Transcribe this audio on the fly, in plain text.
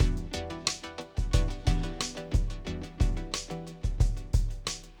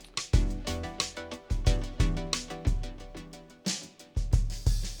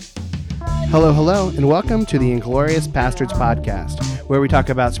Hello, hello, and welcome to the Inglorious Bastards podcast, where we talk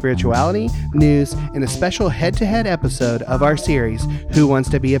about spirituality, news, and a special head-to-head episode of our series, Who Wants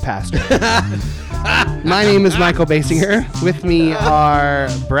to Be a Pastor? My name is Michael Basinger. With me are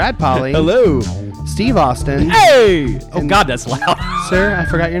Brad Polly. Hello. Steve Austin. Hey! Oh, God, that's loud. Sir, I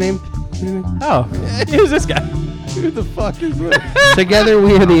forgot your name. Oh, who's this guy? Who the fuck is this? Together,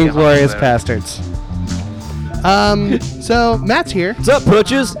 we are the Inglorious Bastards. So, Matt's here. What's up,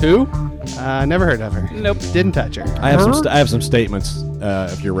 Putches? Who? Never heard of her. Nope. Didn't touch her. I have some statements.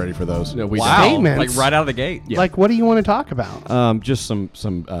 If you're ready for those. No, Wow. Statements? Like right out of the gate. Yeah. Like, what do you want to talk about? Just some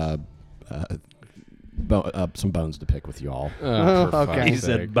bones to pick with you all. Oh, for okay. fuck's He sake.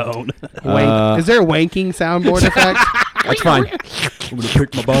 said bone. Is there a wanking soundboard effect? That's fine. I'm going to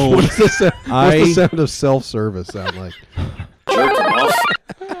pick my bone. What's the sound of self-service sound like?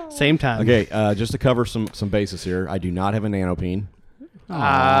 Same time. Okay, just to cover some bases here. I do not have a nanopene.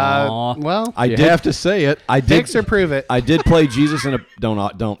 Well, You have to say it. I did. fix or prove it. I did play Jesus in a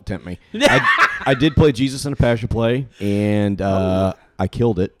don't tempt me. I did play Jesus in a passion play, and I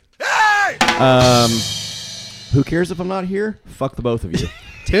killed it. Who cares if I'm not here? Fuck the both of you.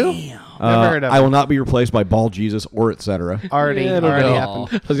 Two? Never heard of I it. will not be replaced by bald Jesus or etc. Already I don't know.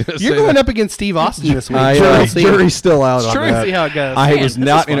 happened. I was gonna You're say going that. up against Steve Austin this week. I, so uh, we'll see. Jury's still out on Sure, that. see how it goes. I was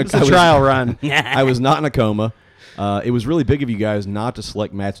not in a It's a trial run. I was not in a coma. It was really big of you guys not to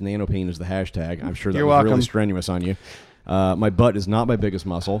select Matt's nanopene as the hashtag. I'm sure that You're was welcome. really strenuous on you. My butt is not my biggest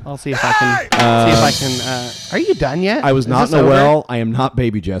muscle. I'll see if I can. Are you done yet? I was Is not this in a over? well. I am not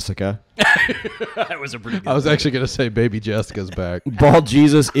baby Jessica. That was a pretty good I was actually going to say Baby Jessica's back. Bald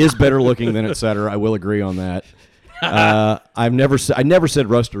Jesus is better looking than etc. I will agree on that. I never said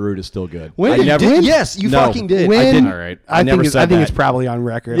Rusty Root is still good. When I did- never, did- Yes, you No. fucking did. When? I didn't. All right. I never think said it's that. probably on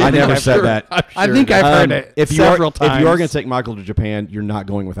record. I never I've said heard- that. I think I've heard it If several times. you are going to take Michael to Japan, you're not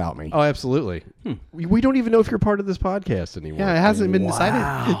going without me. Oh, absolutely. We don't even know if you're part of this podcast anymore. Yeah, it hasn't been decided.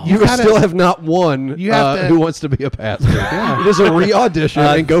 You gotta- still have not won You have to- Who Wants to Be a Pastor. It is a re-audition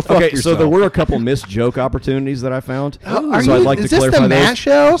and go fuck okay, yourself. so there were a couple missed joke opportunities that I found. Are so you- I'd like is to this clarify the Matt those.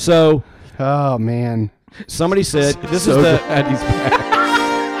 show? So Oh man. somebody said this so is the glad he's back.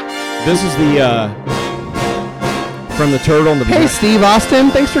 from the turtle and the Hey, Steve Austin.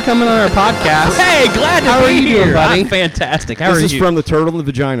 Thanks for coming on our podcast. Hey, glad to How be are you here. doing, buddy? I'm fantastic. How are This is you? from the turtle and the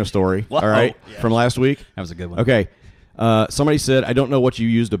vagina story. Whoa. All right, Yeah. from last week. That was a good one. Okay. Somebody said, I don't know what you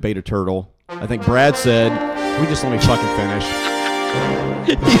used to bait a turtle. I think Brad said, we just let me fucking finish.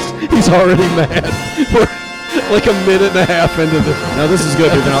 He's already mad. We're like a minute and a half into this. No, this is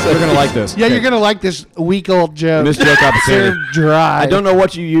good. You're going to like this. Yeah, Okay. you're gonna like this week-old joke. Missed joke opportunity. Served dry. I don't know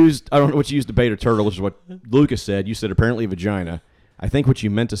what you used. I don't know what you used to bait a turtle, which is what Lucas said. You said apparently vagina. I think what you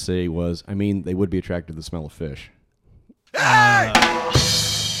meant to say was, I mean, they would be attracted to the smell of fish.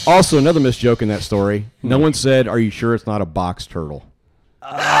 Also, another missed joke in that story. No one said, are you sure it's not a box turtle? Oh,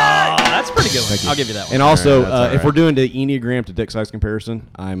 that's a pretty good one. I'll give you that one. And also, All right. if we're doing the Enneagram to dick size comparison,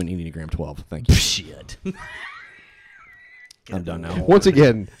 I'm an Enneagram 12. Thank you. Shit. I'm done now. Once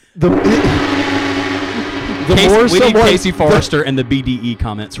again, the more We need someone- Casey Forrester and the BDE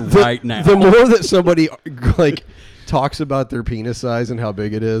comments right now. The more that somebody like talks about their penis size and how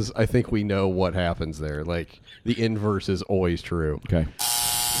big it is, I think we know what happens there. Like the inverse is always true. Okay.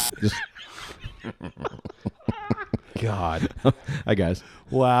 Just, God. hi, guys.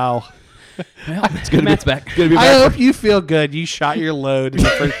 Wow. it's good. Matt's back. Gonna be I back hope you feel good. You shot your load in the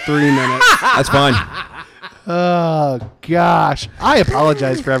first 3 minutes. That's fine. Oh, gosh. I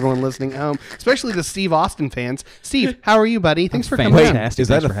apologize for everyone listening at home, especially the Steve Austin fans. Steve, how are you, buddy? Thanks for coming on. Fantastic. is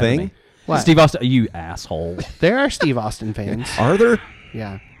that Thanks a for having thing? me. What? Steve Austin, you asshole. There are Steve Austin fans. Are there?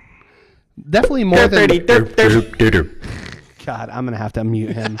 Yeah. Definitely more than... God, I'm going to have to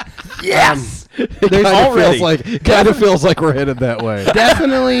mute him. Yes. It kind of feels like we're headed that way.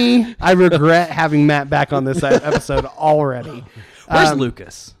 Definitely, I regret having Matt back on this episode already. Where's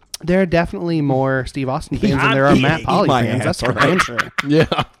Lucas? There are definitely more Steve Austin fans than there are Matt Polly my fans. ass, That's for all right. damn sure. Yeah,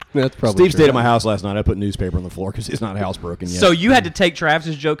 that's probably Steve true. stayed at my house last night. I put newspaper on the floor because he's not housebroken yet. So you had to take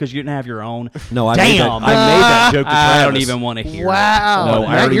Travis's joke because you didn't have your own? no, I Damn. made that joke to Travis. I don't even want to hear it. Wow. No, I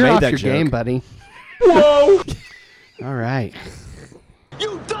Matt, already you're made off that your joke. game, buddy. Whoa. All right.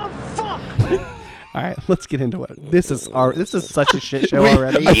 You dumb fuck. All right, let's get into it. This is such a shit show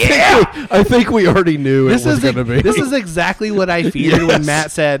already. I think we already knew This it was is going to be. this is exactly what I feared when Matt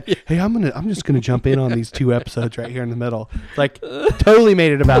said, "Hey, I'm just gonna jump in on these 2 episodes right here in the middle." Like, totally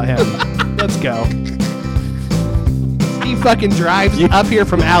made it about him. Let's go. He fucking drives up here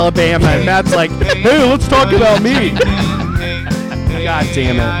from Alabama, and Matt's like, "Hey, let's talk about me." God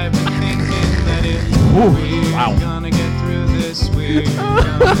damn it! Wow.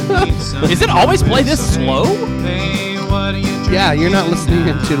 Is it always play this slow? Yeah, you're not listening to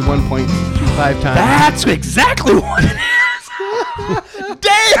it 1.25 times. That's exactly what it is.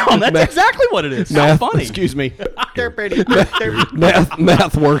 Damn, that's exactly what it is. How funny. Excuse me.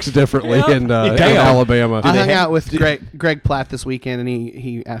 Math works differently in Alabama. I hung out with Greg Platt this weekend, and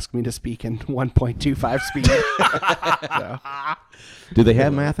he asked me to speak in 1.25 speed. So. Do they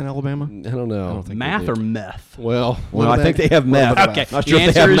have math in Alabama? I don't know. Math or meth? Well, I think they have math. Okay. Not The sure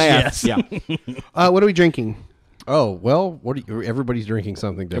if they have answer is math. yes. Yeah. What are we drinking? oh well. Everybody's drinking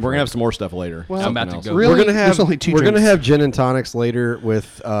something different. We're gonna have some more stuff later. Well, I'm about to Something go. else. Really? We're gonna have There's only two We're gonna drinks. have gin and tonics later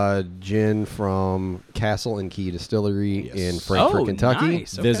with gin from Castle and Key Distillery in Frankfort, Kentucky.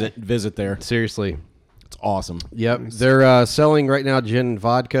 Nice. Okay. Visit there. Seriously. It's awesome. Yep. They're selling right now gin and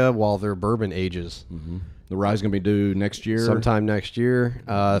vodka while their bourbon ages. The rye's gonna be due next year. Sometime next year.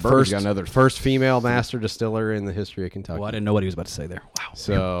 Bourbon's got another- first female master distiller in the history of Kentucky. Well, I didn't know what he was about to say there. Wow.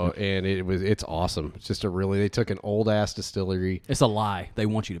 So and it's awesome. It's just they took an old ass distillery It's a lie. They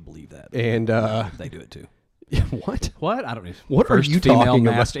want you to believe that. and They do it too. what? What? I don't know. What are First you female talking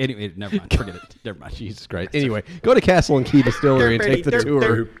about? master. Anyway, never mind. Forget it. Never mind. Jesus Christ. Anyway, go to Castle and Key Distillery and take the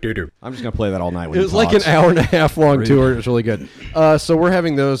tour. I'm just gonna play that all night. When It he was like an talks. hour and a half long tour. It was really good. So we're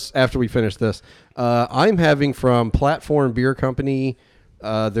having those after we finish this. I'm having from Platform Beer Company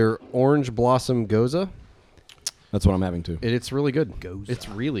their Orange Blossom Goza. That's what I'm having too. It's really good. It's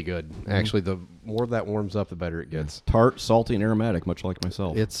really good. Actually, the more that warms up, the better it gets. Tart, salty, and aromatic, much like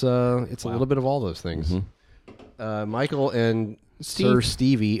myself. It's a little bit of all those things. Michael and Sir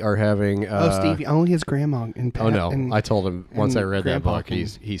Stevie are having. Stevie. Only his grandma and Pat. Oh no! and- I told him once I and read that Grandpa book, can-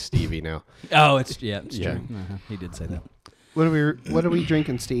 he's Stevie now. Oh, it's true. Yeah. Uh-huh. He did say that. What are we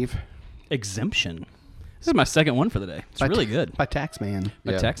drinking, Steve? Exemption. This is my second one for the day. It's really good. By Taxman.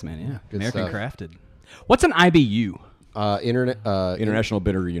 A Yeah. Taxman, yeah. Good American stuff. crafted. What's an IBU? International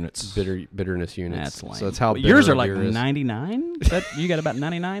Bitter units. bitterness units. That's lame. So that's how yours bitter are like beer is. 99. You got about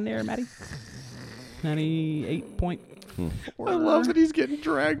 99 there, Matty. 98.4. I love that he's getting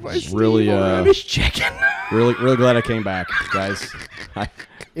dragged by Steve Really, Just checking. really glad I came back, guys.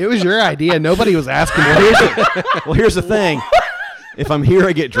 It was your idea. Nobody was asking for it. Well, here's the thing. If I'm here,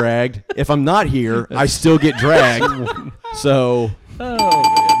 I get dragged. If I'm not here, I still get dragged. So,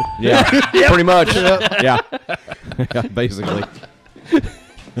 yeah, pretty much. Yeah. Yeah, basically.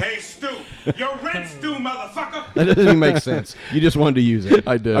 Hey, Stu, you're Red Stu, motherfucker. That doesn't even make sense. You just wanted to use it.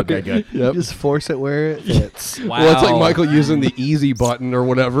 I did. Okay, good. Yep. Just force it where it fits. Wow. Well, it's like Michael using the easy button or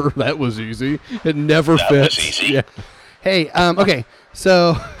whatever. That was easy. It never fits. Yeah. Hey, okay.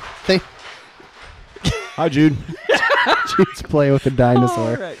 So, Hi, Jude. Jude's playing with a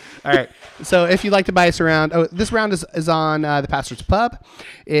dinosaur. All right. So if you'd like to buy us around, this round is on the Pastor's Pub.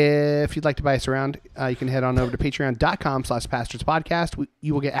 If you'd like to buy us around, you can head on over to patreon.com/pastorspodcast.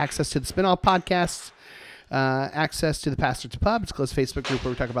 You will get access to the spin-off podcasts, access to the Pastor's Pub. It's a closed Facebook group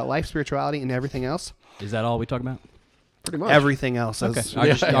where we talk about life, spirituality, and everything else. Is that all we talk about? Pretty much. Everything else. Okay. Is- All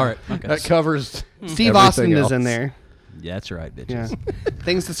right. Okay. That covers Steve everything Austin else. is in there. Yeah, that's right, bitches. Yeah.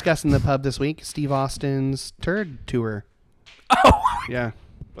 Things discussed in the pub this week. Steve Austin's turd tour. Oh, Yeah.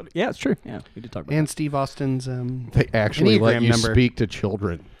 yeah, it's true. Yeah, we did talk about And Steve Austin's They actually let Enneagram you number. speak to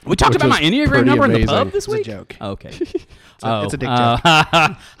children. that. We talked which about my is Enneagram pretty number in the amazing. pub this It's a week? joke. Okay. it's a dick joke.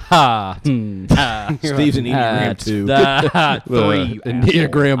 Steve's an Enneagram too. Three.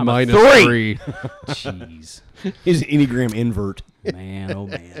 Enneagram I'm a minus three. 3. Jeez. He's an Enneagram invert. Man, oh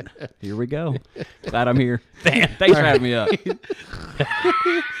man. Here we go. Glad I'm here. Thanks for having me up.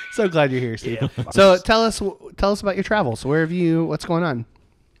 So glad you're here, Steve. So tell us about your travels. Where have you? What's going on?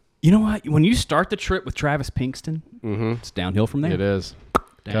 You know what? When you start the trip with Travis Pinkston, it's downhill from there. It is.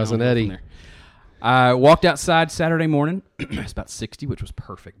 Downhill Cousin from Eddie. there. I walked outside Saturday morning. It's about 60, which was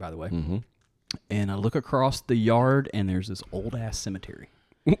perfect, by the way. And I look across the yard, and there's this old-ass cemetery.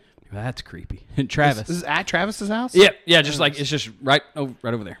 That's creepy. And Travis. This is at Travis's house? Yeah, just like, it's just right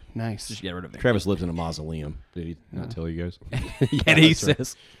over there. Nice. Just, yeah, right over there. Travis lives in a mausoleum. Did he not tell you guys? And he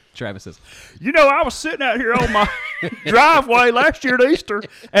says, Travis says, you know, I was sitting out here on my driveway last year at Easter,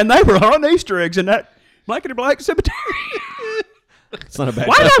 and they were hunting Easter eggs in that blankety blank cemetery. It's not a bad.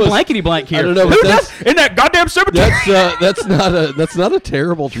 Why is that blankety blank here? I don't know, Who but does in that goddamn cemetery? That's not a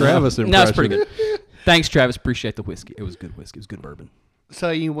terrible Travis impression. No, it's pretty good. Thanks, Travis. Appreciate the whiskey. It was good whiskey. It was good bourbon. So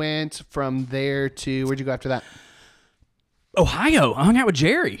you went from there to where'd you go after that? Ohio. I hung out with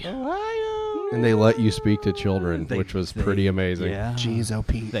Jerry. Ohio. And they let you speak to children, which was pretty amazing. Yeah. Jeez, oh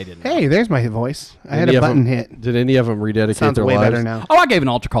Pete. They didn't. Hey, there's my voice. I had Any a of button them- hit. Did any of them rededicate Sounds their way lives? better now. Oh, I gave an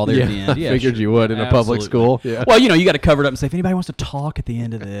altar call there Yeah, at the end. Yeah, figured sure. you would in a public Absolutely. school. Yeah. Well, you got to cover it up and say, if anybody wants to talk at the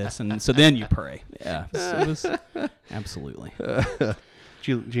end of this, and so then you pray. Yeah, it was absolutely.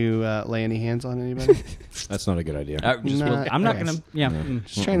 Did you lay any hands on anybody? That's not a good idea. I'm not okay. gonna. Yeah,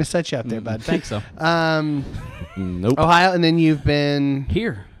 Just trying to set you up there, bud. think so. Nope. Ohio, and then you've been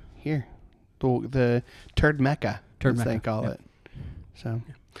Here, the Turd Mecca, Turd as Mecca, they call yeah. it. So,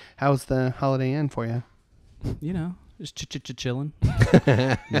 how's the Holiday Inn for you? just chilling.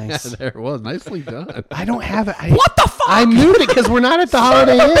 Nice. There it was. Nicely done. I don't have it. What the fuck? I moved it because we're not at the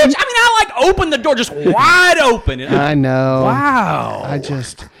Holiday Bitch, Inn. I mean, I opened the door just wide open. I know. Wow. I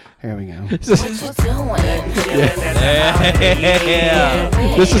just. Here we go. This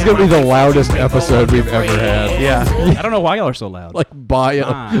is going to be the loudest episode we've ever had. Yeah. I don't know why y'all are so loud. Like by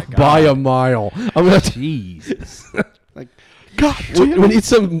My a mile. I'm gonna Jesus. Like, God. we need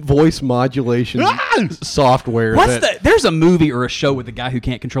some voice modulation software. There's a movie or a show with a guy who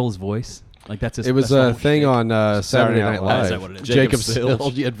can't control his voice. Like that's his. It was that's the a whole thing shtick. on Saturday Night Live. Is that what it is? Jacob Jacob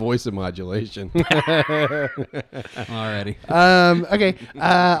Sills. You had voice modulation. Alrighty. Okay.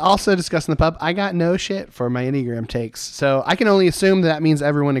 Also discussing the pub, I got no shit for my Enneagram takes, so I can only assume that means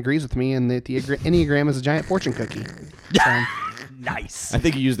everyone agrees with me and that the Enneagram is a giant fortune cookie. So, Nice. I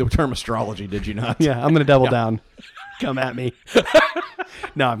think you used the term astrology, did you not? yeah, I'm gonna double down. Come at me.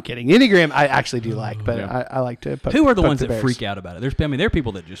 No, I'm kidding. Enneagram, I actually do like, but I like to. Who are the poke ones that bears. freak out about it? There are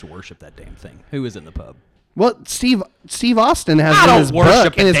people that just worship that damn thing. Who is in the pub? Well, Steve Austin has I in don't his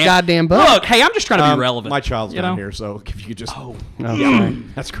worship book, in his goddamn book. Look, hey, I'm just trying to be relevant. My child's you down know? here, so if you could just. Oh, sorry.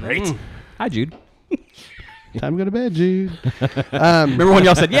 That's great. Hi, Jude. Time to go to bed, Jude. Remember when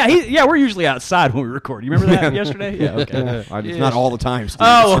y'all said, "Yeah, we're usually outside when we record." You remember that yesterday? Yeah. Okay. It's not all the time, Steve.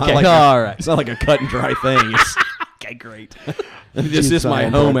 Oh, It's not okay. like All right. It's not like a cut and dry thing. It's, Okay, great. this is my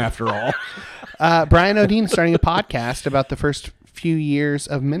home after all. Brian O'Dean is starting a podcast about the first few years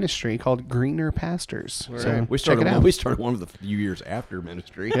of ministry called Greener Pastors. So We check started. it out. We started one of the few years after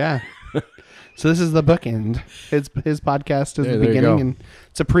ministry. Yeah. So this is the bookend. His podcast is Yeah, the there you beginning, go. and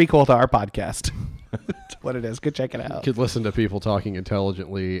it's a prequel to our podcast. That's what it is. Go check it out. Could listen to people talking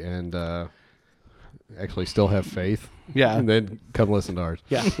intelligently and actually still have faith. Yeah. And then come listen to ours.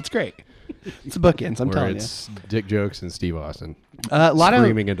 Yeah, it's great. It's bookends. I'm Where telling you. it's dick jokes and Steve Austin A lot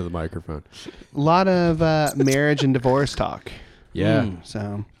screaming into the microphone. of marriage and divorce talk. Yeah.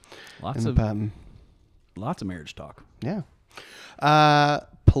 So Lots and, of lots of marriage talk. yeah.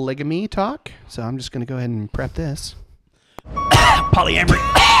 Polygamy talk. So I'm just going to go ahead and prep this. Polyamory.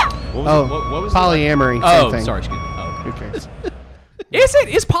 What was Polyamory. Same Oh, thing. sorry. Excuse me. Oh, Who cares?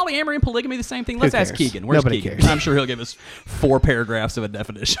 Is polyamory and polygamy the same thing? Let's ask cares? Keegan. Where's Nobody Keegan? cares. I'm sure he'll give us 4 paragraphs of a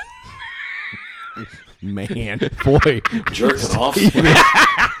definition. Man, Boy, Jerking off.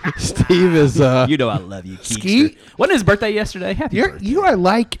 Steve is You know I love you, Keegan. Skeet? Wasn't his birthday yesterday? Happy birthday. You are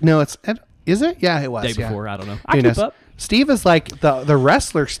like, no, it's, is it? Yeah, it was. Day yeah. before, I don't know. Who I keep knows? up. Steve is like the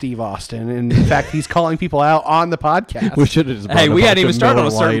wrestler Steve Austin, and in fact, he's calling people out on the podcast. we should have just Hey, brought we a hadn't bunch even of started on a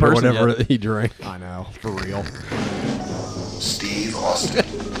Miller certain Lite or person whatever yet. he drank. I know, for real. Steve Austin,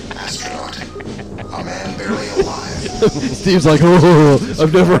 astronaut, a man barely alive. Steve's like, oh,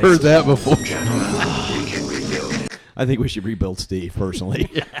 I've never heard that before. Gentlemen, we can rebuild. I think we should rebuild Steve personally.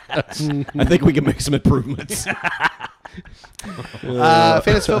 I think we can make some improvements.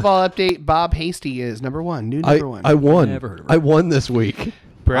 Fantasy football update: Bob Hasty is number one. New number one. I won. Never heard of her. I won this week.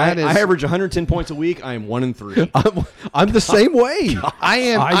 Brad is. I average 110 points a week. I am 1-3. I'm the same way.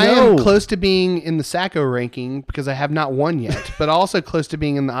 I I am know. close to being in the Sacco ranking because I have not won yet, but also close to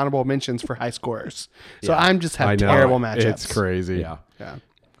being in the honorable mentions for high scorers. So I'm just I have know. terrible matchups. It's crazy. Yeah.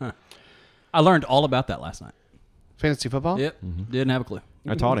 Yeah. I learned all about that last night. Fantasy football. Yep. Didn't have a clue.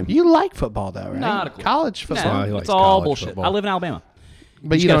 I taught him. You like football though, right? Not a clue. College football, Nah, he likes it's all college bullshit. football. I live in Alabama.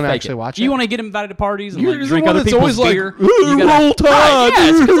 but you gotta don't fake actually watch it. You want to get invited to parties and You're like the drink one other that's people's always like, beer. "Ooh, You gotta- roll Tide." Right, yeah,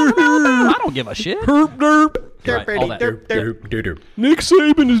 it's 'cause I'm from Alabama. I don't give a shit. Herp derp. Right, all that. Nick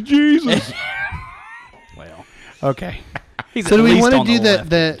Saban is Jesus. Well, Okay. he's So at do we least want to on do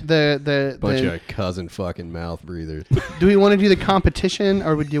the the Bunch of cousin fucking mouth breathers. do we want to do the competition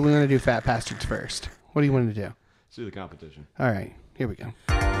or do we want to do Fat Bastards first? What do you want to do? Let's do the competition. All right, here we go.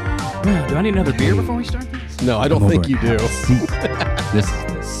 left. Do I need another beer before we start this? No, I don't think you do. This is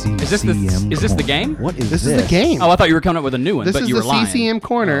the Is this CCM the corner. game? What is This is the game. Oh, I thought you were coming up with a new one, This but is you the were lying. CCM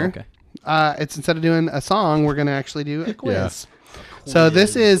corner. Oh, okay. It's instead of doing a song, we're gonna actually do a quiz. So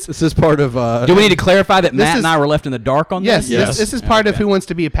this is This is part of. Do we need to clarify that Matt is- and I were left in the dark on yes, this? this is part of Who Wants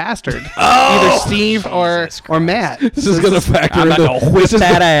to Be a Pastor. Either Steve or Matt. This is going to factor I'm into. about to whip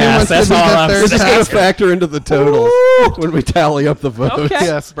that ass. wants to That's be all the I'm third This is saying. going to factor into the totals when we tally up the votes. Okay,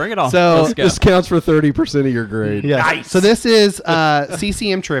 Yes. bring it on. So- Let's go. This counts for 30% of your grade. Yes. Nice. So this is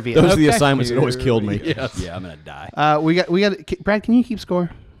CCM trivia. Those are the Okay. assignments that always killed me. Yes. Yeah, I'm gonna die. We got. Brad, can you keep score?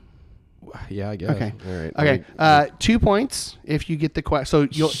 Yeah, I guess. Okay. All right. Okay. 2 points if you get the question.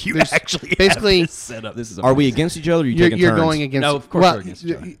 So You there's actually basically have this set up. This is Are we amazing. against each other? Or you you're, taking you're turns? going against. No, of course well, we're against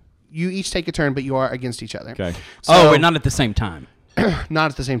each other. You each take a turn, but you are against each other. Okay. Oh, So- wait, not at the same time.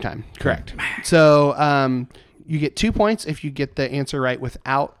 Not at the same time. Correct. So you get 2 points if you get the answer right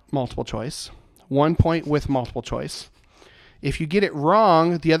without multiple choice. 1 point with multiple choice. If you get it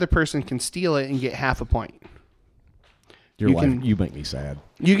wrong, the other person can steal it and get half a point. Your you life, can- you make me sad.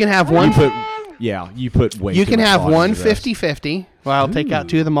 You can have one. You put way. You too can much have thought into one this. 50-50. Well, I'll take out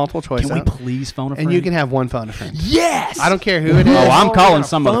 2 of the multiple choice. Can we out, please phone a friend? and you can have one phone a friend. Yes. I don't care who it is. Oh, I'm calling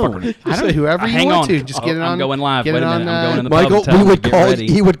some motherfucker. I don't know, whoever you Hang want on. to. Just get it on. I'm going live. Get Wait it a on. minute. I'm going in the pub Michael, and tell we him would to get call. ready.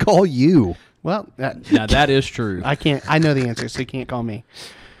 He would call you. Well, Now that is true. I can't. I know the answer, so you can't call me.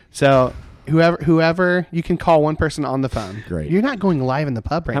 So whoever you can call one person on the phone. Great. You're not going live in the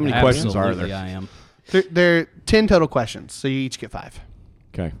pub right How many now. questions are Absolutely, there? I am. There are 10 total questions, so you each get 5.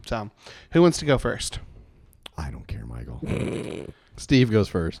 Okay. So, who wants to go first? I don't care, Michael. Steve goes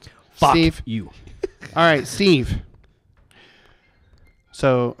first. Fuck Steve. you. All right, Steve.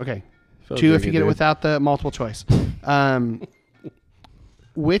 So, okay. 2 if you get it without the multiple choice.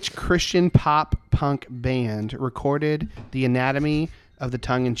 Which Christian pop punk band recorded The Anatomy of the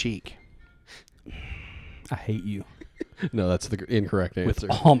Tongue in Cheek? I hate you No, that's the incorrect with answer.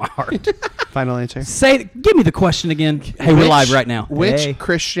 all my heart. Final answer. Give me the question again. Hey, we're live right now. Which Hey.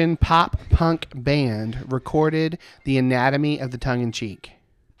 Christian pop punk band recorded The Anatomy of the Tongue in Cheek?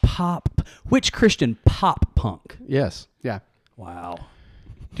 Which Christian pop punk? Yes. Yeah. Wow.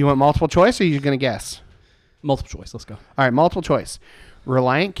 Do you want multiple choice or are you going to guess? Multiple choice. Let's go. All right, multiple choice.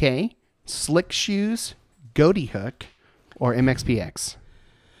 Reliant K, Slick Shoes, Goaty Hook, or MXPX?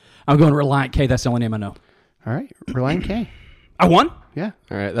 I'm going Reliant K. That's the only name I know. All right, Reliant K. I won? Yeah.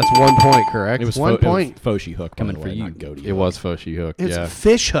 All right. That's 1 point, correct? It was 1 point. Foshi hook Coming by the for way, you. Not Goaty. It was Foshi Hook. It's Yeah.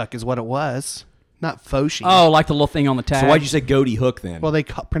 Fish Hook is what it was, not Foshi. Oh, like the little thing on the tag. So why'd you say Goaty hook then? Well, they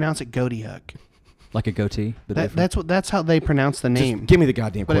pronounce it Goaty Hook. Like a goatee, but different. That's how they pronounce the Just name. give me the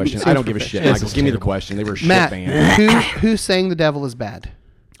goddamn But it question. seems I don't give a shit, professional. Michael. Give me the question. They were a shit Matt, band. who sang The Devil Is Bad?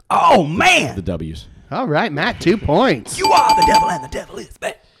 Oh man! The W's. All right, Matt, 2 points. You are the devil, and the devil is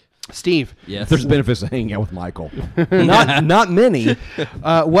bad. Steve, Yes. There's benefits of hanging out with Michael. not many.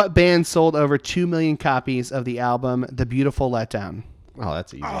 what band sold over 2 million copies of the album The Beautiful Letdown? Oh,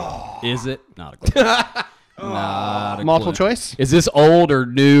 that's easy. Is it? Not a clue. Not a Multiple clue. choice? Is this old or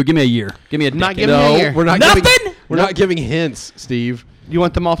new? Give me a year. Give me a Not decade. giving you a No, year. we're not Nothing? giving. We're not giving hints, Steve. You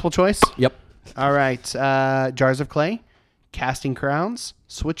want the multiple choice? Yep. All right. Jars of Clay, Casting Crowns,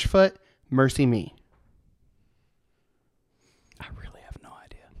 Switchfoot, Mercy Me. I really have no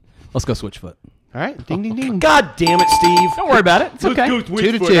idea. Let's go Switchfoot. All right. Ding, ding, ding. God damn it, Steve. Don't worry about it. It's okay.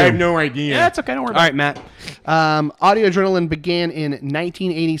 2-2. I have no idea. Yeah, it's okay. Don't worry All about right, Matt. Audio Adrenaline began in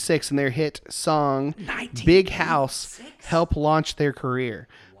 1986, and their hit song "Big House" helped launch their career.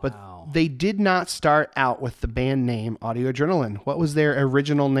 But they did not start out with the band name Audio Adrenaline. What was their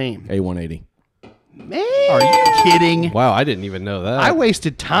original name? A180. Man, it. Are you kidding? Wow, I didn't even know that. I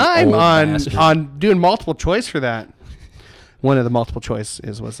wasted time Old on bastard. doing multiple choice for that. One of the multiple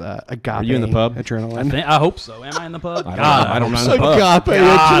choices was Agape. Are you in the pub? Adrenaline. I hope so. Am I in the pub? I don't know. In the pub.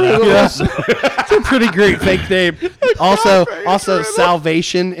 It's a pretty great fake name. Also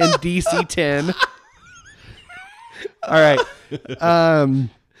Salvation and DC 10. All right.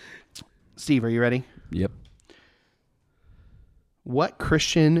 Steve, are you ready? Yep. What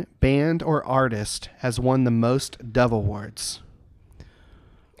Christian band or artist has won the most Dove Awards?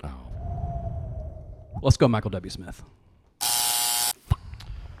 Let's go Michael W. Smith.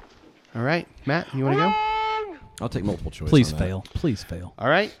 All right. Matt, you want to go? I'll take multiple choice. Please on that. fail. Please fail. All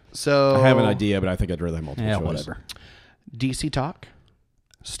right. So I have an idea, but I think I'd rather have multiple Yeah, choice. whatever. DC Talk,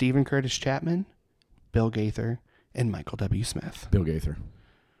 Stephen Curtis Chapman, Bill Gaither, and Michael W. Smith. Bill Gaither.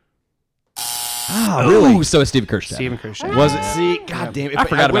 Ooh, so it's Steve Kirsch. Stephen Curtis Chapman. Was it? See, God damn it! I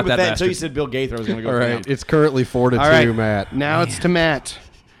forgot went about with that until you bastard. said Bill Gaither. I was going to go. All for right, him. it's currently 4-2, All right. Matt. Now it's to Matt.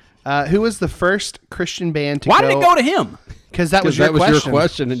 Who was the first Christian band to Why go? did it go to him? Because that was, Because that was question. your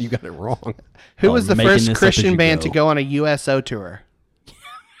question, and you got it wrong. Who Oh, was the making first this up as Christian you band to go. go on a USO tour?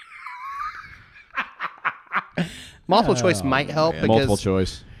 Multiple choice might help because multiple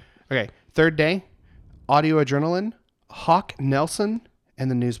choice. okay, Third Day, Audio Adrenaline, Hawk Nelson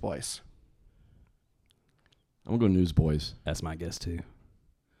and the Newsboys. I'm going to go Newsboys. That's my guess too.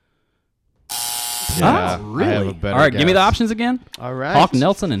 Yeah, Really? I have a better All right, give me the guess. options again. All right. Hawk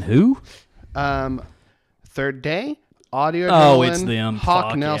Nelson and who? Third Day, Audio Oh, Adrenaline, it's them. Hawk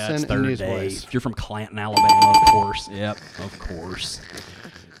Fuck, yeah, Nelson, it's and Third Day. Newsboys. If you're from Clanton, Alabama, of course. Yep, of course.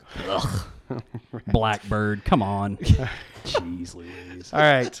 Ugh. Blackbird, come on. Jeez Louise. All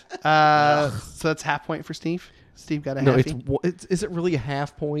right. So that's half point for Steve. Steve got a No, halfie. is it really a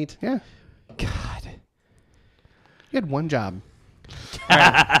half point? Yeah. God. You had one job. All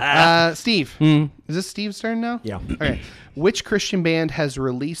right. Steve. Is this Steve's turn now? Yeah. Okay. Which Christian band has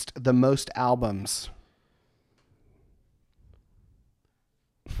released the most albums?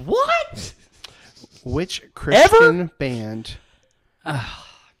 What? Which Christian band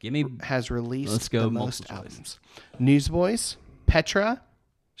Give me. has released Let's go the multiple most choice. albums? Newsboys, Petra,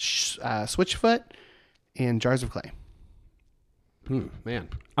 Switchfoot, and Jars of Clay. Man.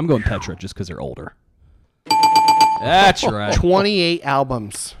 I'm going Petra just because they're older. That's right. 28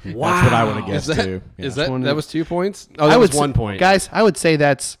 albums. That's what I would have guessed Is that, too. Yeah. is that 20. that was 2 points? Oh, that was 1 point. Guys, I would say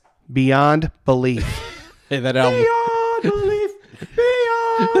that's beyond belief. Hey, that album.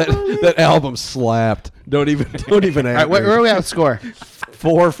 that album slapped. Don't even All right, where are we at with score?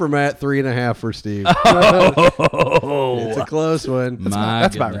 4 for Matt, 3.5 for Steve. It's a close one.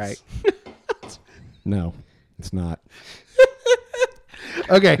 That's about right. No, it's not.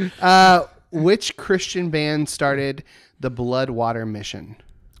 Okay. Which Christian band started the Blood Water Mission?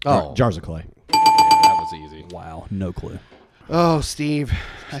 Oh, Jars of Clay. that was easy. Wow, no clue. Oh, Steve.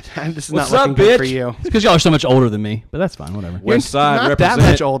 This is What's not looking up, good for bitch? you. It's because y'all are so much older than me, but that's fine. Whatever. You're West Side not represent.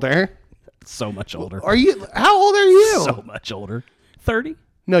 that much older. So much older. Are you? How old are you? So much older. 30?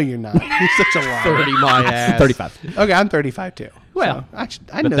 No, you're not. You're such a liar. 30 my ass. 35. Okay, I'm 35 too. Well, I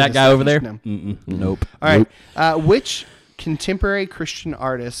But know that this guy stuff. over there? You should know. Nope. All right. Which contemporary Christian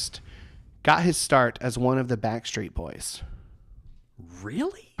artist got his start as one of the Backstreet Boys?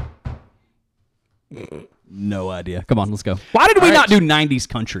 Really? No idea. Come on, let's go. Why did we All not right. do 90s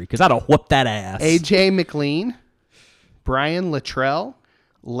country? Because I'd have whooped that ass. AJ McLean, Brian Luttrell,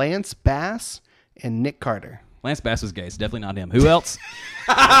 Lance Bass, and Nick Carter. Lance Bass was gay. It's definitely not him. Who else?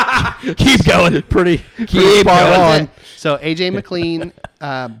 Keep going. Keep going. So AJ McLean,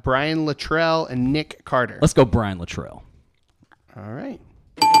 Brian Luttrell, and Nick Carter. Let's go Brian Luttrell. All right.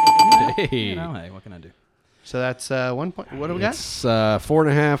 You know, hey, what can I do? So that's 1 point. What do we got? It's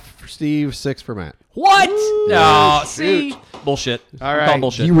 4.5 for Steve, 6 for Matt. What? No, see? Bullshit. All I'm right. calling Do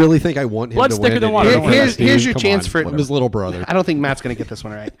bullshit. you really think I want him Blood's to win? thicker than it? water. Here- Don't worry about here's it, your Come chance on. for I'm his little brother. I don't think Matt's going to get this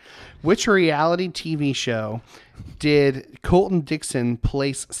one right. Which reality TV show did Colton Dixon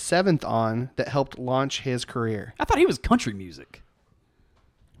place 7th on that helped launch his career? I thought he was country music.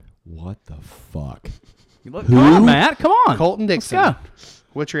 What the fuck? Come on, Matt. Come on. Colton Dixon. Let's go.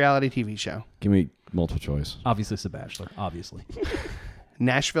 Which reality TV show? Give me multiple choice. Obviously, it's The Bachelor. Obviously.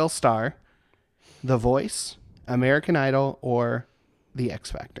 Nashville Star, The Voice, American Idol, or The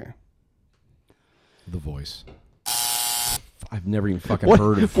X Factor? The Voice. I've never even fucking What,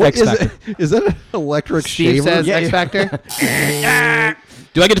 heard of what X is Factor. it? Is that an electric Steve shaver? says X Factor.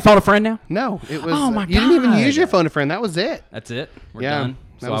 Do I get to phone a friend now? No, it was. Oh my you didn't even God. use your phone a friend. That was it. That's it? We're Yeah, done?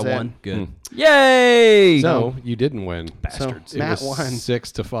 that So was I it. won? Good. Yay! No, you didn't win. Bastards. So Matt it was won.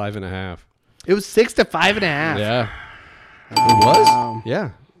 6 to 5.5. It was 6 to 5.5. Yeah. It was?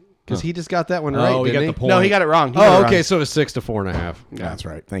 Yeah. Because he just got that one right. Oh, he didn't got the point. No, he got it wrong. He got Oh, it okay. wrong. So it's 6 to 4.5. That's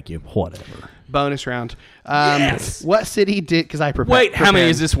right. Thank you. Whatever. Bonus round. Yes. What city did? Because I prepared. Wait, how many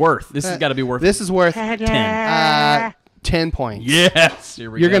is this worth? This has got to be worth This is worth 10. 10 points. Yes. Here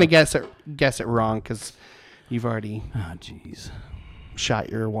we You're go. gonna guess it wrong because you've already Oh, jeez. shot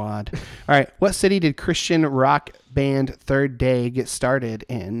your wad. All right. What city did Christian rock band Third Day get started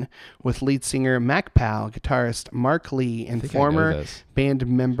in with lead singer Mac Powell, guitarist Mark Lee, and think I know former this. band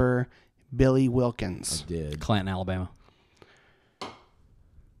member Billy Wilkins? Did. Clanton, Alabama.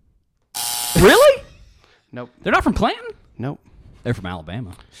 Really? Nope. They're not from Clanton? Nope. They're from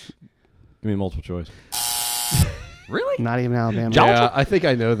Alabama. Give me multiple choice. Really? Not even Alabama. Yeah, I think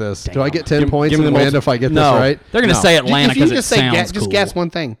I know this. Do I get 10 Give- points give me and the win multi- if I get No. this right? They're going to No. say Atlanta If you because it just say sounds just cool. guess one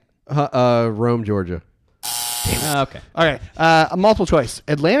thing. Rome, Georgia. Okay. All right. A multiple choice: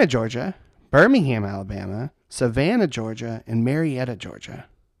 Atlanta, Georgia; Birmingham, Alabama; Savannah, Georgia; and Marietta, Georgia.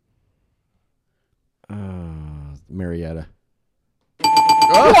 Marietta.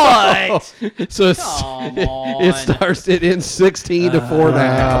 What? So it's, Come it on. starts it in 16 to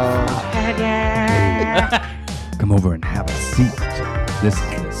 4.5. Come over and have a seat. This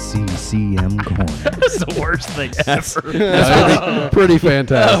is the CCM corn. That's the worst thing ever. Pretty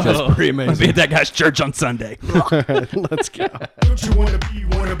fantastic. That's pretty amazing. Be at that guy's church on Sunday. Let's go. Don't you wanna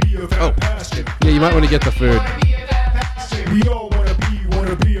be a fat bastard? Yeah, you might want to get the food. We all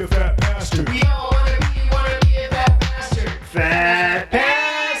wanna be a fat bastard. Fat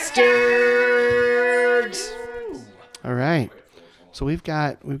bastards. All right. So we've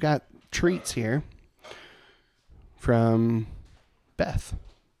got treats here from Beth.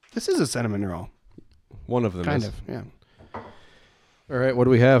 This is a cinnamon roll. One of them Kind is. of, yeah. All right, what do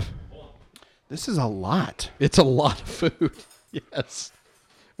we have? This is a lot. It's a lot of food. Yes.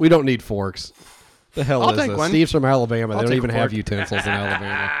 We don't need forks. The hell I'll is take this? one. Steve's from Alabama. I'll They don't take even a have fork. utensils in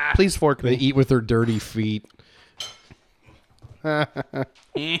Alabama. Please fork They me. eat with their dirty feet. This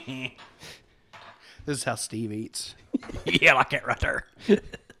is how Steve eats. Yeah, like that right there.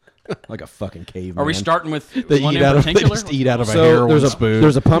 Like a fucking caveman. Are we starting with They one eat in out of. They particular? just eat out of a So heroin spoon.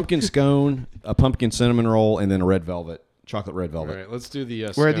 there's a pumpkin scone, a pumpkin cinnamon roll, and then a red velvet, chocolate red velvet. All right, let's do the.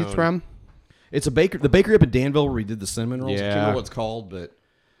 Where are scone. these from? It's the bakery up in Danville where we did the cinnamon rolls. I can't Yeah. remember what it's called, but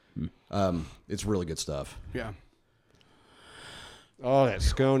it's really good stuff. Yeah. Oh, that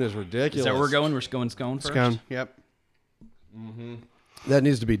scone is ridiculous. Is that where we're going? We're going scone first? Scone. Yep. That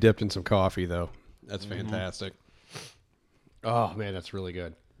needs to be dipped in some coffee, though. That's fantastic. Oh man, that's really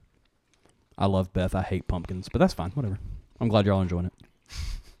good. I love Beth. I hate pumpkins, but that's fine. Whatever. I'm glad you're all enjoying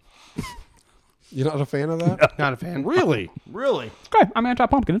it. You're not a fan of that? Not a fan. Really? Really? Okay, I'm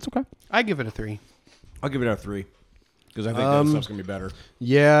anti-pumpkin. It's okay. I give it a 3. I'll give it a 3 because I think that stuff's gonna be better.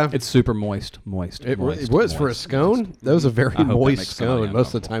 Yeah. It's super moist. It was for a scone. That was a very I hope that moist makes somebody scone.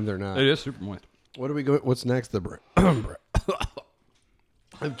 Most of the uncomfortable. time, they're not. It is super moist. What do we go? What's next? The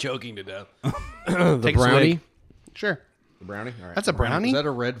I'm choking to death. The Take a brownie. swig. Sure. The brownie? All right. That's a brownie? Is that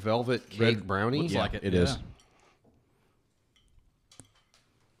a red velvet cake brownie? Looks like it. It is.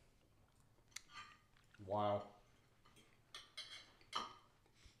 Wow.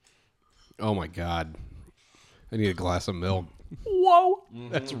 Oh my god. I need a glass of milk. Whoa.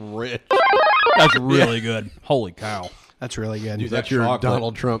 That's rich. That's really good. Holy cow. That's really good. Dude, That's that your chocolate-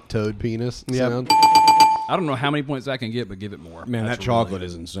 Donald Trump toad penis Yep. sound. I don't know how many points I can get, but give it more. Man, That's that chocolate really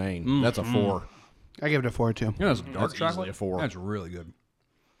is insane. That's a 4. I give it a 4 too. good. You know, that's dark That's easily chocolate. a 4. That's really good.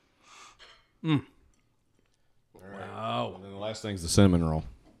 Wow. And then the last thing's the cinnamon roll.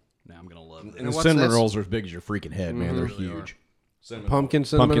 Now I'm gonna love And it. the what's cinnamon this? rolls are as big as your freaking head, man. They're really huge. Cinnamon Pumpkin roll.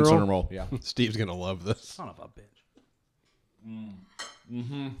 cinnamon Pumpkin roll? cinnamon roll. Yeah. Steve's gonna love this. Son of a bitch.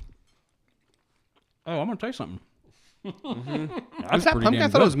 Oh, I'm gonna taste something. Was That's that pretty pumpkin? I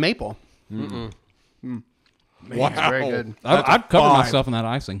damn thought it good. was maple. Wow. Very good. I'd cover 5. myself in that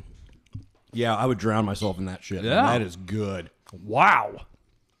icing. Yeah, I would drown myself in that shit. man. Yeah. That is good. Wow.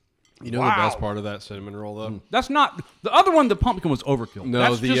 You know the best part of that cinnamon roll, though? That's not the other one. The pumpkin was overkill. No,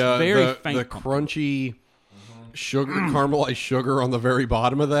 that's the just very the faint. pumpkin. crunchy sugar, caramelized sugar on the very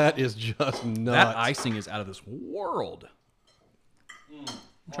bottom of that is just nuts. That icing is out of this world.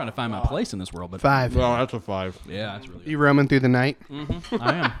 I'm trying to find my place in this world, but 5. Well, that's a 5. yeah, that's really good. You roaming through the night?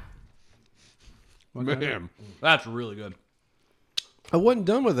 I am. Man. That's really good. I wasn't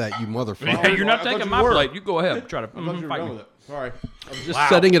done with that, you motherfucker. Hey, you're not I thought taking you my were. plate. You go ahead. Try to I thought you were fight done me. with it. Sorry. Just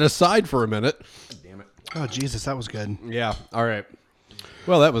setting it aside for a minute. Damn it. Oh, Jesus, that was good. Yeah. All right.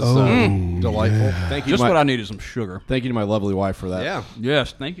 Well, that was delightful. Thank you. Just to my, what I need is some sugar. Thank you to my lovely wife for that. Yeah.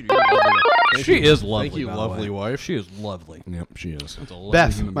 Yes, thank you. To your lovely wife. She is lovely. Thank you, by the lovely way. wife. She is lovely. Yep, she is. That's a lovely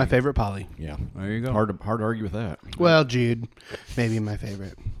Beth, human my being. favorite Polly. Yeah. There you go. Hard to argue with that. Well, Jude, maybe my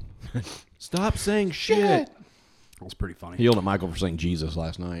favorite. Stop saying shit. That was pretty funny. He yelled at Michael for saying Jesus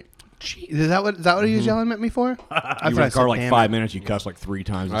last night. Gee, is that what he was yelling at me for? I You were in the car like 5 minutes. You cussed like 3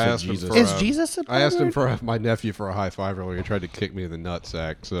 times. And I said asked him Jesus. for Is Jesus a I asked him pervert? for my nephew for a high five earlier. He tried to kick me in the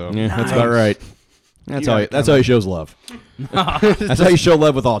nutsack. So Yeah, that's about right. That's how he shows love. That's how you show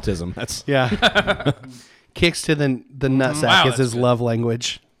love with autism. That's Yeah. Kicks to the nutsack Wow, is that's his good. love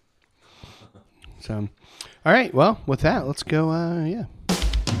language. So, all right. Well, with that, let's go. Yeah.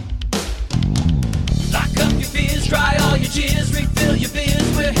 Lock up your fears, dry all your tears, refill your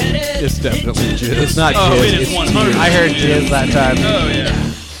beers. We're headed. It's definitely into the jizz. it's not Oh, jizz. it is It's 100. I heard jizz that time. Oh yeah.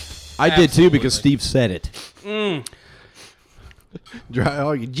 I did too because Steve said it. dry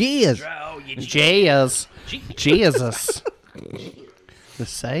all your jizz. Jesus. Jesus. The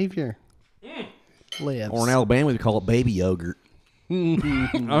Savior. Lives. Or in Alabama, we call it baby yogurt. I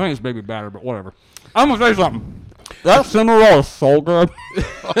think it's baby batter, but whatever. I'm gonna say something. That cinnamon roll is so good.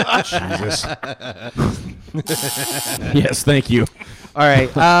 Jesus. Yes, thank you. All right.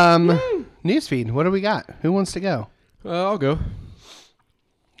 Newsfeed. What do we got? Who wants to go? I'll go.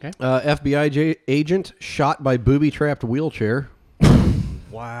 Okay. FBI agent shot by booby-trapped wheelchair.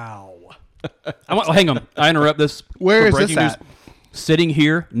 Wow. Hang on. I interrupt this. Where for is this breaking news. at? Sitting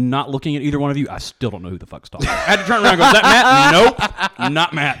here, not looking at either one of you, I still don't know who the fuck's talking. I had to turn around and go, is that Matt? Nope.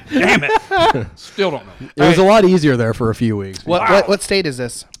 Not Matt. Damn it. Still don't know. It was a lot easier there for a few weeks. What state is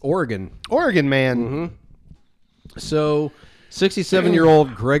this? Oregon. Oregon, man. So,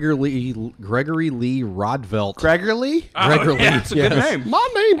 67-year-old Gregory Lee Rodvelt. Gregory? Gregory Lee. That's a good yes. name. My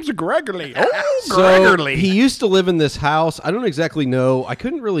name's Gregory. Oh, So he used to live in this house. I don't exactly know. I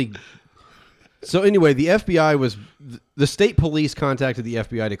couldn't really. So anyway, the FBI was the state police contacted the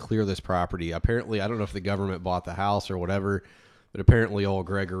FBI to clear this property. Apparently, I don't know if the government bought the house or whatever, but apparently, old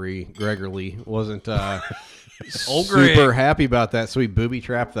Gregory wasn't super happy about that. So he booby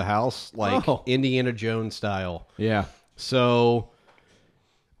trapped the house like Indiana Jones style. Yeah. So,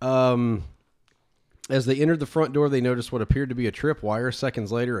 as they entered the front door, they noticed what appeared to be a tripwire.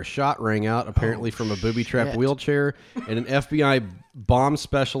 Seconds later, a shot rang out, apparently from a booby-trapped wheelchair, and an FBI bomb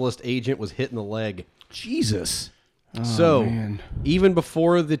specialist agent was hit in the leg. Jesus. Even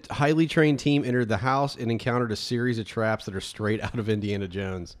before the highly trained team entered the house, it encountered a series of traps that are straight out of Indiana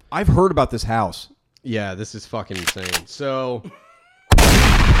Jones. I've heard about this house. Yeah, this is fucking insane.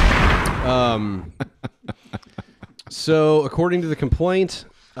 So, according to the complaint,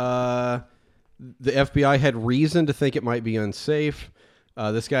 the FBI had reason to think it might be unsafe.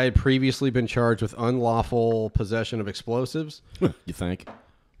 This guy had previously been charged with unlawful possession of explosives, You think?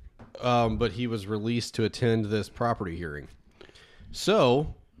 but he was released to attend this property hearing.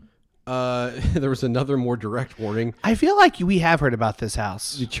 So, there was another more direct warning. I feel like we have heard about this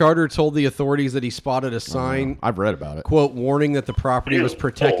house. The charter told the authorities that he spotted a sign, I've read about it. quote, warning that the property was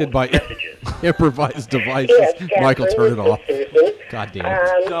protected by improvised devices. Michael, turn it off. God damn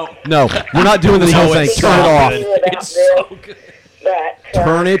it. No, we're not doing this whole thing. Turn it off. It's so good.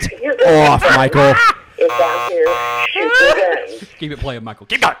 Turn it off, Michael. Keep it playing, Michael.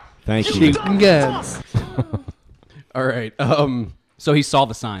 Keep going. Thank you. Guns. All right. So he saw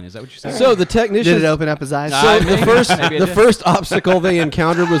the sign. Is that what you said? So the technicians. Did it open up his eyes? So Maybe it did. first obstacle they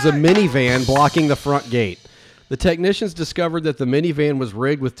encountered was a minivan blocking the front gate. The technicians discovered that the minivan was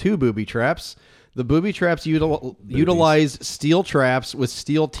rigged with two booby traps. The booby traps utilize steel traps with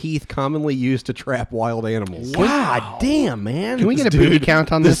steel teeth commonly used to trap wild animals. God damn, man. Can we get a booby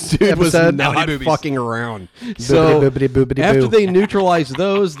count on this Dude was episode? not boobies? fucking around. So boobity, boobity, after boo. they neutralized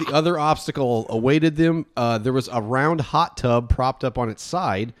those, the other obstacle awaited them. There was a round hot tub propped up on its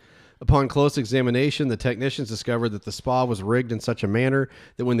side. Upon close examination, the technicians discovered that the spa was rigged in such a manner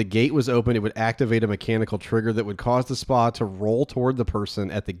that when the gate was open, it would activate a mechanical trigger that would cause the spa to roll toward the person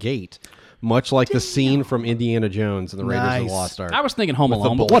at the gate, much like the scene from Indiana Jones and the Raiders of Nice. the Lost Ark. I was thinking Home the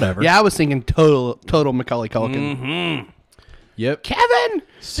Alone, but bull. whatever. Yeah, I was thinking total Macaulay Culkin. Yep. Kevin!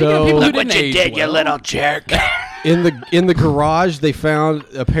 So Who didn't age well. little jerk. in the garage, they found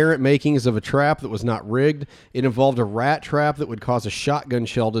apparent makings of a trap that was not rigged. It involved a rat trap that would cause a shotgun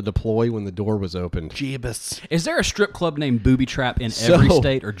shell to deploy when the door was opened. Jeebus. Is there a strip club named Booby Trap in So- every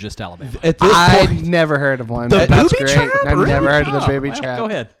state or just Alabama? At this I've point, never heard of one. The That's booby great. trap? I've Really? never heard of the Oh, booby well, trap. Go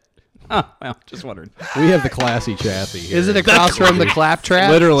ahead. Oh, well, just wondering. we have the classy chassis here. Is it across from the clap trap?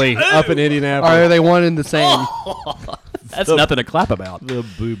 literally up in Or Indianapolis? are they one and the same? That's nothing to clap about. The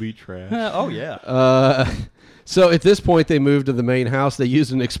booby trap. Oh, yeah. So at this point, they moved to the main house. They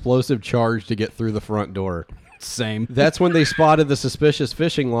used an explosive charge to get through the front door. Same. That's when they spotted the suspicious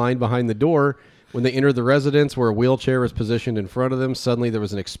fishing line behind the door. When they entered the residence where a wheelchair was positioned in front of them, suddenly there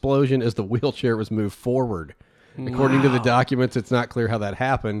was an explosion as the wheelchair was moved forward. According to the documents, it's not clear how that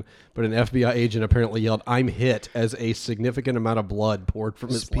happened, but an FBI agent apparently yelled, "I'm hit," as a significant amount of blood poured from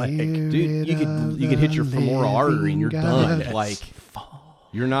his leg. Dude, you could hit your femoral artery and you're done. Like,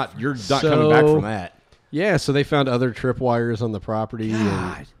 you're not coming back from that. Yeah, so they found other tripwires on the property.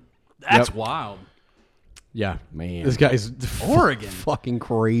 And, That's Yep. wild. yeah, Man. this guy's Oregon. fucking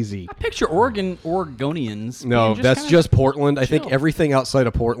crazy. I picture Oregonians. No, being that's kinda just Portland. I think chill. everything outside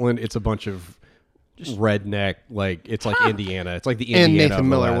of Portland, it's a bunch of redneck. Like it's like Indiana. It's like the Indiana And of Nathan the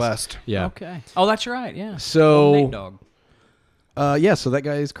Miller West. West. Yeah. Okay. Oh, that's right. Yeah. So- Nate Dogg. Yeah. So that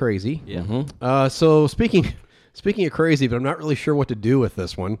guy is crazy. Yeah. So speaking of crazy, but I'm not really sure what to do with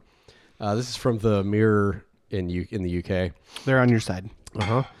this one. This is from the Mirror in the UK. They're on your side.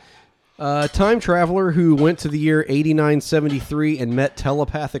 Time traveler who went to the year 8973 and met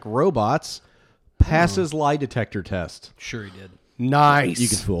telepathic robots passes lie detector test. Sure, he did. Nice. You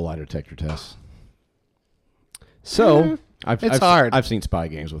can fool lie detector tests. So It's hard. I've seen Spy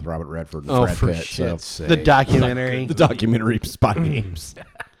Games with Robert Redford and Oh, Brad for Pitt. shit's So sake. the documentary. the documentary Spy Games.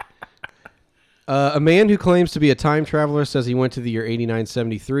 A man who claims to be a time traveler says he went to the year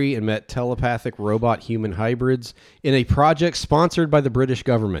 8973 and met telepathic robot-human hybrids in a project sponsored by the British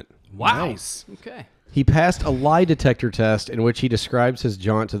government. Wow. Nice. Okay. He passed a lie detector test in which he describes his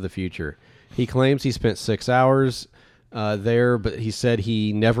jaunt to the future. He claims he spent 6 hours there, but he said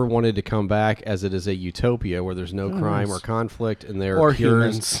he never wanted to come back as it is a utopia where there's no crime or conflict, and there are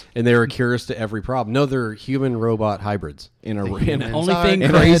humans. cures to every problem. No, they're human robot hybrids. In a Only are thing dead.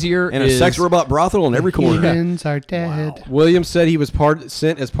 crazier and a is sex robot brothel in every corner. Humans are dead. Williams said he was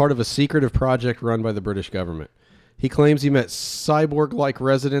sent as part of a secretive project run by the British government. He claims he met cyborg-like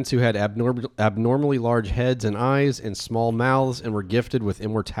residents who had abnormally large heads and eyes and small mouths and were gifted with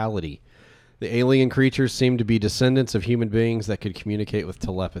immortality. The alien creatures seemed to be descendants of human beings that could communicate with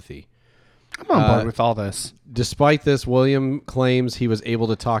telepathy. I'm on board with all this. Despite this, William claims he was able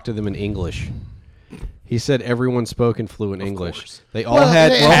to talk to them in English. He said everyone spoke in fluent English. They all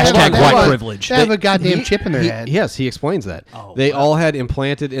had Hashtag white privilege. They have a goddamn chip in their head. Yes, he explains that. They all had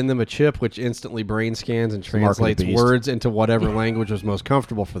implanted in them a chip which instantly brain scans and translates beast. words into whatever language was most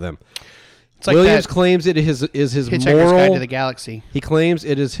comfortable for them. It's like Williams that claims it is his Hitchhiker's Guide to moral. the Galaxy. He claims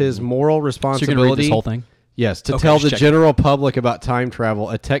it is his moral So you're responsibility. gonna read this whole thing? Yes, to Okay, tell just the checking. general public about time travel,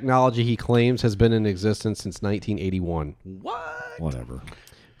 a technology he claims has been in existence since 1981. Whatever.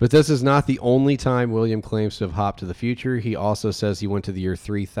 But this is not the only time William claims to have hopped to the future. He also says he went to the year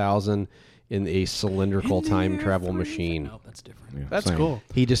 3000 in a cylindrical time travel machine. No, that's different. That's same. cool.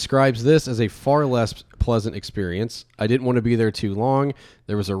 He describes this as a far less pleasant experience. I didn't want to be there too long.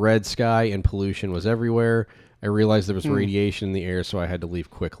 There was a red sky and pollution was everywhere. I realized there was radiation in the air, so I had to leave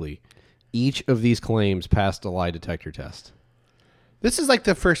quickly. Each of these claims passed a lie detector test. This is like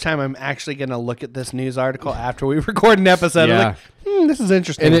the first time I'm actually going to look at this news article after we record an episode. Yeah. I'm like, this is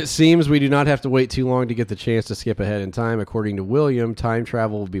interesting. And it seems we do not have to wait too long to get the chance to skip ahead in time. According to William, time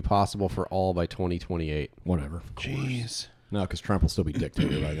travel will be possible for all by 2028. Whatever. Jeez. No, because Trump will still be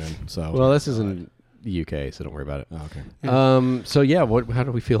dictator by then. So. Well, this is in the UK, so don't worry about it. Oh, okay. So yeah, how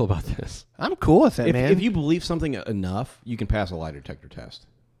do we feel about this? I'm cool with it, man. If you believe something enough, you can pass a lie detector test.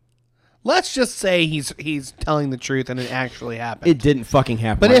 Let's just say he's telling the truth and it actually happened. It didn't fucking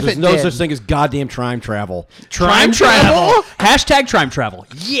happen. But Mark. if There's it no did- such thing as goddamn time travel. Time travel. Hashtag time travel.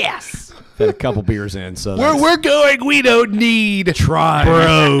 Yes. Had a couple beers in, so We're going. We don't need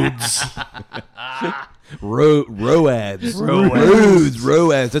roads. roads.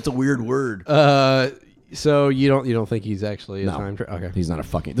 Roads. That's a weird word. So you don't think he's actually a No. time travel? Okay. He's not a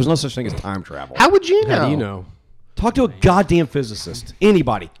fucking. There's no such thing as time travel. How would you know? How do you know? Talk to a goddamn physicist.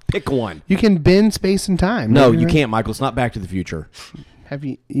 Anybody. Pick one. You can bend space and time. No, Maybe you right? can't, Michael. It's not Back to the Future. Have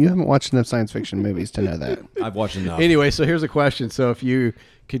you? You haven't watched enough science fiction movies to know that. I've watched enough. Anyway, so here's a question. So if you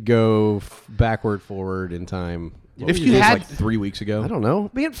could go backward, forward in time, If you had, like 3 weeks ago. I don't know.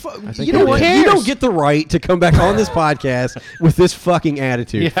 Man, think you know it what? is. You don't get the right to come back on this podcast with this fucking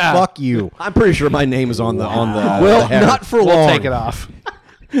attitude. Yeah. Fuck you. I'm pretty sure my name is on the Well, the header. not for we'll long. take it off.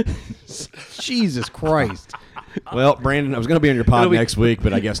 Jesus Christ. Well, Brandon, I was going to be on your pod next week,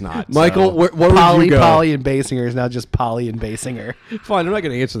 but I guess not. Michael, so. what would Polly, you go? Polly, and Basinger is now just Polly and Basinger Fine, I'm not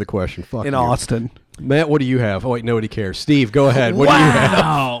going to answer the question. Fuck in you. Austin. Matt, what do you have? Oh, wait, nobody cares. Steve, go ahead. What do you have?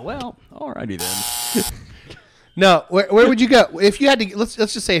 Wow. Well, alrighty then. No, where would you go if you had to? Let's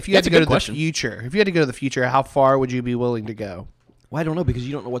just say if you had That's to a go good to question. the future. If you had to go to the future, how far would you be willing to go? Well, I don't know because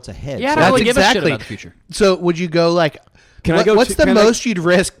you don't know what's ahead. Yeah, I So- don't That's really give a shit exactly- about the future. So would you go like? Can I go What's to- the can I- most you'd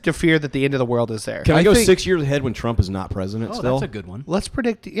risk to fear that the end of the world is there? Can I I go think- 6 years ahead when Trump is not president Oh, still? that's a good one. Let's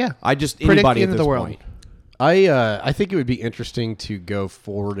predict. Yeah, I just predict anybody the end at of this the world. point. I think it would be interesting to go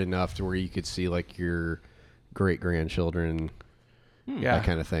forward enough to where you could see like your great grandchildren, Yeah, that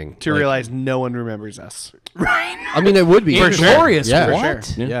kind of thing. to Like, realize no one remembers us. I mean, it would be For interesting. glorious. Yeah, For sure.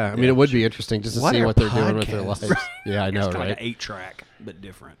 sure. Yeah, I mean, it would be interesting just to What see are what they're doing with their podcasts? lives. Yeah, I know, It's kind of right? like an 8-track, but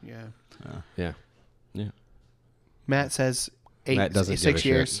different. Yeah. Yeah. Matt says Matt doesn't give a 6 shit.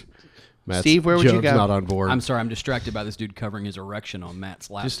 years. Matt's Steve, where would you joke's go? not on board. I'm sorry, I'm distracted by this dude covering his erection on Matt's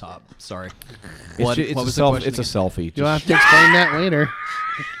laptop. Sorry. It's, What- ju- it's what a was the self, question it's a again? selfie. You'll Just- have to explain that later.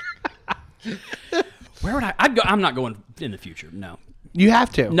 Where would I'd go. I'm not going in the future. No. You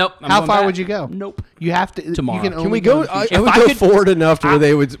have to. Nope. I'm How going far back. would you go? Nope. You have to. Tomorrow. You can, Can only we go? in the I future. would I go could- forward enough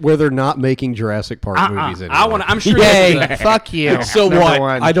to where they're not making Jurassic Park movies anymore. I want. I'm sure. Yay! Fuck you. So Number what?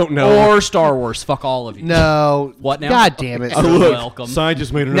 one. I don't know. Or Star Wars. Fuck all of you. No. What now? God damn it. You're welcome.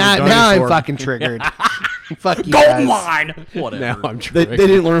 Scientists made another Now dinosaur. I'm fucking triggered. Fuck you Golden guys. line. Whatever. Now I'm They tricked.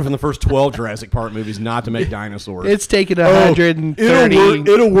 didn't learn from the first 12 Jurassic Park movies not to make dinosaurs. It's taken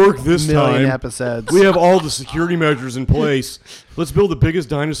 130 it'll work this million time. episodes. We have all the security measures in place. Let's build the biggest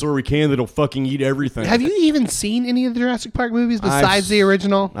dinosaur we can that'll fucking eat everything. Have you even seen any of the Jurassic Park movies besides the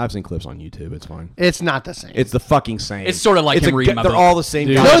original? I've seen clips on YouTube. It's fine. It's not the same. It's the fucking same. It's sort of like It's him reading my They're book. all the same.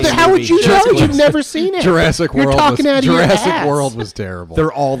 Dude. no, goddamn how would movie. you know? You've never seen it. Jurassic You're World talking was out of your Jurassic ass. World was terrible.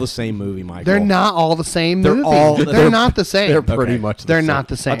 They're all the same movie, Michael. They're not all the same They're movie. all- They're they're- not the same. They're pretty much. The They're same. not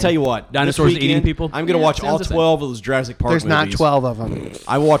the same. I'll tell you what. Dinosaurs this eating weekend, people? I'm going to Yeah, watch sounds all the same. 12 of those Jurassic Park There's movies. not 12 of them.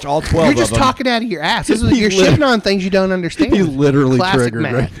 I watch all 12 You're just of them. talking out of your ass. You're shitting on things you don't understand. He's literally Classic triggered,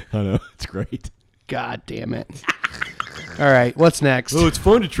 Matt. right? I know. It's great. God damn it. All right, what's next? Oh, it's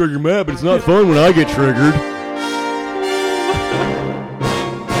fun to trigger Matt, but it's not fun when I get triggered.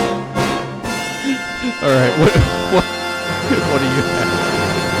 All right. What do you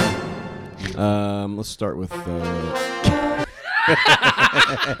have? Let's start with.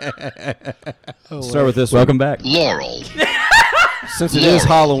 Start with this. Welcome back. Laurel. Since it is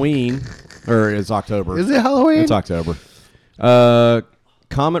Halloween, or it's October. Is it Halloween? It's October.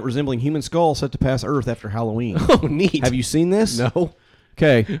 Comet resembling human skull set to pass Earth after Halloween. Oh, neat. Have you seen this? No.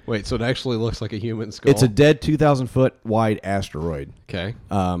 Okay. Wait. So it actually looks like a human skull. It's a dead 2,000-foot wide asteroid. Okay.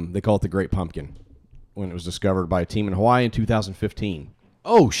 They call it the Great Pumpkin when it was discovered by a team in Hawaii in 2015.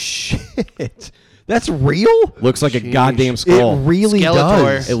 Oh shit. That's real. Looks like a goddamn skull. It really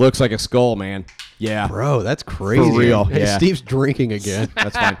Skeletor. does. It looks like a skull, man. Yeah. Bro, that's crazy. For real, Hey, yeah. Steve's drinking again.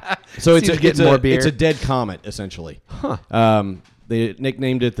 That's fine. So it's Steve's getting more beer. it's a dead comet, essentially. Huh. They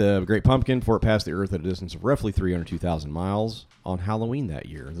nicknamed it the Great Pumpkin for it passed the Earth at a distance of roughly 302,000 miles on Halloween that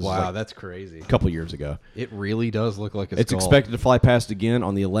year. This is Wow, like that's crazy. a couple years ago. It really does look like a It's skull. expected to fly past again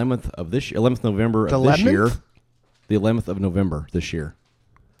on the 11th of this 11th November of The this year. 11th? The 11th of November this year.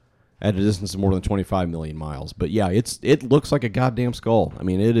 At a distance of more than 25 million miles. But yeah, it looks like a goddamn skull. I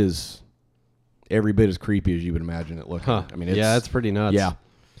mean, it is every bit as creepy as you would imagine it looking. Huh. I mean, it's, yeah, that's pretty nuts. Yeah.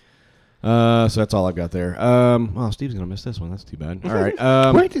 So that's all I've got there. Well, Steve's gonna miss this one. That's too bad. All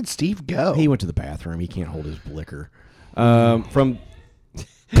right. Where did Steve go? He went to the bathroom. He can't hold his liquor. From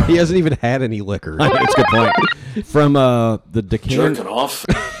He hasn't even had any liquor. that's a good point. From the Decan. Jerking off.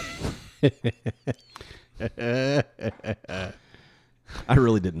 I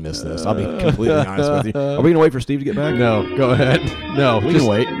really didn't miss this. I'll be completely honest with you. Are we gonna wait for Steve to get back? No, go ahead. No, We just can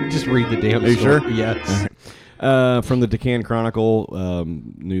wait. Just read the damn Are you story. sure? Yes. From the Deccan Chronicle,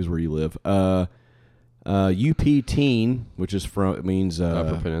 news where you live. UP teen, which is from it means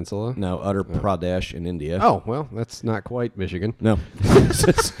Upper Peninsula. no Uttar Pradesh in India. Oh, well, that's not quite Michigan. no,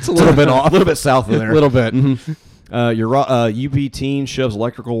 it's a little bit off, a little bit south of there. A little bit. Your UP teen shoves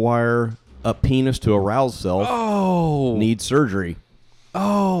electrical wire up penis to arouse self. Oh. Needs surgery.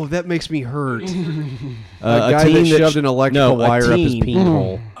 Oh, that makes me hurt. A guy teen that that shoved an electrical no, a wire up his teen peen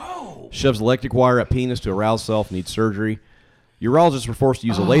hole. shoves electric wire up penis to arouse self. Needs surgery. Urologists were forced to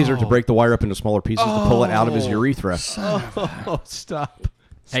use a laser to break the wire up into smaller pieces to pull it out of his urethra. Oh, stop.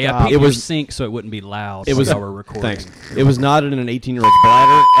 Hey, I peed It your was- sink so it wouldn't be loud. It was while we're recording. Thanks. It was knotted in an 18-year-old's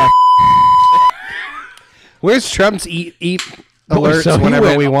bladder. Where's Trump's eat alerts So he whenever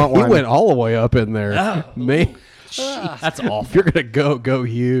went- we want one? He went all the way up in there. Man, That's awful. if you're gonna go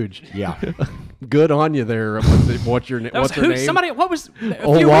huge. Yeah. Good on you there. What's your name? That was What's her who? name? Somebody. What was a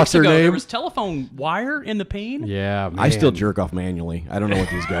Oh, few what's weeks her ago? There name? was telephone wire in the peen. Yeah, man. I still jerk off manually. I don't know what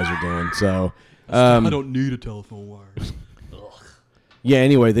these guys are doing. So, I don't need a telephone wire. yeah,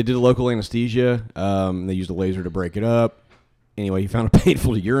 anyway, they did a local anesthesia. They used a laser to break it up. Anyway, he found it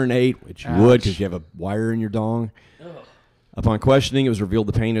painful to urinate, which you would because you have a wire in your dong. Upon questioning, it was revealed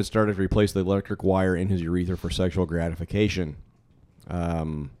the pain had started to replace the electric wire in his urethra for sexual gratification.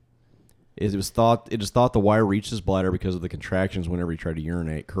 It is thought the wire reached his bladder because of the contractions whenever he tried to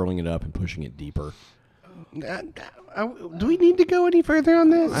urinate, curling it up and pushing it deeper. Do we need to go any further on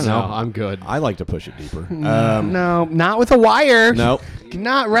this? I No, know. I'm good. I like to push it deeper. No, not with a wire. Nope.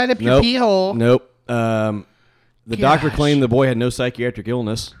 Not right up your Nope. pee hole. Nope. The doctor Gosh. claimed the boy had no psychiatric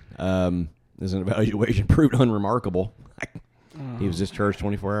illness. His evaluation proved unremarkable. He was discharged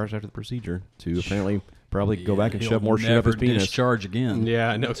 24 hours after the procedure to apparently probably go back and shove more shit up his penis. Discharge again.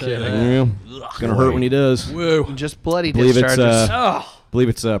 Yeah, no kidding. Yeah. It's gonna hurt when he does. Just bloody Believe it's discharges. believe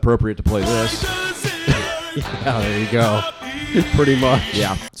it's appropriate to play this. Yeah, there you go. Pretty much.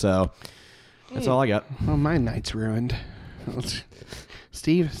 Yeah. So that's all I got. Oh, my night's ruined.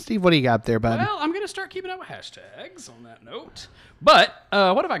 Steve, what do you got there, bud? Well, I'm going to start keeping up with hashtags on that note. But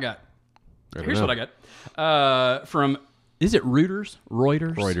what have I got? Here's know. what I got. From, is it Reuters?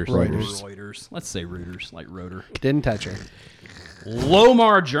 Reuters? Reuters. Reuters. Let's say Reuters, like Rotor. Didn't touch her.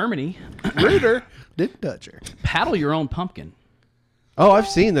 Lomar, Germany. Reuter. Didn't touch her. Paddle your own pumpkin. Oh, I've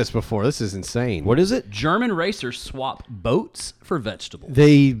seen this before. This is insane. What is it? German racers swap boats for vegetables.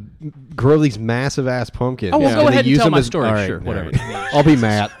 They grow these massive ass pumpkins. Oh, well, go they ahead and use tell them my as- story. all right, Sure, all whatever. right. I'll be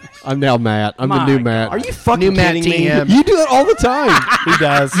Matt. I'm now Matt. I'm the My new God. Matt. Are you fucking New Matt kidding me? TM. You do that all the time. He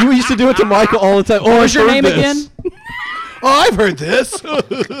does. You used to do it to Michael all the time. Oh, What was I've your heard name this. again? Oh, I've heard this.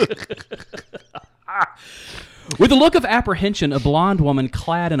 With a look of apprehension, a blonde woman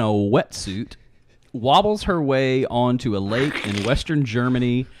clad in a wetsuit wobbles her way onto a lake in western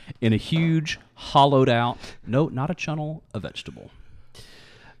Germany in a huge, hollowed-out, no, not a channel, a vegetable.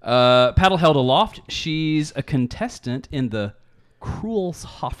 Paddle held aloft, she's a contestant in the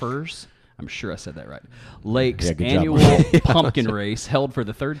Krulshofers, I'm sure I said that right, Lake's Yeah, good job. annual pumpkin race held for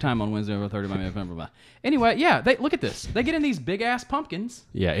the third time on Wednesday, over 30 November. Anyway, yeah, look at this. They get in these big-ass pumpkins,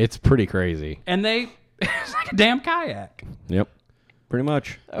 Yeah, it's pretty crazy. and they... it's like a damn kayak. Yep. Pretty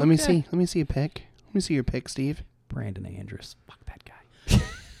much. Let me see. Let me see a pic. Let me see your pic, Steve. Brandon Andrews. Fuck that guy.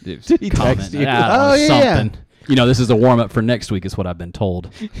 Dude, Did he comment. text you? Oh, yeah. Something. You know, this is a warm-up for next week is what I've been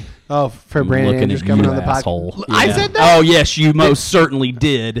told. Oh, for Brandon Looking Andrews at coming you, on the asshole. podcast. I Yeah. said that. Oh, yes, you most certainly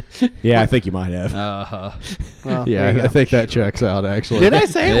did. Yeah, I think you might have. Uh-huh. Well, Yeah, there you I go. think that checks out, actually. Did I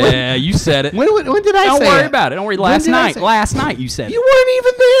say it? Yeah, you said it. When did I Don't say worry it? about it. Don't worry. When Last did I night. say- Last night you said You it. weren't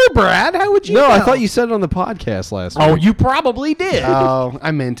even there, Brad. How would you No, I know? thought you said it on the podcast last Oh, week. you probably did. Oh,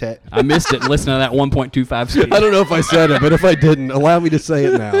 I meant it. I missed it and listened to that 1.25 speed. I don't know if I said it, but if I didn't, allow me to say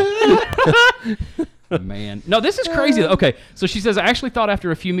it now. Man. No, this is crazy. Okay, so she says, I actually thought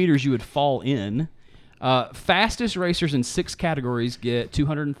after a few meters you would fall in. Fastest racers in 6 categories get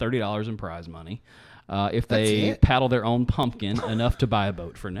 $230 in prize money. If they it? paddle their own pumpkin, enough to buy a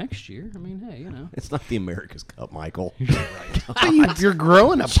boat for next year. I mean, hey, you know. It's not the America's Cup, Michael. You're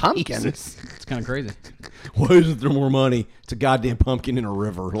growing a pumpkin. It's kind of crazy. Why isn't there more money? It's a goddamn pumpkin in a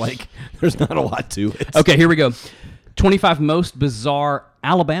river. Like, there's not a lot to it. Okay, here we go. 25 most bizarre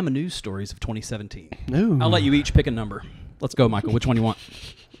Alabama news stories of 2017. Ooh. I'll let you each pick a number. Let's go, Michael. Which one you want?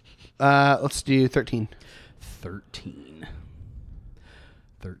 Let's do 13. 13.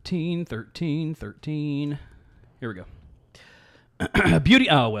 13, 13, 13. Here we go. Beauty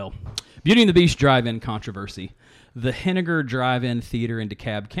and the Beast drive-in controversy. The Henniger Drive-In Theater in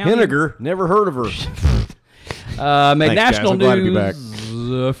DeKalb County. Henniger, never heard of her. Made Thanks, guys. national I'm glad to be back.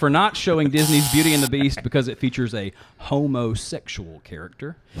 news for not showing Disney's Beauty and the Beast because it features a homosexual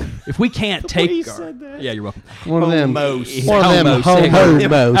character. If we can't take our... Yeah, you're welcome. One of them. Homosexual. One of them.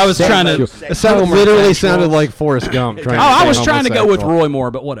 Homosexual. I was trying to... It sounded, literally sounded like Forrest Gump. Oh, I was trying to go with Roy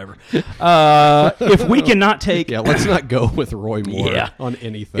Moore, but whatever. If we cannot take... Yeah, let's not go with Roy Moore Yeah. on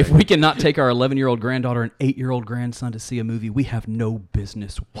anything. If we cannot take our 11-year-old granddaughter and 8-year-old grandson to see a movie, we have no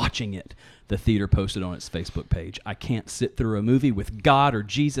business watching it. The theater posted on its Facebook page. I can't sit through a movie with God or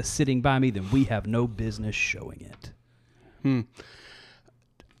Jesus sitting by me, then we have no business showing it.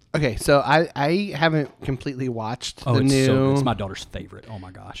 Okay, so I haven't completely watched Oh, the it's new. so good. It's my daughter's favorite. Oh,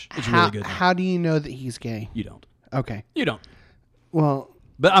 my gosh. It's how, really good. How do you know that he's gay? You don't. Okay. You don't. Well,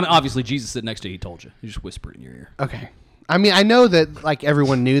 But I mean, obviously, Jesus sitting next to you, he told you. He just whispered in your ear. okay. I mean, I know that like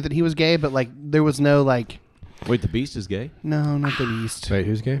everyone knew that he was gay, but like there was no like, Wait, the Beast is gay? no, not the Beast. Wait,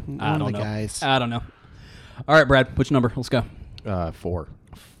 who's gay? I One don't of the know. guys. I don't know. All right, Brad, which number? Let's go. 4. 4.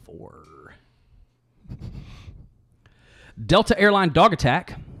 Delta Airline dog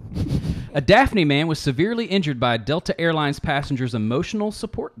attack. A Daphne man was severely injured by a Delta Airlines passenger's emotional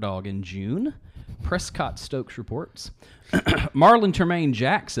support dog in June. Prescott Stokes reports. Marlon Tremaine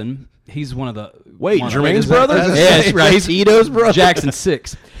Jackson. He's one of the... Wait, one of the- Jermaine's brother? Yeah, that's right. He's Tito's brother? Jackson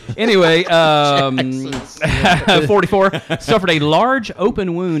 6. Anyway, 44 suffered a large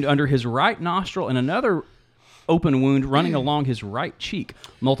open wound under his right nostril and another open wound running along his right cheek.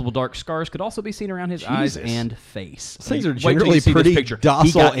 Multiple dark scars could also be seen around his eyes and face. things are Wait till you generally see this pretty picture. docile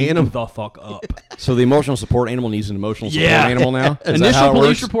He got eaten animals. the fuck up. So the emotional support animal needs an emotional support Yeah. animal now? Is that Initial how it police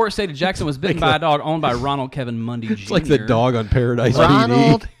works? report stated Jackson was bitten by a dog owned by Ronald Kevin Mundy Jr. It's like the dog on Paradise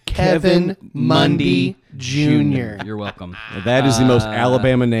Ronald PD. Kevin Mundy Jr. You're welcome. That is the most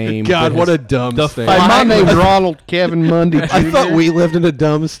Alabama name. God, that what has- a dumb state. Hey, my name's Ronald Kevin Mundy. I thought we lived in a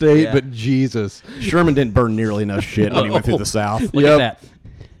dumb state, Yeah. but Jesus. Sherman didn't burn nearly enough shit when he went through the South. Look at that.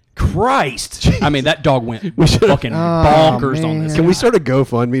 Christ. I mean, that dog went fucking bonkers on this. Can we start a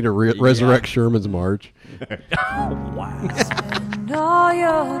GoFundMe to resurrect Sherman's March?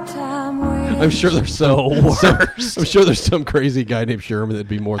 I'm sure there's I'm sure there's some crazy guy named Sherman that'd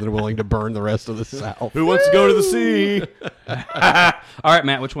be more than willing to burn the rest of the South. Who wants to go to the sea? All right,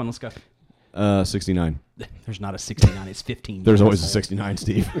 Matt, which one? Let's go. 69. There's not a 69. It's 15. There's always a 69,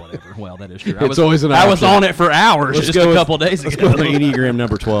 Steve. Whatever. Well, that is true. It's always an I was option. on it for hours just a couple days ago. Enneagram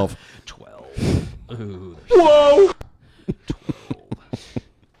number 12. 12. Ooh. Whoa!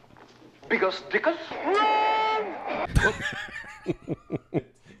 Because Dickens.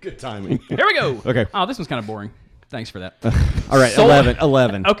 Good timing. Here we go. Okay. Oh, this one's kind of boring. Thanks for that. All right, So-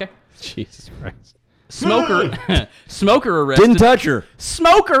 11. Okay. Jesus Christ. Smoker arrested. Didn't touch her.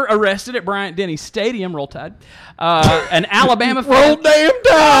 Smoker arrested at Bryant Denny Stadium. Roll Tide. An Alabama fan. Roll damn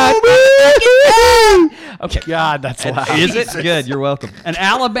tide. Okay. God, that's loud. Is it? Good. You're welcome. An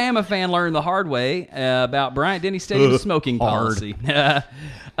Alabama fan learned the hard way about Bryant Denny Stadium's smoking policy.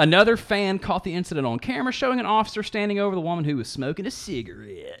 Another fan caught the incident on camera, showing an officer standing over the woman who was smoking a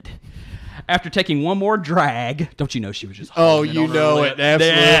cigarette. After taking one more drag, don't you know she was just holding you on her know lip? it.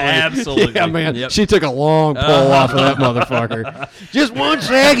 Absolutely. Yeah, absolutely. Yeah, man. Yep. She took a long pull off of that motherfucker. Just 1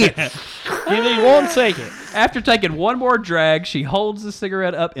 second. Give me 1 second. After taking one more drag, she holds the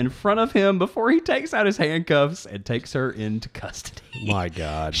cigarette up in front of him before he takes out his handcuffs and takes her into custody. My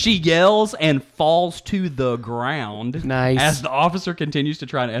God. She yells and falls to the ground Nice. as the officer continues to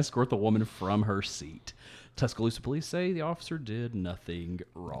try and escort the woman from her seat. Tuscaloosa police say the officer did nothing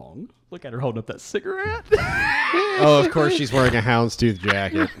wrong. Look at her holding up that cigarette. Oh, of course she's wearing a houndstooth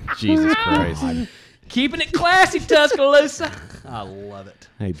jacket. Jesus Christ. Keeping it classy, Tuscaloosa. I love it.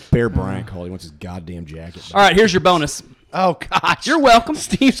 Hey, Bear Bryant called. He wants his goddamn jacket back. All right, here's your bonus. Oh, gosh. You're welcome.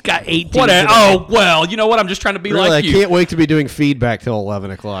 Steve's got 18. What? today. Oh, well, you know what? I'm just trying to be Really, like I you. can't wait to be doing feedback till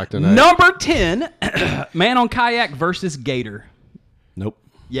 11 o'clock tonight. Number 10, man on kayak versus gator. Nope.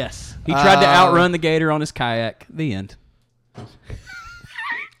 Yes. He tried to outrun the gator on his kayak. The end.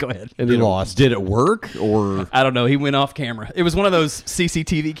 Go ahead. And he lost. Did it work or? I don't know. He went off camera. It was one of those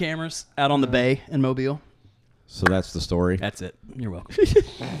CCTV cameras out on the bay in Mobile. So that's the story. That's it. You're welcome.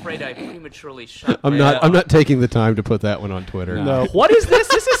 Afraid I prematurely shut I'm not taking the time to put that one on Twitter. No. What is this?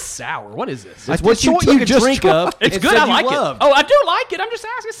 This is sour. What is this? That's what you took a drink of. It's and good. said I you like loved. it. Oh, I do like it. I'm just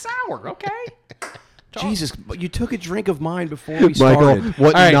asking. It's sour. Okay. Jesus, but you took a drink of mine before we started. Michael,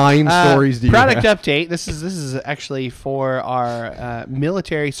 what All right, 9 stories do you product have? update. This is actually for our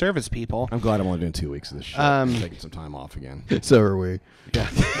military service people. I'm glad I'm only doing 2 weeks of this shit. I'm taking some time off again. So are we.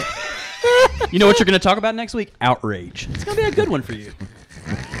 You know what you're going to talk about next week? Outrage. It's going to be a good one for you.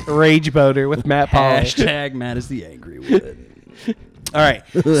 Rage boater with Matt Polish. Hashtag Matt is the angry one. All right.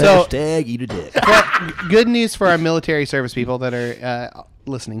 So Hashtag eat a dick. good news for our military service people that are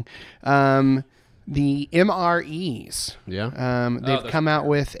listening. The MREs. Yeah. They've come out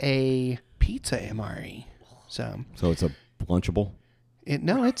with a pizza MRE. So So it's a lunchable.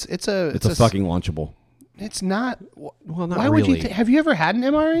 it's a fucking lunchable. It's not. Well, not Why would you? really. Have you ever had an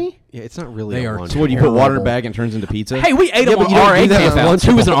MRE? Yeah, it's not really They a are lunch. So what, you put water in a Horrible. bag and it turns into pizza? Hey, we ate Yeah, them but on you don't RA do that with campouts.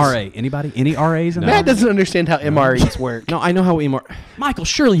 Who was an Lunchables. RA? Anybody? Any RAs in Matt there? doesn't understand how MREs work. No, I know how we. Michael,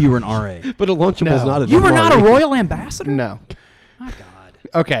 surely you were an RA. But a Lunchable's No. not a You were not a MRE. royal ambassador? No. My God.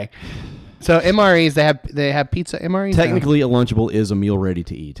 Okay. So MREs, they have pizza MREs. Technically, a lunchable is a meal ready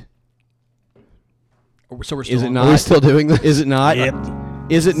to eat. So we're still Is it on- not? Are we still doing this? Is it not? Yep.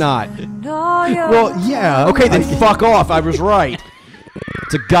 Is it not? Well, yeah. Okay, then fuck off. I was right.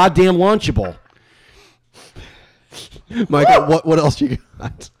 It's a goddamn lunchable. Michael, what else you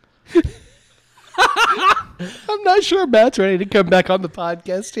got? I'm not sure Matt's ready to come back on the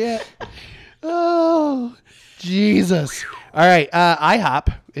podcast yet. Oh, Jesus. All right.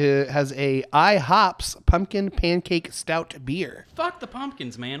 IHOP has a IHOP's pumpkin pancake stout beer. Fuck the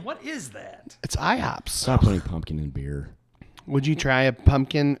pumpkins, man. What is that? It's IHOP's. Stop putting pumpkin in beer. Would you try a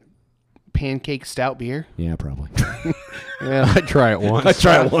pumpkin pancake stout beer? Yeah, probably. Yeah. I'd try it once. I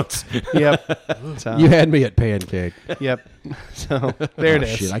tried it once. Yep. So, You had me at pancake. Yep. So there it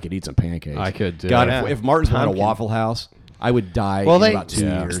is. Shit, I could eat some pancakes. I could, too. God, Yeah. if Martin's had a Pumpkin. Waffle House, I would die Well, in about 2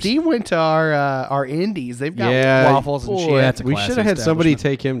 years. Steve went to our Indies. They've got Yeah, waffles and boy, shit. that's a we classy should have had somebody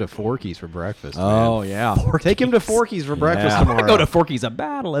establishment. take him to Forky's for breakfast. Oh, man. yeah. Take him to Forky's for breakfast Yeah. tomorrow. I go to Forky's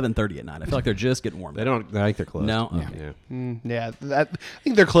about 11:30 at night. I feel like they're just getting warm. They don't. I think they're closed. No? Yeah. Okay. Yeah, I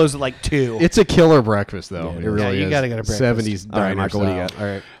think they're closed at like 2. It's a killer breakfast, though. Yeah, it it is. really Yeah, you is. gotta go to breakfast. 70s All right, diner Michael, what do you style. got?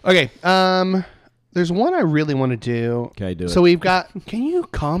 All right. Okay. There's one I really want to do. Okay, do it. So we've got. Can you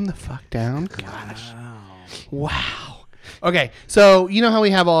calm the fuck down? Gosh. Wow. Okay. So you know how we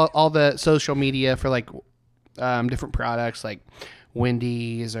have all the social media for like different products like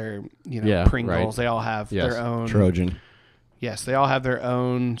Wendy's or Yeah, Pringles. right. They all have Yes. their own. Trojan. Yes, they all have their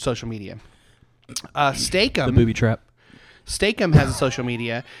own social media. Steakum. The booby trap. Steakum has a social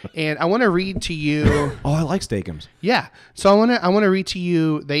media, and I want to read to you. Oh, I like Steakums. Yeah. So I want to read to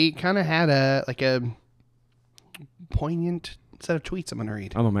you. They kind of had a poignant set of tweets. I'm going to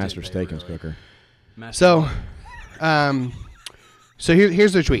read. I'm a master Steakums cooker. So, So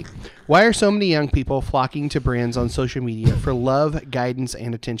here's their tweet. Why are so many young people flocking to brands on social media for love, guidance,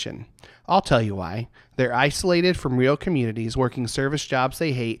 and attention? I'll tell you why. They're isolated from real communities, working service jobs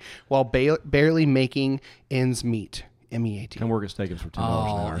they hate while barely making ends meet. M-E-A-T. Come work at Steakums for $10 an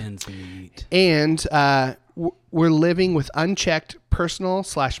hour. Ends meet. And we're living with unchecked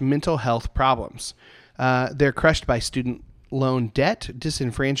personal/mental health problems. They're crushed by student loan debt,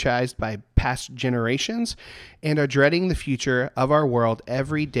 disenfranchised by past generations, and are dreading the future of our world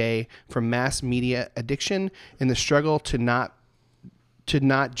every day from mass media addiction and the struggle to not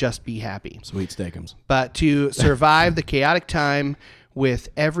just be happy, Sweet Steakums. but to survive the chaotic time with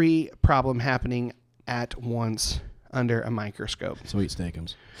every problem happening at once under a microscope. Sweet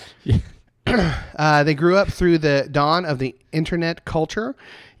Steakums. They grew up through the dawn of the internet culture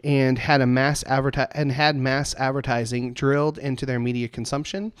and had mass advertising drilled into their media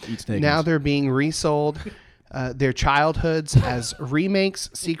consumption. Now they're being resold their childhoods as remakes,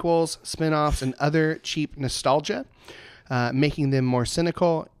 sequels, spin-offs, and other cheap nostalgia, making them more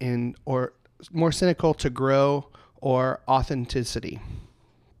cynical to grow or authenticity.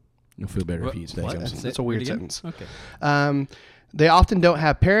 You'll feel better if you eat Steakums. That's a weird sentence. Okay. They often don't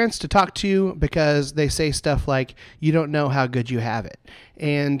have parents to talk to because they say stuff like, "You don't know how good you have it,"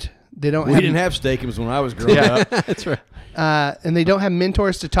 and they don't. We didn't have Steakums when I was growing up. That's right. And they don't have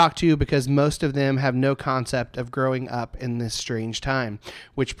mentors to talk to because most of them have no concept of growing up in this strange time,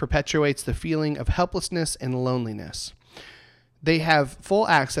 which perpetuates the feeling of helplessness and loneliness. They have full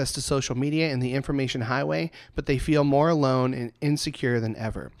access to social media and the information highway, but they feel more alone and insecure than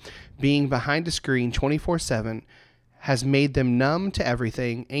ever. Being behind a screen 24/7 has made them numb to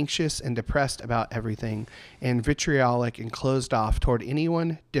everything, anxious and depressed about everything, and vitriolic and closed off toward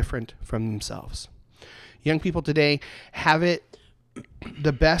anyone different from themselves. Young people today have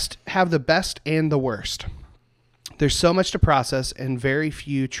the best and the worst. There's so much to process and very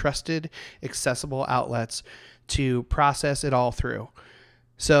few trusted, accessible outlets to process it all through.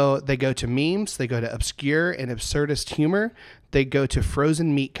 So they go to memes, they go to obscure and absurdist humor, they go to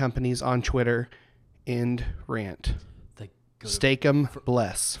frozen meat companies on Twitter and rant. They go to Steak 'em,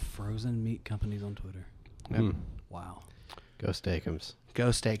 bless. frozen meat companies on Twitter. Wow. Go Steakums. Go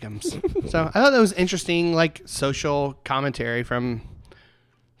Steakums. So I thought that was interesting, like social commentary from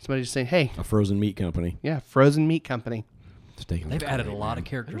somebody just saying, "Hey, A frozen meat company. yeah, frozen meat company." Steakums. They've added a lot of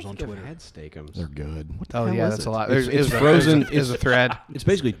characters on Twitter. Had Steakums. They're good. Oh hell yeah, is that's it? a lot. It's frozen. Is a thread. It's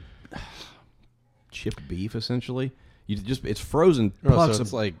basically chipped beef, essentially. It's frozen Oh, so pucks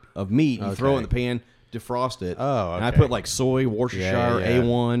it's like- of meat. You throw it in the Okay. pan, defrost it. Oh, And I okay. put like soy, Worcestershire, Yeah.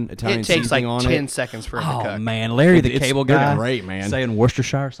 A1, Italian It takes like seasoning on 10 it. seconds for it to Oh cook. man, Larry the It's- Cable they're Guy, great, man. saying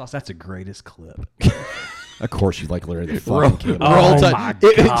Worcestershire sauce. That's the greatest clip. Of course, you like Larry the fucking Cable. Oh my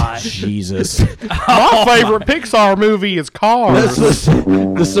gosh! Jesus. My favorite Pixar movie is Cars.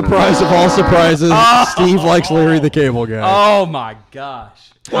 The surprise of all surprises. Steve likes Larry the Cable Guy. Oh my gosh!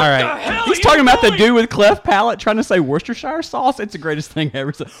 All right. He's talking about the dude with cleft palate trying to say Worcestershire sauce. It's the greatest thing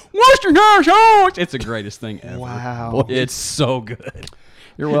ever. Worcestershire sauce. It's the greatest thing ever. Wow. It's so good.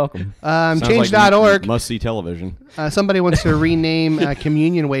 You're welcome. Sounds Change.org. Like must-see television. Somebody wants to rename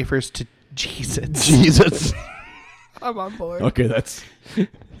communion wafers to Jesus. Jesus. I'm on board. Okay, that's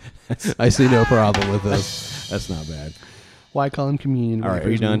I see no problem with this. that's not bad. Why call him communion All right, wafers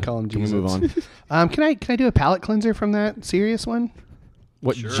are you when done? we call him Can we Jesus? move on? Can I do a palate cleanser from that serious one?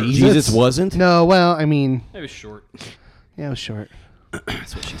 What, Jesus wasn't? No, well, I mean, It was short. yeah, it was short.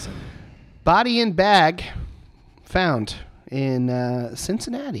 That's what she said. Body and bag found in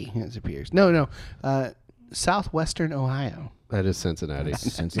Cincinnati, it appears. No, southwestern Ohio. That is Cincinnati.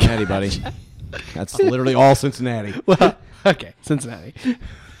 Cincinnati, buddy. That's literally all Cincinnati. Well, okay, Cincinnati.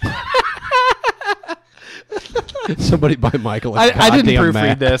 Somebody buy Michael. I didn't goddamn proofread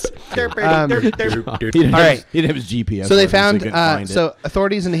map. this. All right. He didn't have his GPS. So they on, found he couldn't find it. so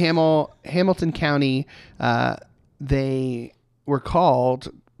authorities in Hamilton County they were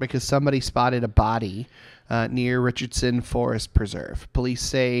called because somebody spotted a body near Richardson Forest Preserve. Police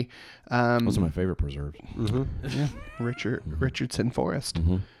say Those are my favorite preserves. Richardson Forest.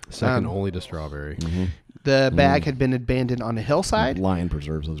 Second only to strawberry. The bag had been abandoned on a hillside. Lion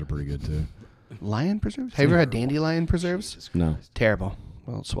preserves, those are pretty good too. Lion preserves? Have you ever had dandelion preserves? No, Terrible.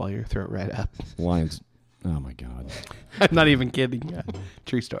 Well, it'll swallow your throat right up. lions. Oh my God. I'm not even kidding.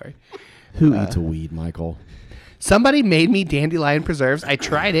 True story. Who eats a weed, Michael? Somebody made me dandelion preserves. I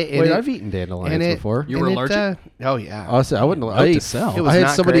tried it. And Wait, it, I've eaten dandelions and it- before. You were and allergic? Oh yeah. Honestly, I wouldn't. Note to self. It was I had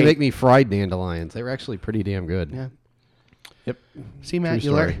not somebody great. make me fried dandelions. They were actually pretty damn good. Yeah. Yep. See, True Matt,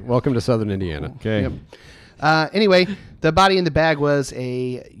 you story. learn. Welcome to Southern Indiana. Okay. Yep. Anyway, the body in the bag was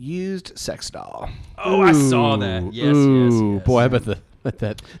a used sex doll. Oh, I saw that. Yes, Ooh, yes. boy, I bet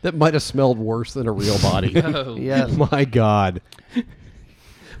that might have smelled worse than a real body. Oh. Yeah. My God.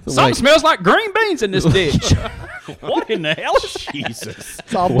 Something smells like green beans in this ditch. What in the hell is Jesus.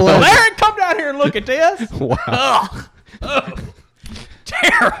 It's all blood. Larry, come down here and look at this. Wow. Ugh. Ugh.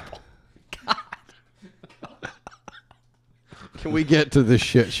 Terrible. Can we get to this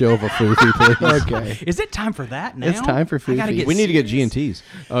shit show of a foofy, please? Okay. Is it time for that now? It's time for I gotta foofy. get We need to get serious. G&Ts.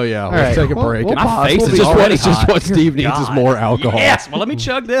 Oh, yeah. right, Let's take a we'll- break. we'll My pause. face We'll is be just already what, just hot. what Steve needs is God. more alcohol. Yes. Well, let me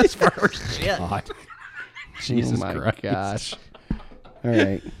chug this first. Shit. God. Oh Jesus my Christ. gosh. All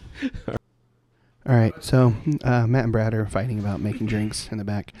right. All right. So Matt and Brad are fighting about making drinks in the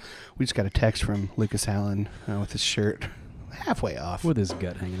back. We just got a text from Lucas Allen with his shirt halfway off. With his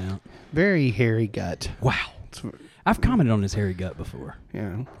gut hanging out. Very hairy gut. Wow. I've commented on his hairy gut before.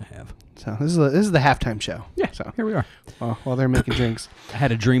 Yeah. I have. So this is the halftime show. Yeah. So Here we are. while they're making drinks, I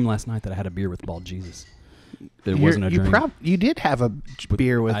had a dream last night that I had a beer with Bald Jesus. It wasn't a dream. You did have a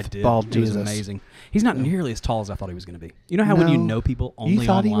beer with I did. Bald It Jesus. was amazing. He's not nearly as tall as I thought he was going to be. You know how when you No. know people only You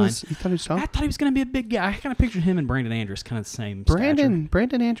thought online? you thought he was tall? I thought he was going to be a big guy. I kind of pictured him and Brandon Andrews kind of the same stature.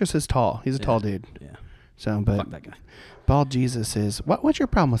 Brandon Andrews is tall. He's a tall dude. Yeah. So, but Fuck that guy. Bald Jesus is what's your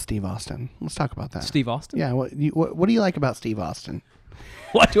problem with Steve Austin? Let's talk about that. Steve Austin? Yeah. What do you like about Steve Austin?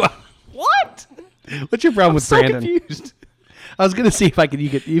 What do I... What? What's your problem with so Brandon? confused. I was gonna see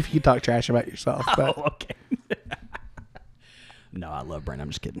if you could talk trash about yourself, but Oh, okay. No, I love Brandon. I'm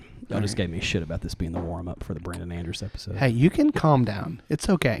just kidding. Y'all just gave me shit about this being the warm-up for the Brandon Andrews episode. hey, you can calm down. It's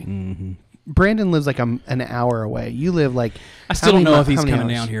okay. Mm-hmm. Brandon lives like an hour away. You live like I still don't know if he's how many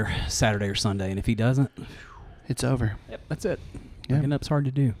coming hours? down here Saturday or Sunday, and if he doesn't, It's over. yep, that's it. Yeah. Picking up's hard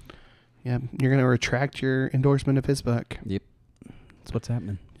to do. Yeah, you're gonna retract your endorsement of his book. Yep. That's what's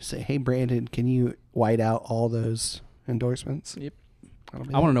happening. Say, hey, Brandon, can you white out all those endorsements? Yep. That'll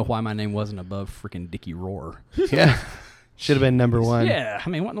be I want to know why my name wasn't above freaking Dickie Roar. Yeah, should have been number one. Yeah, I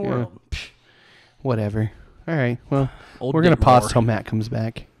mean, what in the Yeah. world? Psh. Whatever. All right. Well, Old we're gonna Dick pause Roar. till Matt comes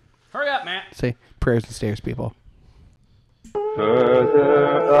back. Hurry up, Matt. Say prayers and stairs, people.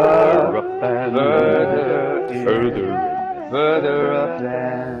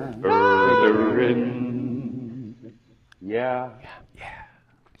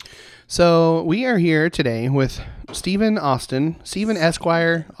 So we are here today with Stephen Austin, Stephen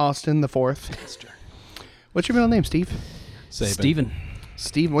Esquire Austin the Fourth. What's your middle name, Steve? Steven.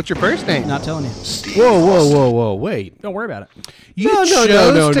 Stephen. What's your first name? Not telling you. Whoa, wait. Don't worry about it. You No, chose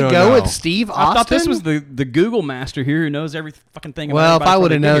no, to no, go no. with Steve Austin. I thought this was the Google master here who knows every fucking thing. Well, about if I everybody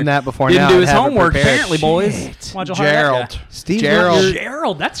would have before they known get that before Didn't now, do I'd his have it homework, prepared. apparently, boys. Why'd you hire that Gerald. guy? Steve, Gerald.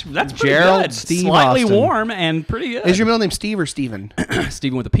 Gerald. That's pretty Gerald good. Steve Slightly Austin. warm and pretty good. Is your middle name Steve or Steven?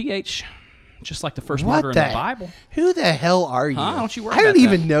 Steven with a PH, just like the first martyr in the Bible. Who the hell are you? Huh? Don't you worry I don't about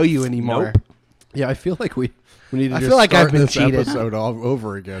even that. know you anymore. Nope. Yeah, I feel like we need to I just feel like start I've been this cheated. episode all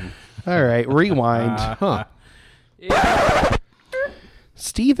over again. All right, rewind. Huh.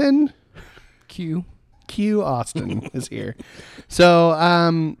 Stephen Q. Austin is here. So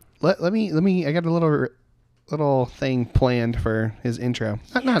let me. I got a little thing planned for his intro.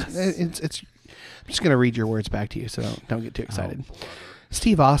 It's. I'm just gonna read your words back to you, so don't get too excited.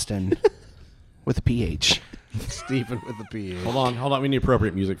 Steve Austin with a PH. Stephen with the PH. Hold on. We need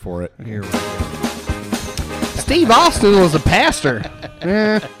appropriate music for it. Here we go. Steve Austin was a pastor.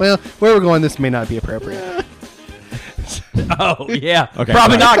 Well, where we're going, this may not be appropriate. Oh yeah. Okay,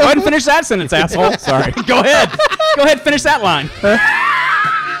 Probably sorry. not. Go ahead and finish that sentence, asshole. Sorry. Go ahead. Go ahead. Finish that line.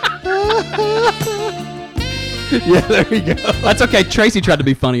 Yeah, there you go. That's okay. Tracy tried to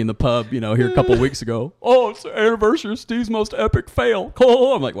be funny in the pub, here a couple weeks ago. Oh, it's the anniversary of Steve's most epic fail.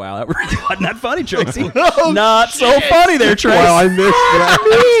 Oh, I'm like, wow, that wasn't that funny, Tracy. Not so funny there, Tracy. Wow, I missed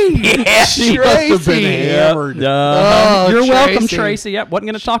that. Yeah, She must have been hammered. Oh, You're welcome, Tracy. Tracy. Yep, wasn't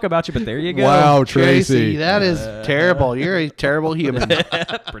going to talk about you, but there you go. Wow, Tracy, Tracy. that is terrible. You're a terrible human.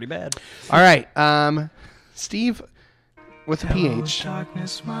 Pretty bad. All right, Steve with a PH.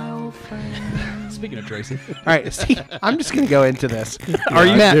 Speaking of Tracy. All right, Steve, I'm just going to go into this. Are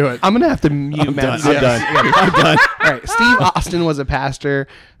you? Matt, do it. I'm going to have to mute Matt. I'm done. I'm done. All right, Steve Austin was a pastor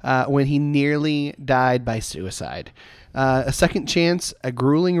when he nearly died by suicide. A second chance, a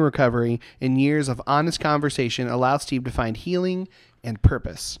grueling recovery, and years of honest conversation allowed Steve to find healing and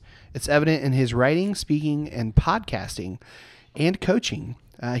purpose. It's evident in his writing, speaking, and podcasting, and coaching.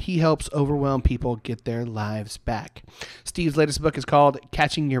 He helps overwhelmed people get their lives back. Steve's latest book is called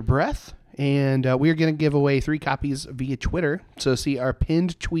Catching Your Breath, and we're going to give away 3 copies via Twitter. So see our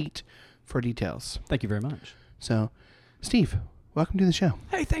pinned tweet for details. Thank you very much. So, Steve, welcome to the show.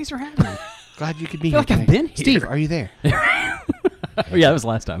 Hey, thanks for having me. Glad you could be I feel here. like I've today. been here. Steve, are you there? Oh, yeah, that was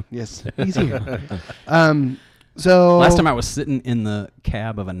last time. Yes, he's here. So Last time I was sitting in the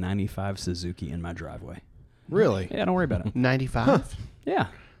cab of a 95 Suzuki in my driveway. Really? Yeah, don't worry about it. 95. Yeah,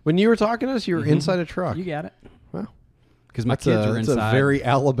 When you were talking to us, you were inside a truck. you got it. Wow. Because my That's kids are that's inside. a very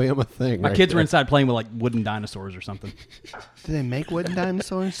Alabama thing. my right kids were there. inside playing with like wooden dinosaurs or something. Do they make wooden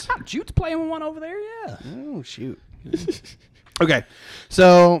dinosaurs? Jude's playing with one over there. Yeah. Oh shoot. Okay,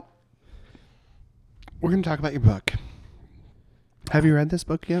 so we're gonna talk about your book. Have you read this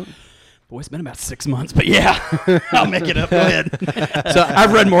book yet? Boy, it's been about 6 months, but yeah, I'll make it up. Go ahead. So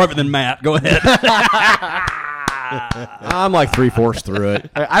I've read more of it than Matt. Go ahead. I'm like 3/4 through it.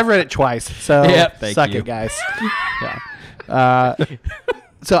 I've read it twice, so Yep, thank suck you. it, guys. Yeah.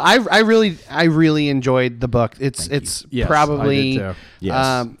 So I really enjoyed the book. It's Yes, probably I did too.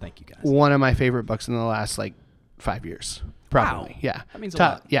 Yes. Thank you, guys. one of my favorite books in the last like 5 years. Probably, Wow. yeah. That means a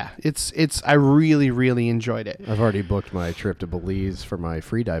Top- lot. Yeah, it's. I really enjoyed it. I've already booked my trip to Belize for my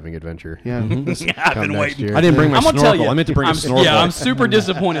freediving adventure. Yeah. I've Come been next waiting. year. I didn't bring my I'm gonna tell snorkel. you. I meant to bring I'm, a snorkel. Yeah, I'm super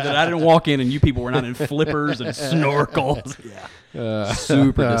disappointed that I didn't walk in and you people were not in flippers and snorkels. Yeah.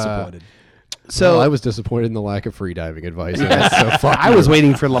 Super disappointed. So I was disappointed in the lack of freediving advice. That's so fucking I was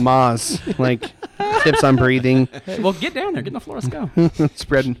waiting for Lamaze, like tips on breathing, Well, get down there. Get on the floor. Let's go.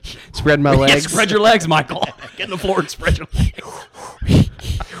 spread my Yeah, legs. spread your legs, Michael. Get on the floor and spread your legs.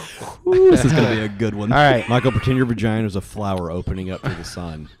 Ooh, this is going to be a good one. All right. Michael, pretend your vagina is a flower opening up to the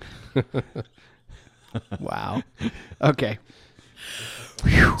sun. Wow. Okay.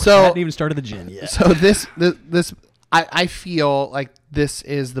 I So hadn't even started the gin yet. so this I feel like this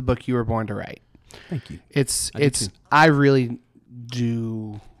is the book you were born to write. Thank you. I really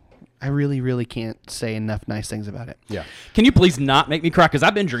really can't say enough nice things about it. Yeah. Can you please not make me cry? Because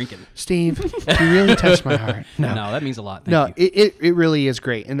I've been drinking. Steve, you really touched my heart. No, that means a lot. Thank No, you. it really is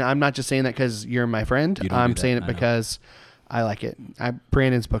great. And I'm not just saying that because you're my friend. You don't I'm do that, saying I it know. because I like it.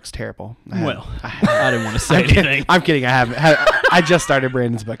 Brandon's book's terrible. Well, I didn't want to say I'm kidding. anything. I'm kidding. I haven't. I just started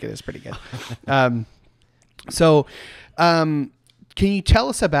Brandon's book. It is pretty good. Can you tell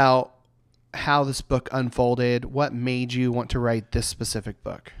us about how this book unfolded? What made you want to write this specific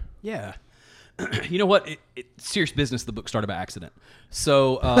book? Yeah. You know what? Serious business. The book started by accident.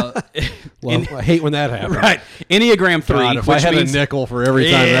 So, Well, I hate when that happens. right. Enneagram 3. God, if which I had means, a nickel for every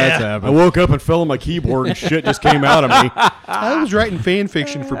time Yeah. that's I happened. woke up and fell on my keyboard and shit just came out of me. I was writing fan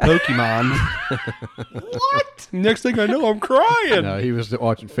fiction for Pokemon. What? Next thing I know, I'm crying. No, he was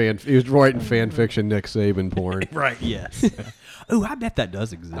watching He was writing fan fiction Nick Saban porn. Right. Yes. Oh, I bet that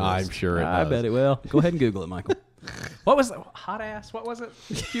does exist. I'm sure it I does. bet it will. Go ahead and Google it, Michael. What was that? Hot ass? What was it?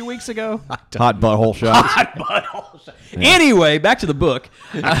 A few weeks ago. Hot butthole shots. Hot butthole. Anyway, back to the book.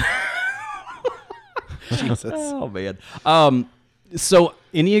 Jesus. Oh man. So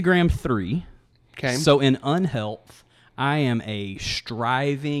Enneagram 3. Okay. So in unhealth, I am a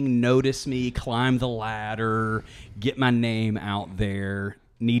striving, notice me, climb the ladder, get my name out there,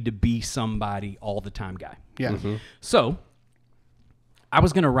 need to be somebody all the time guy. Yeah. So I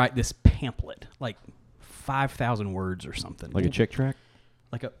was gonna write this pamphlet, like 5,000 words or something. Like a chick track?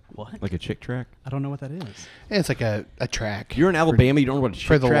 Like a what? Like a chick track? I don't know what that is. It's like a track. You're in Alabama. You don't know what a chick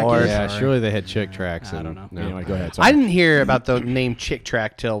for the track Lord. is? Yeah, surely they had chick tracks. I don't know. No. Anyway, go ahead. I didn't hear about the name Chick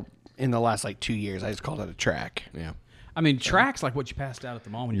Track till in the last like 2 years. I just called it a track. Yeah. I mean, tracks like what you passed out at the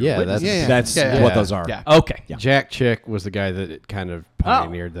mall when you Yeah, were that's Yeah, yeah. That's Yeah. what those are. Yeah. Okay. Jack Chick was the guy that it kind of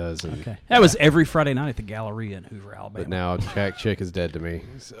pioneered those. And, Okay. That was every Friday night at the Galleria in Hoover, Alabama. But now Jack Chick is dead to me.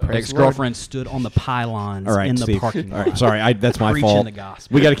 Ex-girlfriend stood on the pylons All right, in the Steve. parking All lot. right, sorry, that's my Preaching fault. the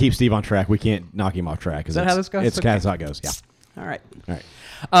gospel. We got to keep Steve on track. We can't knock him off track. Is that how this goes? It's Okay. kind of how it goes. Yeah. All right. All right.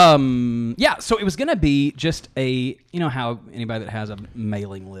 Yeah, so it was going to be just you know how anybody that has a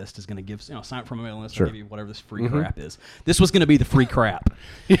mailing list is going to give, sign up for a mailing list Sure. and give you whatever this free crap is. This was going to be the free crap.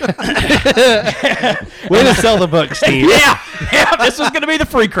 Way to sell the book, Steve. yeah, this was going to be the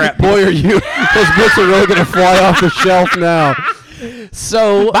free crap. Boy, are you? Those books are really going to fly off the shelf now.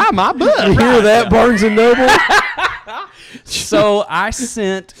 So Buy my book. You hear that, Barnes and Noble? So I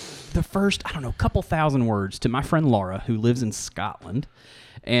sent the first, couple thousand words to my friend Laura, who lives in Scotland,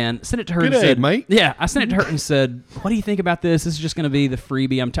 and sent it to her and G'day, said, mate. Yeah, I sent it to her and said, what do you think about this? This is just going to be the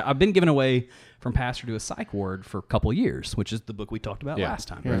freebie. I've been giving away From Pastor to a Psych Ward for a couple of years, which is the book we talked about last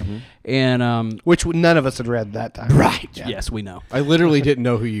time. Mm-hmm. And, Which none of us had read that time. right. Yeah. Yes, we know. I literally didn't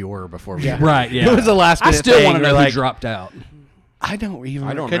know who you were before. We Right, yeah. It was a last I minute still thing. want to know We're who like, dropped out. I don't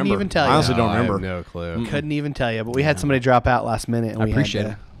I don't couldn't remember. even tell you. I honestly don't I have remember. no clue. Couldn't even tell you. But we had somebody drop out last minute, and I we appreciate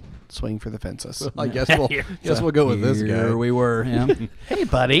had it. to swing for the fences. I guess we'll go with this guy. Here we were. Yeah. Hey,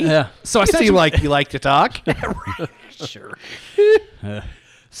 buddy. Yeah. So I You sent seem you like you like to talk. Sure.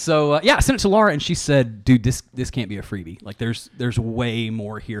 So I sent it to Laura, and she said, "Dude, this can't be a freebie. Like, there's way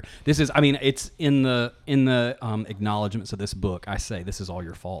more here. This is, I mean, it's in the acknowledgments of this book. I say this is all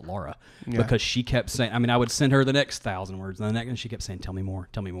your fault, Laura, because she kept saying. I mean, I would send her the next 1,000 words, and she kept saying, "Tell me more,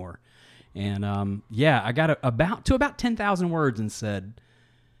 tell me more." And I got about 10,000 words, and said,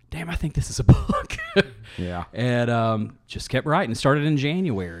 "Damn, I think this is a book." Yeah. And just kept writing. It started in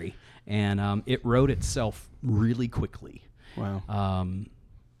January, and it wrote itself really quickly. Wow.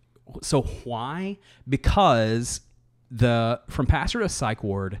 So why? Because From Pastor to Psych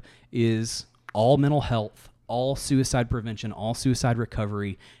Ward is all mental health, all suicide prevention, all suicide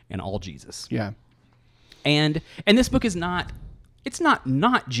recovery, and all Jesus. Yeah. And this book is not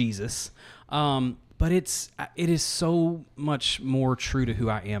Jesus, but it is so much more true to who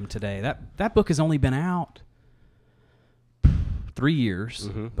I am today. That book has only been out 3 years,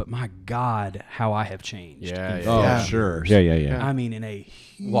 but my God, how I have changed. Yeah. Oh, Yeah. sure. Yeah. I mean, in a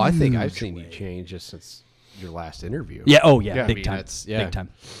huge Well, I think I've seen way. you change just since your last interview. Yeah. Oh, yeah. Yeah. Big I mean, time. yeah. Big time.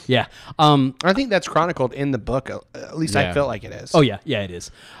 Yeah. I think that's chronicled in the book. At least I Yeah. felt like it is. Oh, yeah. Yeah, it is.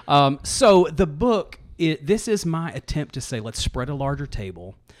 So the book, this is my attempt to say, let's spread a larger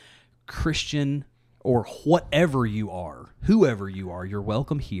table. Christian or whatever you are, whoever you are, you're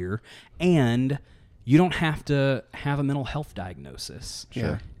welcome here. And you don't have to have a mental health diagnosis.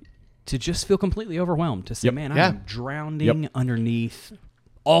 Sure. To just feel completely overwhelmed. To say, man, Yeah. I'm drowning underneath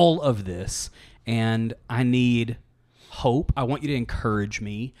all of this, and I need hope. I want you to encourage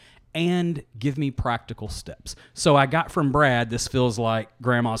me and give me practical steps. So I got from Brad, this feels like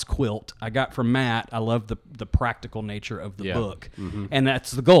grandma's quilt. I got from Matt, I love the practical nature of the book. And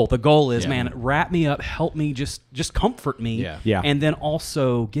that's the goal. The goal is, man, wrap me up, help me, just comfort me. Yeah. And then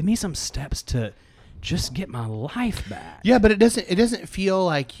also give me some steps to just get my life back. Yeah, but it doesn't feel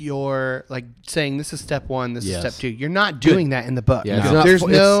like you're like saying this is step one, this is step two. You're not doing that in the book. Yeah, No. There's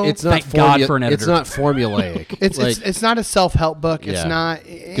no. It's not Thank God for an It's editor. not formulaic. It's not a self-help book. It's Yeah. not,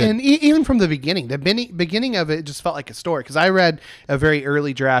 and even from the beginning of it just felt like a story because I read a very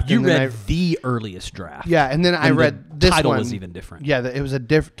early draft. You and then read the earliest draft. yeah, and then I And the read this title one. was even different. Yeah, it was a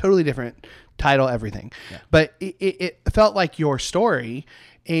totally different title, everything. But it felt like your story,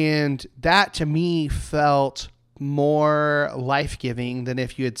 and that to me felt more life-giving than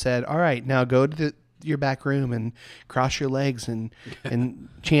if you had said, all right, now go to your back room and cross your legs and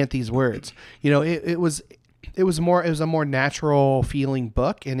chant these words. You know, it was a more natural feeling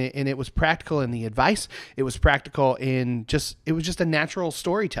book, and it was practical in the advice. It was practical in it was just a natural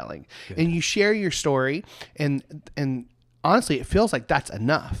storytelling. And you share your story, and honestly, it feels like that's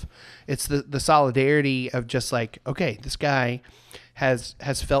enough. It's the solidarity of just like, okay, this guy has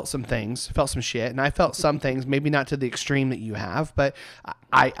felt some things, felt some shit, and I felt some things, maybe not to the extreme that you have, but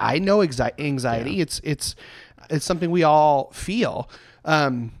I know anxiety. Yeah. It's something we all feel.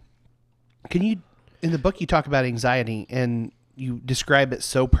 Can you, in the book, you talk about anxiety and you describe it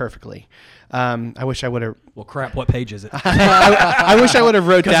so perfectly. I wish I would have. Well, crap. What page is it? I wish I would have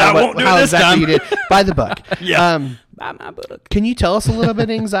wrote down how exactly you did. Buy the book. Buy my book. Can you tell us a little bit of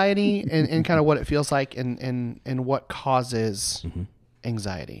anxiety and kind of what it feels like and what causes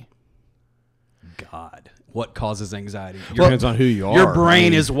anxiety? God, what causes anxiety? Depends on who you are. Your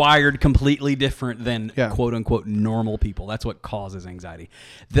brain is wired completely different than Yeah. quote unquote normal people. That's what causes anxiety.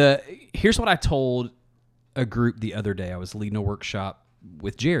 Here's what I told a group the other day. I was leading a workshop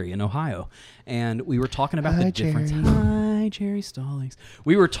with Jerry in Ohio, and we were talking about the difference. Jerry. Hi, Jerry Stallings.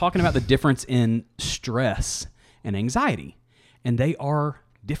 We were talking about the difference in stress and anxiety, and they are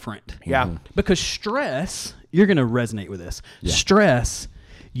different. Yeah. Because stress, you're going to resonate with this. Stress,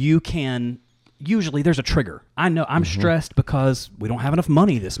 you can usually there's a trigger. I know I'm stressed because we don't have enough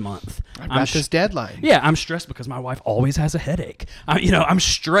money this month. I've got this deadline. Yeah, I'm stressed because my wife always has a headache. I'm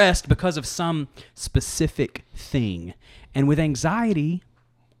stressed because of some specific thing. And with anxiety,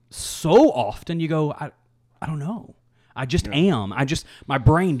 so often you go, I don't know. I just am. My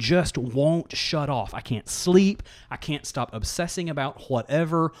brain just won't shut off. I can't sleep. I can't stop obsessing about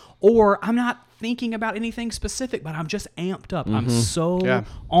whatever. Or I'm not thinking about anything specific, but I'm just amped up. I'm so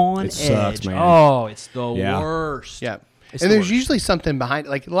on edge. Sucks, man. Oh, it's the worst. Yeah. It's And the there's worst. usually something behind it.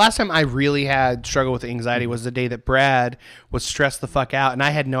 Like the last time I really had struggle with anxiety was the day that Brad was stressed the fuck out, and I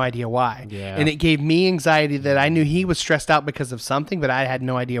had no idea why. Yeah. And it gave me anxiety that I knew he was stressed out because of something, but I had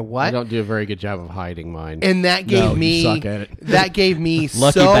no idea what. I don't do a very good job of hiding mine. And that gave No, you me suck at it. that gave me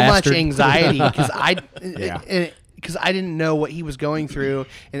Lucky so bastard. much anxiety because I Yeah. because I didn't know what he was going through,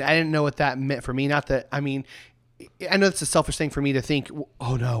 and I didn't know what that meant for me. Not that I mean, I know it's a selfish thing for me to think,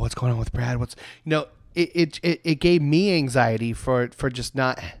 oh no, what's going on with Brad? It gave me anxiety for just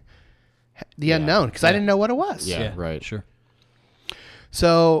not the unknown because I didn't know what it was. Yeah, right. Sure.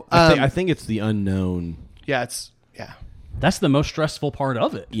 So I think it's the unknown. yeah. That's the most stressful part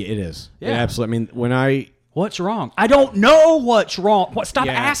of it. Yeah, it is. Yeah. Absolutely. I mean, when I What's wrong? I don't know what's wrong. Stop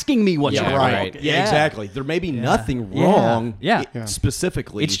Yeah. asking me what's wrong. right. Yeah, exactly. There may be nothing Yeah. wrong. Yeah.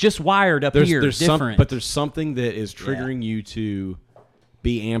 Specifically, It's just wired up here. there's different. but there's something that is triggering you to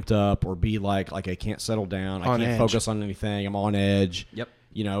be amped up or be like I can't settle down. I On can't edge. focus on anything. I'm on edge. Yep.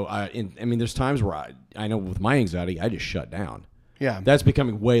 You know, I mean, there's times where I know with my anxiety, I just shut down. Yeah. That's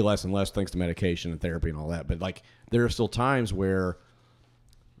becoming way less and less thanks to medication and therapy and all that. But like, there are still times where,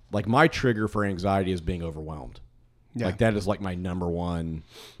 like, my trigger for anxiety is being overwhelmed. Yeah. Like that is like my number one.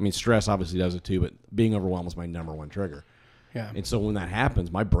 I mean, stress obviously does it too, but being overwhelmed is my number one trigger. Yeah. And so when that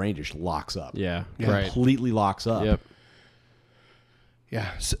happens, my brain just locks up. Yeah. Completely locks up. Yep. Yeah.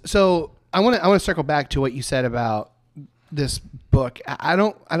 So I want to circle back to what you said about this book. I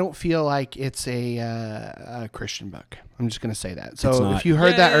don't feel like it's a Christian book. I'm just going to say that. It's So not. if you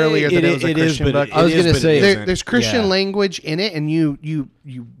heard that earlier that it was a Christian book, I was gonna say- there's Christian language in it, and you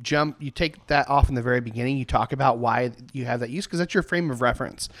take that off in the very beginning. You talk about why you have that use because that's your frame of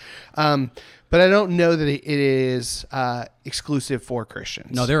reference. But I don't know that it is exclusive for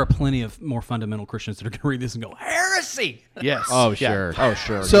Christians. no, there are plenty of more fundamental Christians that are going to read this and go, heresy. Yes. Oh, Yeah. sure. Oh,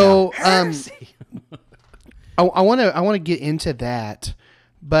 sure. So I want to get into that,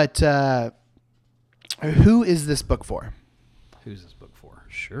 but who is this book for? Who's this book for?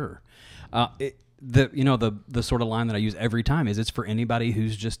 Sure. The sort of line that I use every time is it's for anybody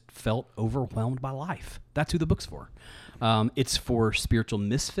who's just felt overwhelmed by life. That's who the book's for. It's for spiritual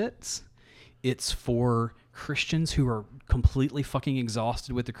misfits. It's for Christians who are completely fucking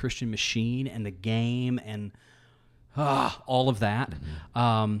exhausted with the Christian machine and the game and all of that.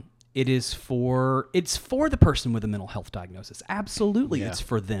 It's for the person with a mental health diagnosis. Absolutely, it's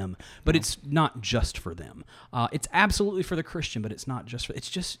for them, but it's not just for them. It's absolutely for the Christian, but it's not just for. It's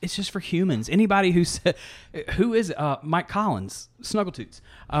just for humans. Anybody who said, who is Mike Collins, Snuggletoots,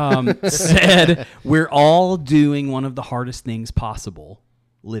 said we're all doing one of the hardest things possible,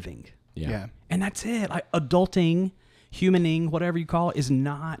 living. Yeah. And that's it. Like adulting, humaning, whatever you call it, is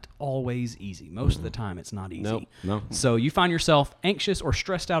not always easy. Most of the time, it's not easy. No. So you find yourself anxious or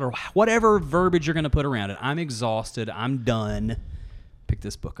stressed out or whatever verbiage you're going to put around it. I'm exhausted. I'm done. Pick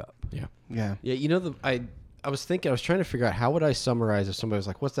this book up. Yeah. Yeah. Yeah, you know, I was trying to figure out how would I summarize if somebody was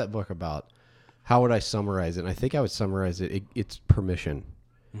like, what's that book about? How would I summarize it? And I think I would summarize it. It's permission.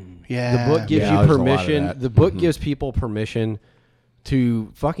 Yeah. The book gives Yeah, you there's a lot of permission. that. The book gives people permission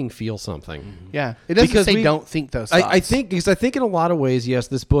to fucking feel something. Yeah. It doesn't Because say don't think those thoughts. I think in a lot of ways, yes,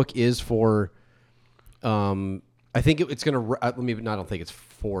 this book is for. I think it's going to. I don't think it's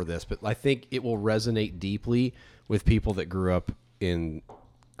for this, but I think it will resonate deeply with people that grew up in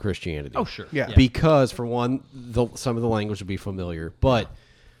Christianity. Oh, sure. Yeah. Because for one, some of the language will be familiar, but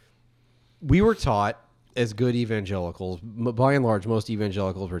we were taught as good evangelicals, by and large, most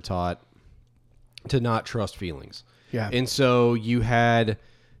evangelicals were taught to not trust feelings. Yeah. And so you had,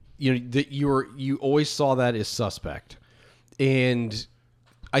 you always saw that as suspect. And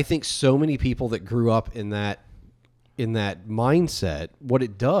I think so many people that grew up in that mindset, what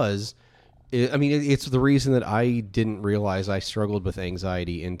it does, it's the reason that I didn't realize I struggled with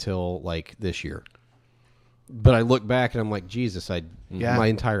anxiety until like this year. But I look back and I'm like, Jesus, my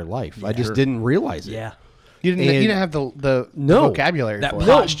entire life, I just didn't realize it. Yeah. you didn't have the No. vocabulary That for it.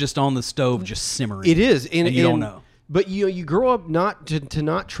 pot's just on the stove, just simmering. It is, and you don't know. But you grow up not to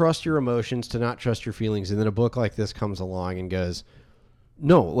not trust your emotions, to not trust your feelings, and then a book like this comes along and goes,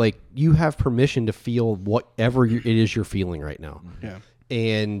 no, like you have permission to feel whatever it is you're feeling right now. Yeah.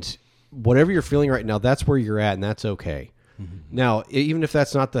 And whatever you're feeling right now, that's where you're at, and that's okay. Now, even if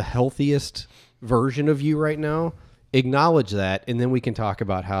that's not the healthiest version of you right now, acknowledge that, and then we can talk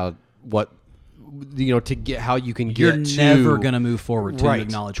about how to get how you can You're get to never going to move forward till Right. you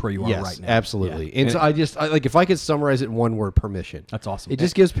acknowledge where you are Yes, right now. absolutely. Yeah. And so I like if I could summarize it in one word, permission. That's awesome. It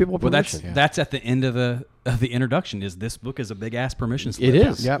just gives people Well, permission. that's at the end of the introduction. Is this book is a big ass permission slip? It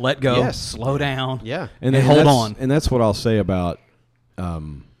is. Yep. Let go. Yes. Slow down. Yeah. And hold that's- on. And that's what I'll say about,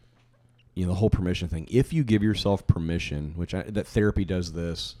 the whole permission thing. If you give yourself permission, that therapy does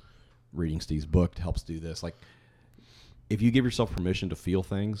this, reading Steve's book helps do this. Like, if you give yourself permission to feel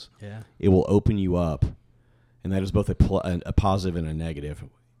things, it will open you up, and that is both a positive and a negative.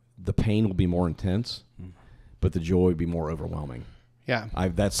 The pain will be more intense, but the joy will be more overwhelming. Yeah.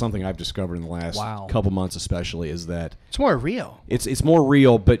 That's something I've discovered in the last couple months, especially, is that It's more real. it's more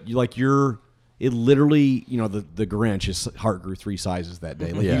real. But it literally, the Grinch, his heart grew 3 sizes that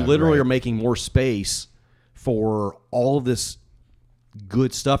day. Like Yeah, you literally right. are making more space for all of this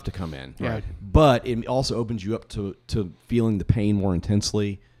good stuff to come in. Yeah. But it also opens you up to feeling the pain more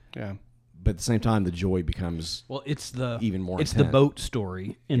intensely. Yeah. But at the same time, the joy becomes it's even more It's the intense. boat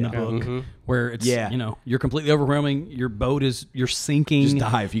story in the book where it's you're completely overwhelming. Your boat you're sinking. Just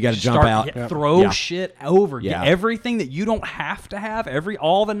dive. You got to Just jump start- out. yeah, throw Yeah. shit over. Yeah. Get everything that you don't have to have.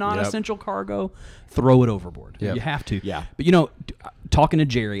 All the non-essential cargo. Throw it overboard. Yep. You have to. Yeah. But talking to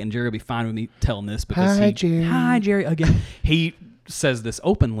Jerry, and Jerry will be fine with me telling this because Jerry. Hi Jerry again. He says this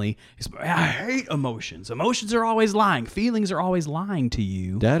openly. He's, I hate emotions. Emotions are always lying. Feelings are always lying to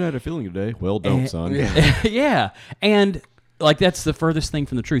you. Dad had a feeling today. Well, don't, son. Yeah. And like that's the furthest thing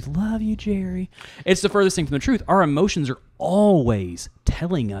from the truth. Love you, Jerry. It's the furthest thing from the truth. Our emotions are always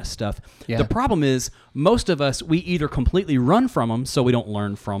telling us stuff. Yeah. The problem is most of us, we either completely run from them so we don't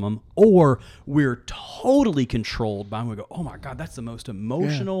learn from them, or we're totally controlled by them. We go, oh my God, that's the most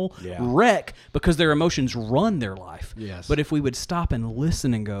emotional wreck because their emotions run their life. Yes. But if we would stop and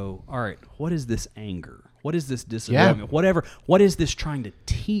listen and go, all right, what is this anger? What is this disagreement? Whatever. What is this trying to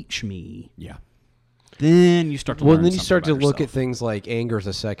teach me? Yeah. Then you start to Well, learn then you something start to about look at yourself. things like anger as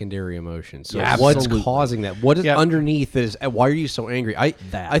a secondary emotion. So Yeah, what's absolutely. causing that? What is Yep. underneath is why are you so angry? I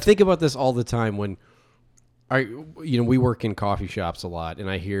think about this all the time when we work in coffee shops a lot, and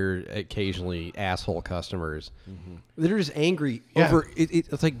I hear occasionally asshole customers. They're just angry over it.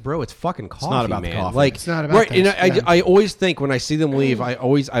 It's like, bro, it's fucking coffee, not about the man. coffee. Like, It's not about right. this. And Yeah. I always think when I see them leave,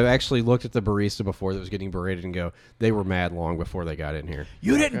 I've actually looked at the barista before that was getting berated and go, they were mad long before they got in here.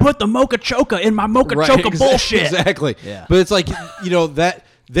 You didn't put the mocha choca in my mocha Right, choca bullshit. Exactly. Yeah. But it's like that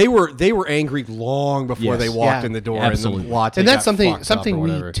they were angry long before they walked Yeah. in the door, Absolutely. and the latte And that's got fucked up something or we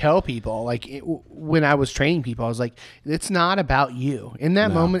whatever. tell people. Like when I was training people, I was like, "It's not about you." In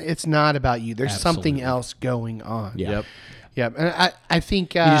that moment, it's not about you. There's something else going on. Yep. Yep. And I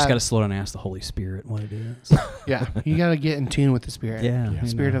think You just got to slow down and ask the Holy Spirit what it is. yeah, you got to get in tune with the Spirit. Yeah.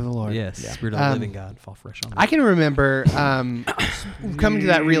 Spirit of the Lord. Yes, Spirit of the living God, fall fresh on me. I can remember coming to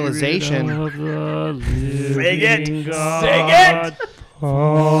that realization. Sing it! Sing it!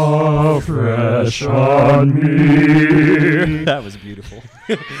 That was beautiful.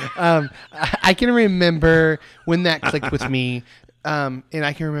 I can remember when that clicked with me. And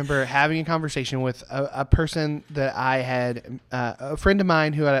I can remember having a conversation with a person that I had, a friend of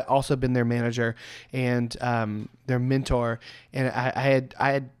mine who had also been their manager and their mentor. And I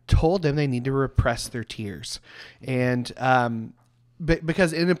had told them they need to repress their tears. And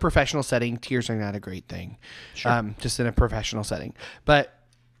because in a professional setting, tears are not a great thing. Sure. Just in a professional setting. But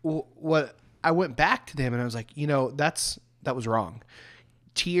what I went back to them and I was like, that was wrong.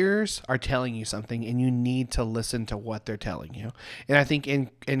 Tears are telling you something and you need to listen to what they're telling you. And I think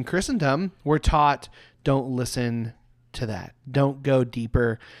in Christendom, we're taught don't listen to that. Don't go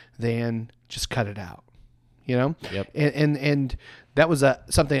deeper than just cut it out. Yep. And that was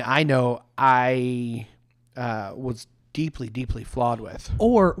something I know I was deeply, deeply flawed with.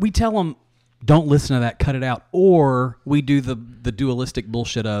 Or we tell them, don't listen to that, cut it out. Or we do the dualistic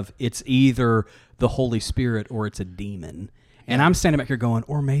bullshit of it's either the Holy Spirit or it's a demon. And I'm standing back here going,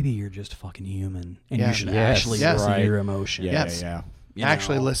 or maybe you're just fucking human and you should actually listen to your emotions. Yes. Yeah.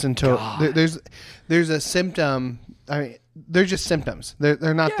 Actually listen to there's a symptom. I mean, they're just symptoms.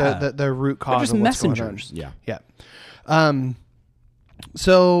 They're not the root cause. They're just of what's messengers. Going on. Yeah.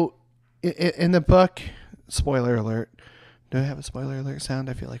 So in the book, spoiler alert. Do I have a spoiler alert sound?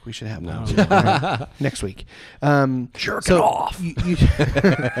 I feel like we should have one. Right. Next week. Jerking off.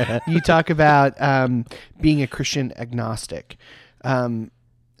 You talk about being a Christian agnostic. And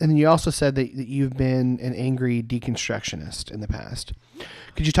then you also said that you've been an angry deconstructionist in the past.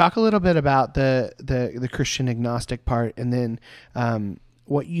 Could you talk a little bit about the Christian agnostic part and then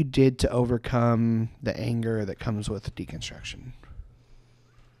what you did to overcome the anger that comes with deconstruction?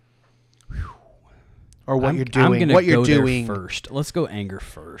 Or what you're doing. I'm gonna what you're go there doing first. Let's go anger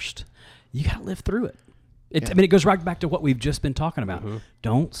first. You got to live through it. I mean, it goes right back to what we've just been talking about.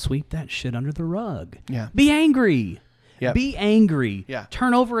 Don't sweep that shit under the rug. Yeah. Be angry. Yep. Be angry. Yeah.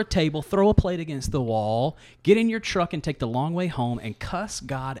 Turn over a table, throw a plate against the wall, get in your truck and take the long way home and cuss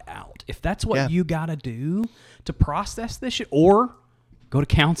God out. If that's what you got to do to process this shit, or go to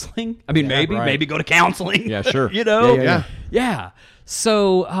counseling. I mean, maybe go to counseling. Yeah, sure. Yeah.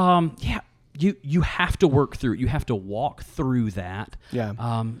 So, You have to work through it. You have to walk through that.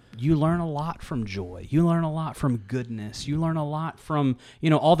 Yeah. You learn a lot from joy. You learn a lot from goodness. You learn a lot from,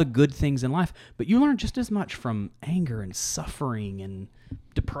 all the good things in life. But you learn just as much from anger and suffering and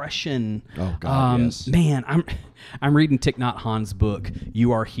depression. Oh, God, yes. Man, I'm reading Thich Nhat Hanh's book,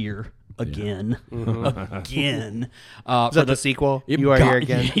 You Are Here Again. Again. Is that the sequel? You Are Here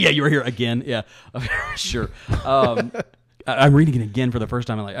Again? Yeah, You Are Here Again. Yeah. Sure. I'm reading it again for the first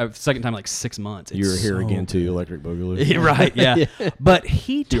time, second time in like 6 months. It's You're here so again too, Electric Boogaloo. Right, yeah. But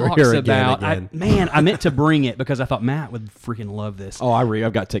he You're talks here again, about, again. I meant to bring it because I thought Matt would freaking love this. Oh,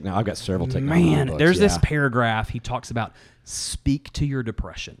 I've got several technology Man, books, there's this yeah. paragraph. He talks about speak to your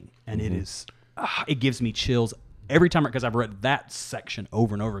depression, and it is, it gives me chills every time because I've read that section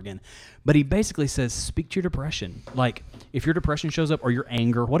over and over again. But he basically says, speak to your depression. Like if your depression shows up or your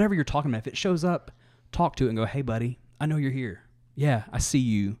anger, whatever you're talking about, if it shows up, talk to it and go, hey, buddy, I know you're here. Yeah, I see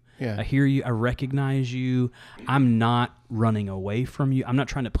you. Yeah. I hear you. I recognize you. I'm not running away from you. I'm not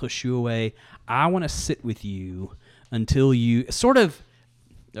trying to push you away. I want to sit with you until you sort of,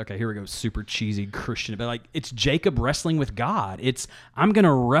 okay, here we go, super cheesy Christian, but like it's Jacob wrestling with God. It's I'm going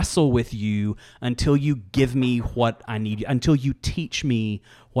to wrestle with you until you give me what I need, until you teach me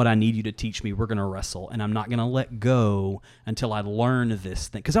what I need you to teach me. We're going to wrestle, and I'm not going to let go until I learn this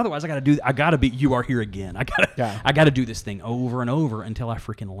thing. Because otherwise, I got to be. You are here again. I got to do this thing over and over until I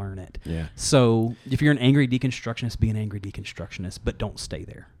freaking learn it. Yeah. So if you're an angry deconstructionist, be an angry deconstructionist, but don't stay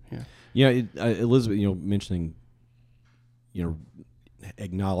there. Yeah. Elizabeth, mentioning,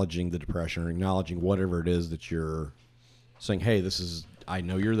 acknowledging the depression or acknowledging whatever it is that you're saying. Hey, I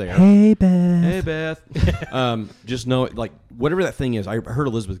know you're there. Hey, Beth. Hey, Beth. Just know, like, whatever that thing is. I heard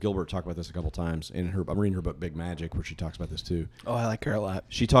Elizabeth Gilbert talk about this a couple times in I'm reading her book, Big Magic, where she talks about this too. Oh, I like her a lot.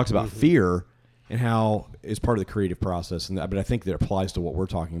 She talks about fear and how it's part of the creative process, but I think that applies to what we're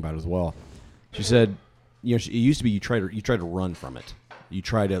talking about as well. She said, it used to be you try to run from it. You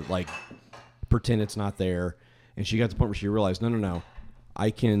try to, like, pretend it's not there. And she got to the point where she realized, no,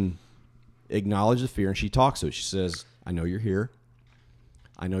 I can acknowledge the fear. And she talks to it. She says, I know you're here.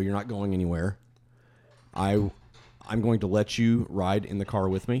 I know you're not going anywhere. I'm going to let you ride in the car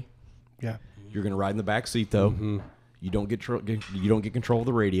with me. Yeah. You're going to ride in the back seat, though. You don't get control of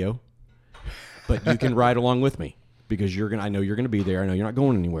the radio, but you can ride along with me because I know you're going to be there. I know you're not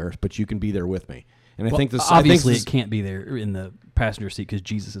going anywhere, but you can be there with me. And I think this obviously it can't be there in the passenger seat because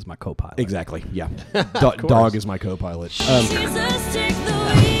Jesus is my co-pilot. Exactly. Yeah. Dog is my co-pilot.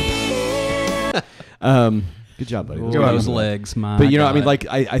 Good job, buddy. Those legs, my But God.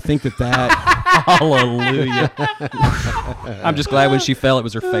 I think that Hallelujah. I'm just glad when she fell, it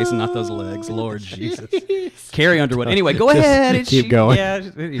was her face and not those legs. Lord Jesus. Carrie Underwood. Anyway, go ahead. keep going. Yeah,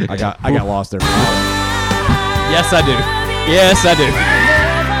 I got lost there. Yes, I do. Yes, I do.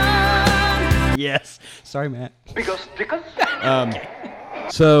 Yes. Sorry, Matt. Because.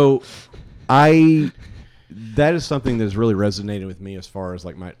 So that is something that's really resonated with me as far as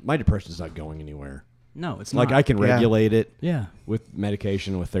like my depression is not going anywhere. No, it's Like not. I can regulate it Yeah. with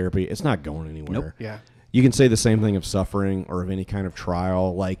medication, with therapy. It's not going anywhere. Nope. Yeah. You can say the same thing of suffering or of any kind of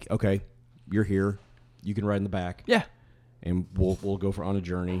trial. Like, okay, you're here. You can ride in the back. Yeah. And we'll go on a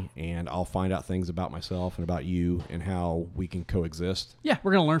journey, and I'll find out things about myself and about you and how we can coexist. Yeah,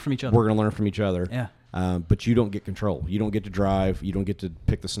 we're going to learn from each other. We're going to learn from each other. Yeah. But you don't get control. You don't get to drive. You don't get to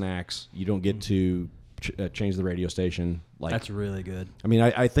pick the snacks. You don't get to change the radio station. Like, That's really good. I mean,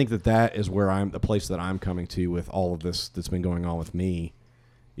 I think that is where the place that I'm coming to with all of this that's been going on with me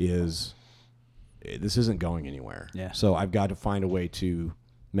is this isn't going anywhere. Yeah. So I've got to find a way to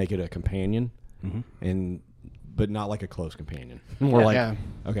make it a companion, but not like a close companion. More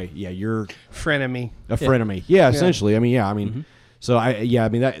okay, yeah, you're Frenemy. a frenemy. Yeah, essentially. I mean, so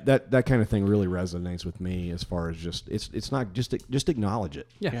that kind of thing really resonates with me as far as it's not just acknowledge it.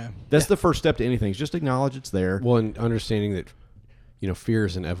 Yeah. That's the first step to anything. Is just acknowledge it's there. Well, and understanding that, fear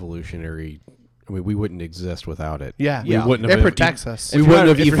is an evolutionary. I mean, we wouldn't exist without it. Yeah. We wouldn't have It been- protects us. We wouldn't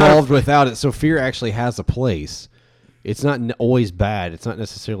have evolved without it. So fear actually has a place. It's not always bad. It's not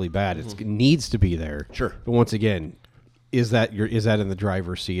necessarily bad. It needs to be there. Sure. But once again, is that in the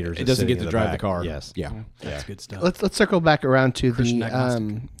driver's seat or is It doesn't sitting get in to drive the back? car. Yes. Yeah. That's good stuff. Let's circle back around to Christian the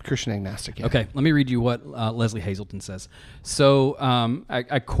agnostic. Christian agnostic. Yeah. Okay, let me read you what Leslie Hazelton says. So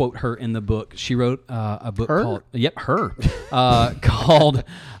I quote her in the book. She wrote a book called called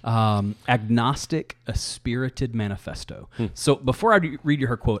Agnostic, A Spirited Manifesto. So before I read you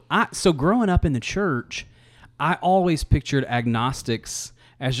her quote, so growing up in the church, I always pictured agnostics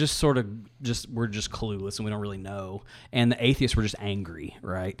as we're just clueless and we don't really know, and the atheists were just angry,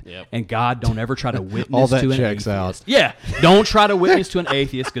 right? Yep. And God, don't ever try to witness All that to an checks atheist. out. Yeah, don't try to witness to an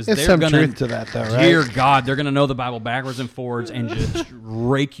atheist because There's they're some gonna truth to that, though, right? Dear God, they're gonna know the Bible backwards and forwards and just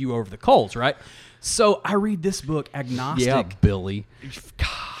rake you over the coals, right? So I read this book, Agnostic. Yeah, Billy.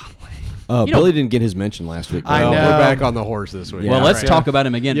 Billy didn't get his mention last week. I Well, know. we're back on the horse this week. Yeah. Well, let's right. talk about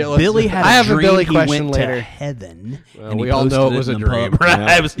him again. Yeah, let's Billy do- had I a have a dream. Billy he question went later. to heaven. Well, and he we all know posted it was in a the dream. pub. Right?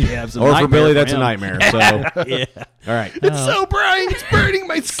 Yeah. It was a Or for nightmare Billy, that's a him. nightmare. So, Yeah. all right. It's so bright. It's burning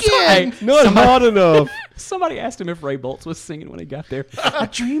my skin. Not hot enough. Somebody asked him if Ray Boltz was singing when he got there. I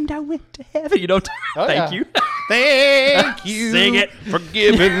dreamed I went to heaven. You don't. Thank you. Thank you. Sing it. For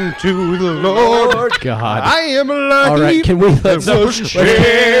giving to the Lord. God. I am lucky. All right, can we let's changed.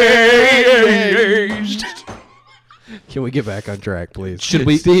 Can we get back on track, please? Should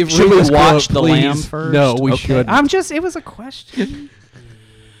we? Steve, should read we this watch quote, The Lamb please. first? No, we Okay. shouldn't. It was a question.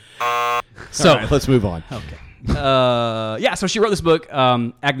 So All right, let's move on. okay. So she wrote this book,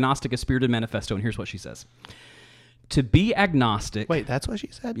 Agnostic: A Spirited Manifesto, and here's what she says: to be agnostic. Wait, that's what she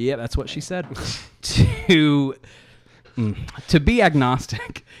said? Yeah, that's what she said. To be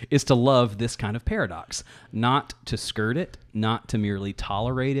agnostic is to love this kind of paradox, not to skirt it, not to merely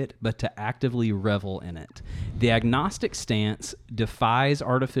tolerate it, but to actively revel in it. The agnostic stance defies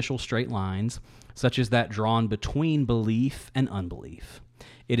artificial straight lines, such as that drawn between belief and unbelief.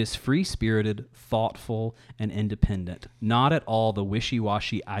 It is free-spirited, thoughtful, and independent, not at all the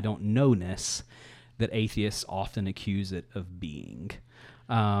wishy-washy I don't know-ness that atheists often accuse it of being.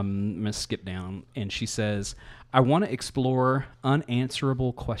 I'm going to skip down, and she says, I want to explore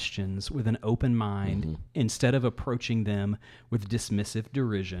unanswerable questions with an open mind instead of approaching them with dismissive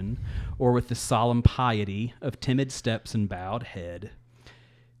derision or with the solemn piety of timid steps and bowed head.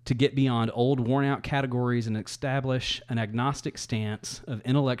 To get beyond old, worn-out categories and establish an agnostic stance of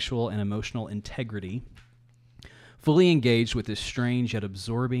intellectual and emotional integrity, fully engaged with this strange yet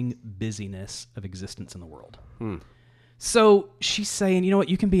absorbing busyness of existence in the world. So she's saying, you know what,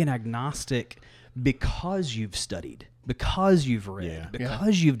 you can be an agnostic because you've studied, because you've read,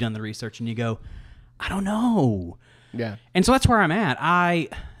 because you've done the research, and you go, I don't know. Yeah. And so that's where I'm at.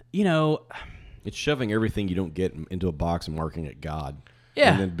 It's shoving everything you don't get into a box and marking it God.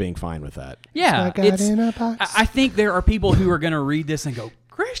 Yeah. And then being fine with that. Yeah. Like God in a box. I think there are people who are going to read this and go,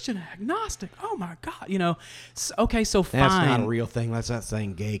 Christian agnostic. Oh my God. Okay, so fine. That's not a real thing. That's not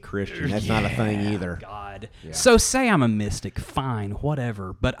saying gay Christian. That's not a thing either. God. Yeah. So say I'm a mystic, fine,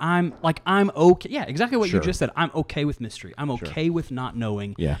 whatever. But I'm okay. Yeah, exactly what you just said. I'm okay with mystery. I'm okay with not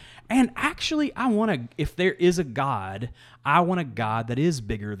knowing. Yeah. And actually, if there is a God, I want a God that is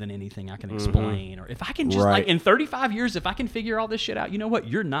bigger than anything I can explain. Or if I can just, in 35 years, if I can figure all this shit out, you know what?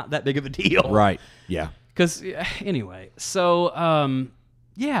 You're not that big of a deal. Right. Yeah. Because, anyway, so,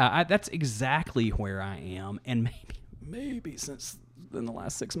 that's exactly where I am. And maybe since in the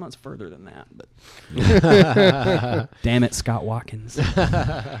last 6 months further than that. But damn it, Scott Watkins.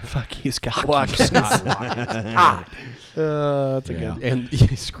 Fuck you, Scott Watkins. Scott Watkins. That's a good.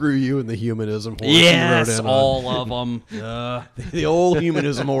 And screw you and the humanism horse. Yes, you wrote in all of them. the old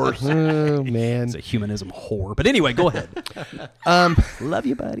humanism horse. Oh, man. It's a humanism whore. But anyway, go ahead. Love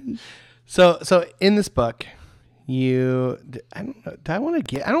you, buddy. So in this book, I don't know. I don't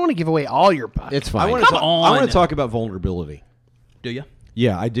want to give away all your book. It's fine. I want to talk about vulnerability. Do you?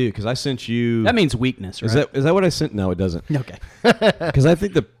 Yeah, I do, because I sent you. That means weakness, right? Is that what I sent? No, it doesn't. Okay. Because I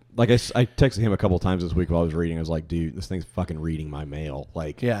think I texted him a couple of times this week while I was reading. I was like, dude, this thing's fucking reading my mail.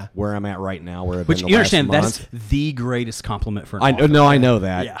 Like, where I'm at right now, where I've been Which the you last understand, month. that's the greatest compliment for an I author. know, I know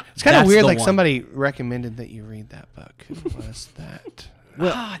that. Yeah. It's kind of That's weird. the Like one. somebody recommended that you read that book. Who was that?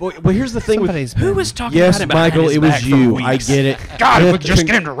 Well, here's the thing Somebody's Who been- was talking Yes, about it behind Michael, his it was back for you. I weeks? get it. God, if we just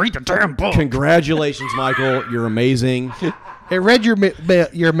get him to read the damn book. Congratulations, Michael. You're amazing. I read your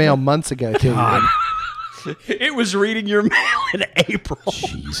mail months ago too. It was reading your mail in April.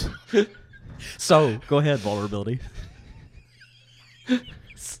 Jeez. So, go ahead, vulnerability.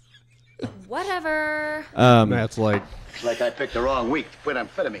 Whatever. That's like. Like I picked the wrong week to quit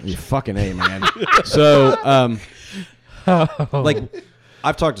amphetamines. You fucking A, man. So, like,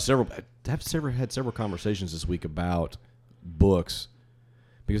 I've talked to had several conversations this week about books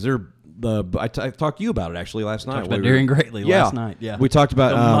because I talked to you about it actually last night. Talked about Daring Greatly last night. Yeah, we talked about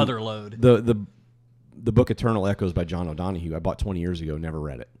the Motherlode. The book Eternal Echoes by John O'Donohue. I bought 20 years ago, never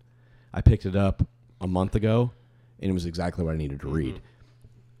read it. I picked it up a month ago, and it was exactly what I needed to read.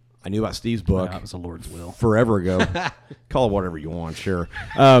 I knew about Steve's book. That was the Lord's will. Forever ago. Call it whatever you want, sure.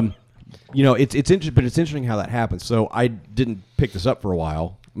 It's interesting, but it's interesting how that happens. So I didn't pick this up for a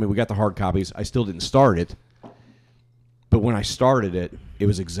while. I mean, we got the hard copies. I still didn't start it. But when I started it, it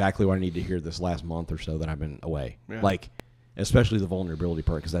was exactly what I needed to hear this last month or so that I've been away. Yeah. Like, especially the vulnerability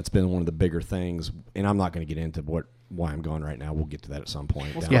part, because that's been one of the bigger things. And I'm not going to get into why I'm going right now. We'll get to that at some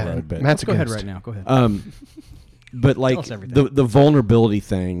point down the road. But Matt's go ahead right now. Go ahead. But like the vulnerability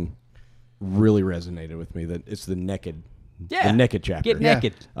thing really resonated with me. That it's the naked chapter. Get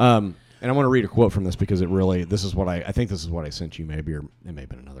naked. And I want to read a quote from this because this is what I think this is what I sent you maybe, or it may have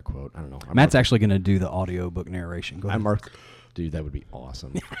been another quote. I don't know. Matt's actually going to do the audiobook narration. Go ahead. Dude, that would be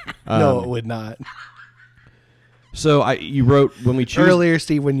awesome. No, it would not. So you wrote when we choose Earlier,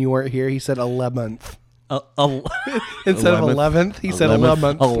 Steve, when you weren't here, he said 11th. Instead of 11th, he said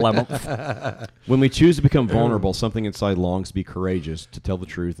 11th. 11th. When we choose to become vulnerable, something inside longs to be courageous, to tell the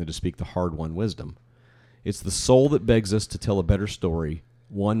truth, and to speak the hard-won wisdom. It's the soul that begs us to tell a better story,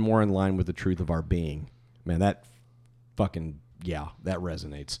 one more in line with the truth of our being. Man, that that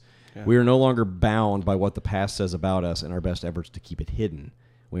resonates. Yeah. We are no longer bound by what the past says about us in our best efforts to keep it hidden.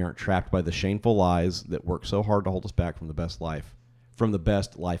 We aren't trapped by the shameful lies that work so hard to hold us back from the best life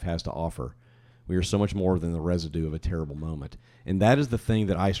has to offer. We are so much more than the residue of a terrible moment. And that is the thing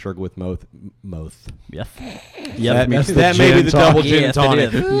that I struggle with most. Yes. That may be the double gin and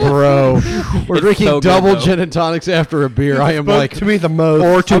tonic. Bro, we're drinking so double good, gin and tonics after a beer. I am like, to me the most.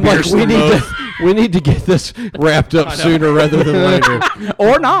 or two beers. We need to get this wrapped up sooner rather than later.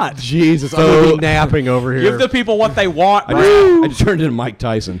 Or not. Jesus, I'm gonna be napping over here. Give the people what they want. I just turned into Mike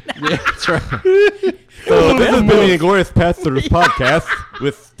Tyson. Yeah, that's right. So this has been the Inglorious Pastors podcast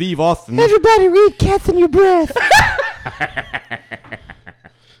with Steve Austin. Everybody read Cats in Your Breath.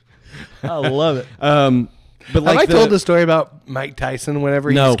 I love it. But Have I told the story about Mike Tyson whenever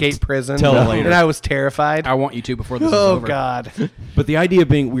he No. escaped prison? Tell it later. And I was terrified. I want you to before this is Oh, over. God. But the idea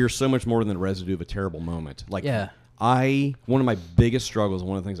being we are so much more than the residue of a terrible moment. Like, Yeah. one of my biggest struggles,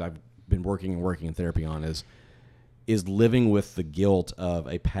 one of the things I've been working in therapy on is living with the guilt of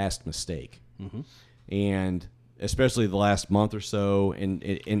a past mistake. Mm-hmm. And especially the last month or so. And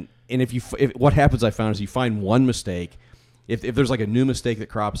if what happens, I found, is you find one mistake. If there's like a new mistake that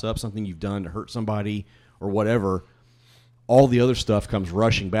crops up, something you've done to hurt somebody or whatever, all the other stuff comes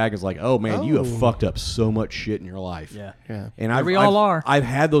rushing back. It's like, oh man, you have fucked up so much shit in your life. Yeah. And We all are. I've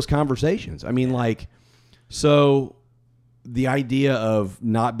had those conversations. I mean, so the idea of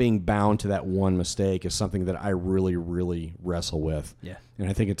not being bound to that one mistake is something that I really, really wrestle with. Yeah. And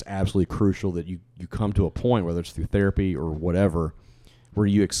I think it's absolutely crucial that you come to a point, whether it's through therapy or whatever, where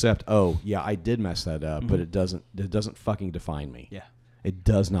you accept, oh yeah, I did mess that up, but it doesn't fucking define me. Yeah. It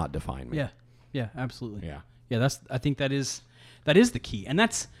does not define me. Yeah. Yeah, absolutely. Yeah. Yeah, I think that is the key. And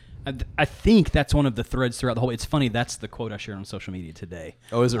I think that's one of the threads throughout the whole. It's funny, that's the quote I shared on social media today.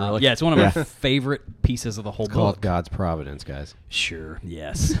 Oh, is it really? Yeah, it's one of my favorite pieces of the whole Called book. God's providence, guys. Sure.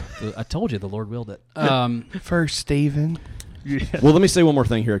 Yes. I told you the Lord willed it. First, Stephen. Well, let me say one more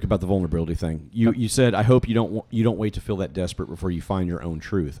thing here about the vulnerability thing. You said, I hope you don't wait to feel that desperate before you find your own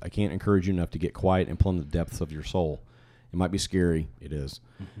truth. I can't encourage you enough to get quiet and plumb the depths of your soul. It might be scary. It is.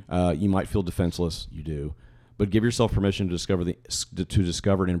 You might feel defenseless. You do. But give yourself permission to discover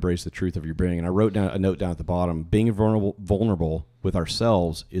and embrace the truth of your being. And I wrote down a note down at the bottom. Being vulnerable with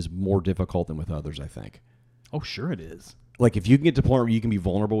ourselves is more difficult than with others, I think. Oh, sure it is. Like, if you can get to the point where you can be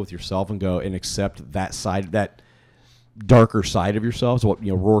vulnerable with yourself and go and accept that side, that darker side of yourself, so what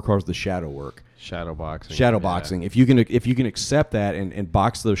Rohr calls the shadow work. Shadow boxing. Yeah. If you can accept that and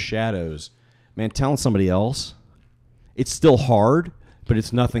box those shadows, man, telling somebody else, it's still hard, but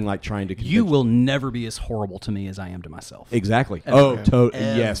it's nothing like trying to convince You will never be as horrible to me as I am to myself. Exactly. Ever.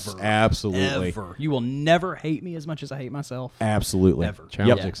 Yes, Ever. absolutely. Ever. You will never hate me as much as I hate myself. Absolutely. Ever.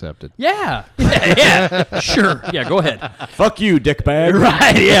 Challenge accepted. Yeah. Yeah. Sure. Yeah, go ahead. Fuck you, dickbag.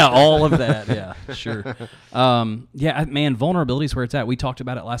 Right. Yeah, all of that. Yeah, sure. Yeah, man, vulnerability is where it's at. We talked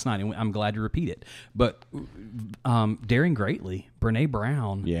about it last night, and I'm glad to repeat it. But Daring Greatly, Brene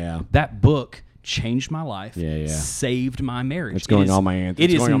Brown, Yeah. that book changed my life, Yeah. saved my marriage. It's going on my It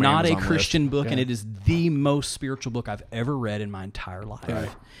it's is going on my not a Amazon Christian list. book, and it is the most spiritual book I've ever read in my entire life. Right.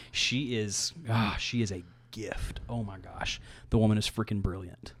 She is a gift. Oh my gosh, the woman is freaking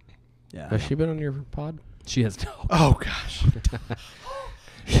brilliant. Yeah, Has she been on your pod? she has. Oh, gosh.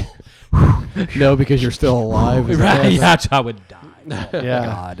 No, because you're still alive. Is that Right, it? that's how I would die. Oh, Yeah.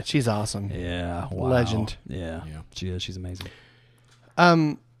 God. She's awesome. Yeah, wow. Legend. Yeah, she is. She's amazing.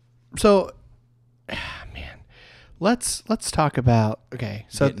 So, man, let's talk about, okay,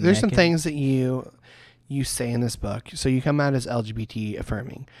 so Getting there's some naked. things that you say in this book. So you come out as LGBT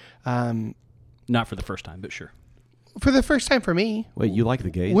affirming. Not for the first time, but sure. For the first time for me. Wait, you like the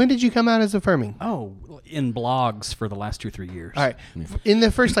gays? When did you come out as affirming? Oh, in blogs for the last 2 or 3 years. All right. In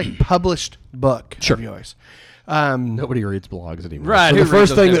the first published book of yours. Nobody reads blogs anymore. Right, So who the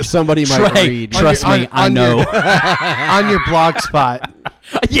first reads thing those that somebody might Trey, read. trust me, I know. On your blog spot.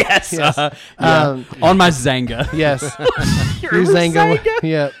 Yes. Yes. On my Zanga. Yes. Your Zanga.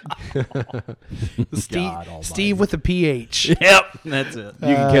 Yep. Steve with a PH. Yep. That's it.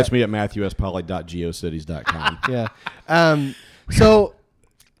 You can catch me at matthewspoly.geocities.com. Yeah. So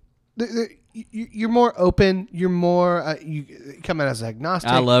you're more open. You're more you come out as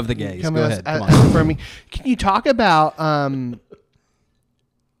agnostic. I love the gays. You come Go out ahead. Come as on. affirming. Can you talk about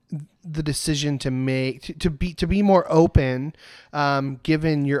the decision to make to be more open,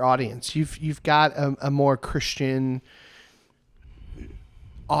 given your audience? You've got a more Christian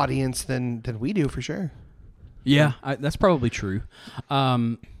audience than we do, for sure. Yeah, that's probably true.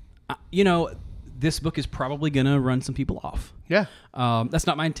 This book is probably going to run some people off. Yeah. That's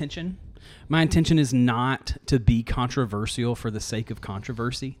not my intention. My intention is not to be controversial for the sake of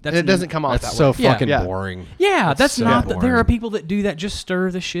controversy. It doesn't come off That's that so way. fucking Yeah. boring. Yeah, that's so not. There boring. are people that do that, just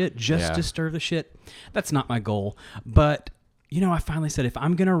stir the shit, Yeah. to stir the shit. That's not my goal. But I finally said, if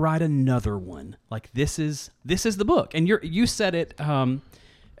I'm gonna write another one, like this is the book, and you said it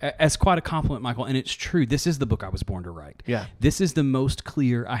as quite a compliment, Michael, and it's true. This is the book I was born to write. Yeah. This is the most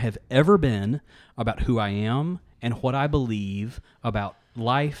clear I have ever been about who I am and what I believe about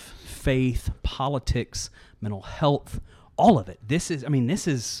life, faith, politics, mental health, all of it. This is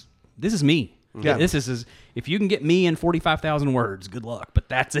me. Yeah. This is if you can get me in 45,000 words, good luck, but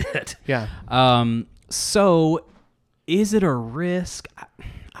that's it. Yeah. So is it a risk?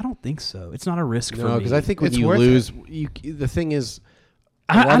 I don't think so. It's not a risk for me. No, because I think when It's you worth lose, the thing is,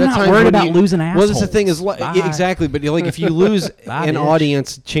 I'm not worried about losing assholes. Well, that's the thing is, Bye. exactly. But like, if you lose Bye, an bitch.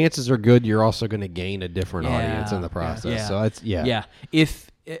 audience, chances are good you're also going to gain a different audience in the process. Yeah. So it's Yeah.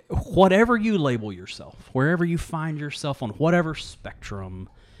 If whatever you label yourself, wherever you find yourself on whatever spectrum,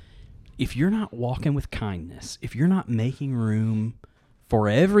 if you're not walking with kindness, if you're not making room for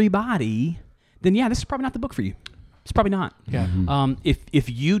everybody, then this is probably not the book for you. It's probably not. Yeah. If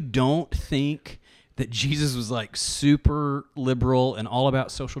you don't think that Jesus was like super liberal and all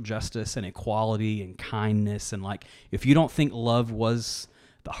about social justice and equality and kindness, and like if you don't think love was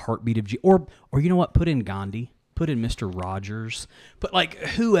the heartbeat of Jesus, or you know what, put in Gandhi, put in Mr. Rogers, put like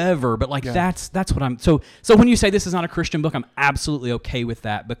whoever, but like that's what I'm. So when you say this is not a Christian book, I'm absolutely okay with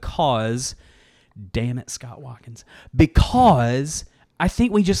that, because, damn it, Scott Watkins, because I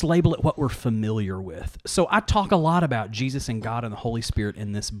think we just label it what we're familiar with. So I talk a lot about Jesus and God and the Holy Spirit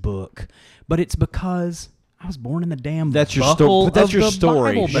in this book, but it's because I was born in the damn That's your buckle story. But that's of your the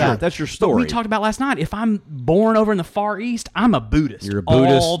story. Bible Sure, Belt. that's your But story. we talked about last night. If I'm born over in the Far East, I'm a Buddhist. You're a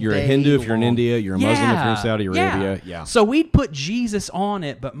Buddhist. all You're a day Hindu if you're in long. India. You're a Muslim if you're in Saudi Arabia. Yeah. So we'd put Jesus on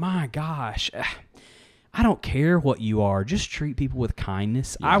it, but my gosh, I don't care what you are. Just treat people with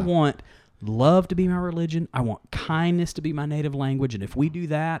kindness. I want love to be my religion. I want kindness to be my native language, and if we do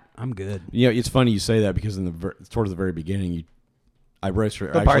that, I'm good. It's funny you say that, because towards the very beginning, I read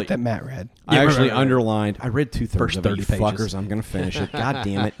The part that Matt read. I Yeah, actually right. underlined. I read 2/3 First of it. 30 You pages. fuckers! I'm gonna finish it. God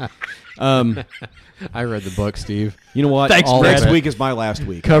damn it! I read the book, Steve. You know what? Thanks, Next Brad. week is my last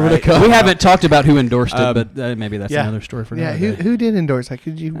week. Cover to all right? cover. We haven't talked about who endorsed it, but maybe that's Yeah. another story for Yeah. another day. Who did endorse that?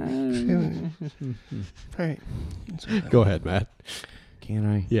 Could you? All right. Go ahead, Matt. Can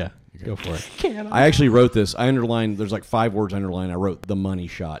I? Yeah, go for it. I actually wrote this. I underlined. There's like 5 words underlined. I wrote the money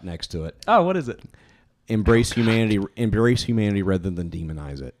shot next to it. Oh, what is it? Embrace humanity. Embrace humanity rather than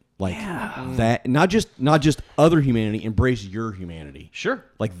demonize it. Like that. Not just other humanity. Embrace your humanity. Sure.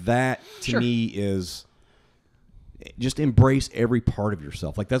 Like that to Sure. me is just embrace every part of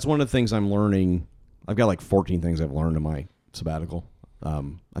yourself. Like that's one of the things I'm learning. I've got like 14 things I've learned in my sabbatical.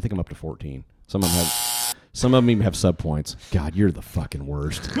 I think I'm up to 14. Some of them even have sub points. God, you're the fucking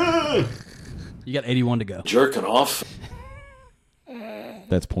worst. You got 81 to go. Jerking off.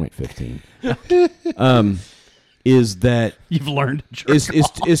 That's point 15. Is that You've learned.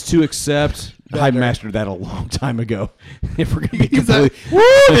 is to accept. I mastered that a long time ago. If we're gonna be completely, Woo,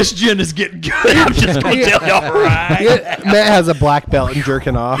 this gin is getting good. I'm just going to tell you, all right. Matt has a black belt in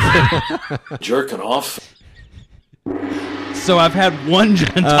jerking off. Jerking off. So I've had one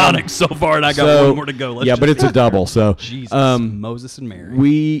gin and tonic so far, and I got so- one more to go. Let's yeah, just, but it's a double. So Jesus, Moses and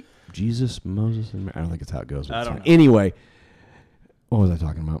Mary. Jesus, Moses, and Mary. I don't think it's how it goes. I don't know. Anyway, what was I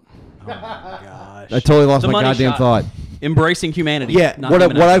talking about? Gosh. I totally lost The my money goddamn shot. thot. Embracing humanity. Yeah, not what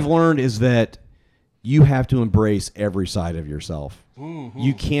demonizing. I've learned is that you have to embrace every side of yourself. Mm-hmm.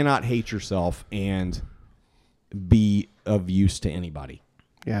 You cannot hate yourself and be of use to anybody.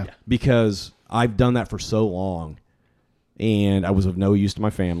 Yeah. Because I've done that for so long, and I was of no use to my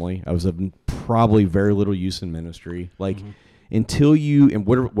family. I was of probably very little use in ministry. Like until you, and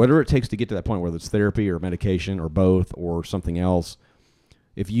whatever it takes to get to that point, whether it's therapy or medication or both or something else,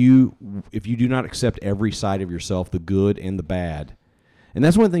 if you do not accept every side of yourself, the good and the bad, and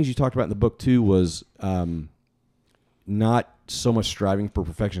that's one of the things you talked about in the book too, was not so much striving for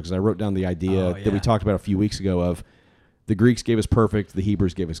perfection, because I wrote down the idea that we talked about a few weeks ago of the Greeks gave us perfect, the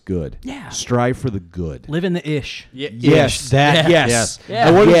Hebrews gave us good. Yeah. Strive for the good. Live in the ish. Yes, that. Yes. Yes. Yeah.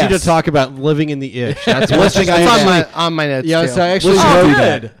 I wanted you Yes. to talk about living in the ish. That's one Let's thing just I do It's on my notes. Yeah, too. so I actually Let's wrote do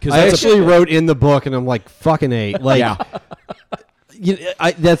that, that. 'cause I that's a- actually wrote in the book, and I'm like, fucking A. Like, Yeah.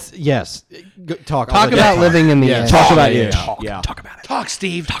 That's yes. Talk about living in the ish. Talk about it. Talk about it. Talk,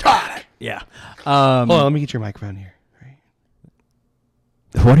 Steve. Talk about it. Yeah. Hold on, let me get your microphone here.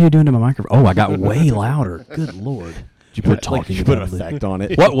 What are you doing to my microphone? Oh, I got way louder. Good Lord. You put an effect on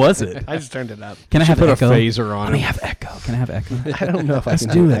it. What was it? I just turned it up. Can I have put a echo? phaser on Let me it. have echo. Can I have echo? I don't know if I Let's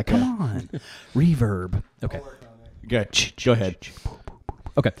can do do it. that. Come on. Reverb. Okay. Go ahead.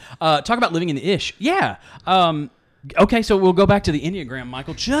 Okay. Talk about living in the ish. Yeah. Okay, so we'll go back to the Enneagram,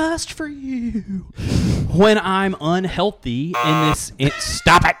 Michael, just for you. When I'm unhealthy in this...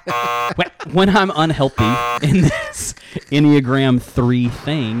 stop it! When I'm unhealthy in this Enneagram 3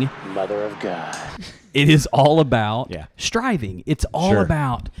 thing... Mother of God. It is all about Yeah. striving. It's all Sure.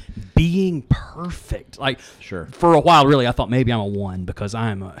 about being perfect. Like, Sure. for a while, really, I thought maybe I'm a 1 because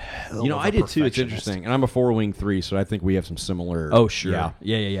I'm a hell You know, of a I did too. It's perfectionist. interesting. And I'm a 4-wing 3, so I think we have some similar... Oh, sure. Yeah.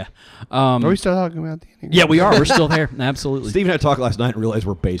 Yeah. Are we still talking about the Enneagram? Yeah, we are. We're still there. Absolutely. Steve and I talked last night and realized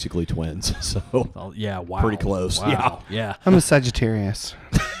we're basically twins. So Oh, yeah, wow. Pretty close. Wow. Yeah. I'm a Sagittarius.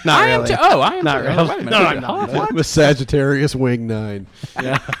 Not I am really. too. Oh, I am Not too. really. Oh, wait a minute. No, I'm not. I'm a Sagittarius wing 9.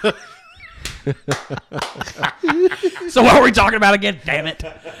 So what are we talking about again? Damn it.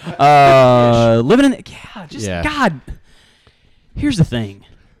 Living in God. Here's the thing.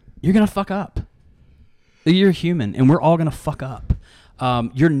 You're going to fuck up. You're human, and we're all going to fuck up.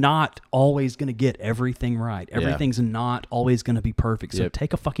 You're not always going to get everything right. Everything's not always going to be perfect. So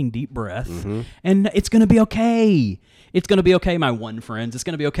take a fucking deep breath, and it's going to be okay. It's going to be okay, my 1 friends. It's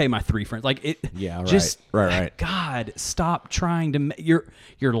going to be okay, my 3 friends. Like it. Yeah, right. Just Right. God, stop trying to.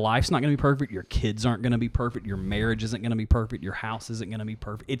 Your life's not going to be perfect. Your kids aren't going to be perfect. Your marriage isn't going to be perfect. Your house isn't going to be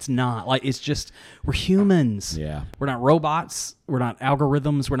perfect. It's not. Like it's just we're humans. Yeah. We're not robots. We're not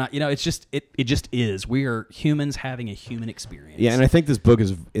algorithms. We're not. It's just it just is. We are humans having a human experience. Yeah, and I think this book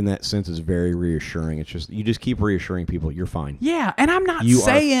is, in that sense, is very reassuring. It's just you just keep reassuring people you're fine. Yeah, and I'm not You are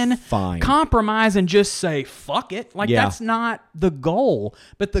saying fine. compromise and just say fuck it. Like Yeah. that's not the goal.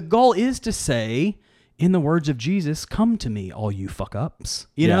 But the goal is to say, in the words of Jesus, "Come to me, all you fuck ups."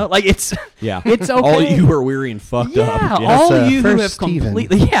 You Yeah. know, like it's Yeah, it's okay. All you who are weary and fucked yeah, up. all you who First have Stephen.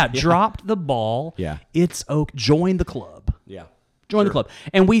 completely dropped the ball. Yeah. It's okay. Join the club. Yeah. Join the club.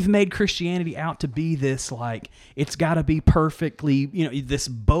 And we've made Christianity out to be this, like, it's got to be perfectly, this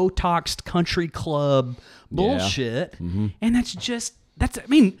Botoxed country club bullshit. Mm-hmm. And I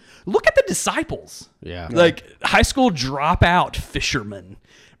mean, look at the disciples. Yeah. Like, high school dropout fishermen.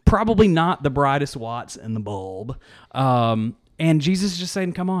 Probably not the brightest watts in the bulb. And Jesus is just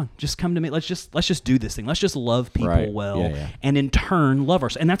saying, come on, just come to me. Let's just do this thing. Let's just love people Right. well. Yeah. And in turn, love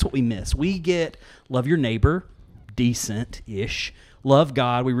ourselves. And that's what we miss. We get love your neighbor, decent-ish. Love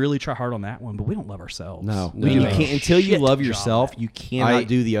God. We really try hard on that one, but we don't love ourselves. No, We you do a can't until you shit love job yourself. at it. You cannot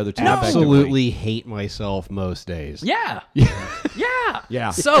do the other two. No. effectively. Absolutely hate myself most days. Yeah. Yeah. Yeah.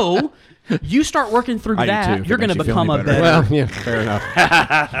 So you start working through I do that. too, if You're it going to makes you feel become any a better. better. Well, yeah, fair enough.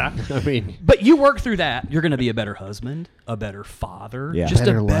 I mean, But you work through that. You're going to be a better husband, a better father, Yeah. just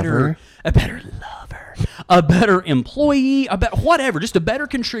Better a lover. better lover, a better employee, whatever, just a better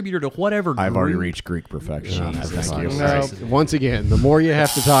contributor to whatever. I've already group. reached Greek perfection. on that. Jesus Thank you. Christ. once again, the more you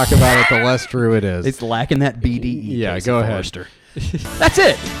have to talk about it, the less true it is. It's lacking that BDE. Yeah, Casey go ahead. Forrester. That's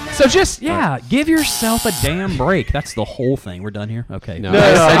it. So just give yourself a damn break. That's the whole thing. We're done here. Okay. No,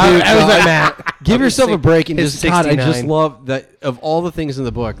 I was like, Matt. Give yourself a break and his just God. I just 69. love that of all the things in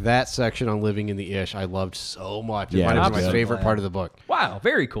the book. That section on living in the ish, I loved so much. It Yeah, might it have was been my good. favorite part of the book. Wow.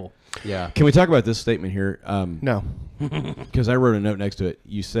 Very cool. Yeah. Can we talk about this statement here? No. Because I wrote a note next to it.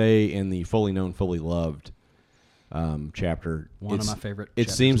 You say in the fully known, fully loved chapter, One of my favorite It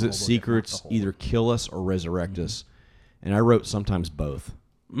chapters seems in that the whole book, if not the secrets whole either kill us or resurrect us. And I wrote sometimes both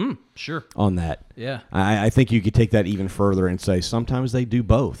Sure. on that. Yeah. I think you could take that even further and say sometimes they do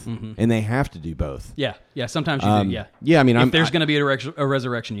both, and they have to do both. Yeah. Yeah. Sometimes you do. Yeah. Yeah, I mean, If there's going to be a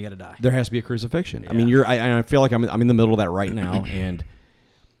resurrection, you got to die. there has to be a crucifixion. I mean, I feel like I'm in the middle of that right now, and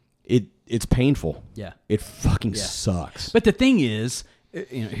it's painful. Yeah. It fucking sucks. But the thing is,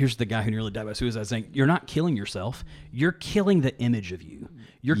 here's the guy who nearly died by suicide saying, you're not killing yourself. You're killing the image of you.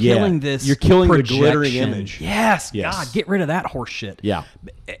 You're Yeah. killing this. You're killing the projection. glittering image. Yes. Yes. God, get rid of that horse shit. Yeah.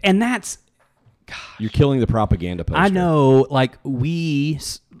 And that's, You're killing the propaganda poster. I know, like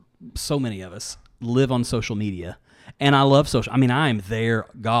so many of us live on social media. And I love social. I mean, I am there,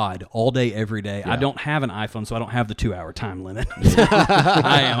 God, all day, every day. I don't have an iPhone, so I don't have the 2-hour time limit.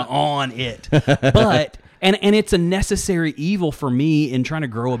 I am on it. But and it's a necessary evil for me in trying to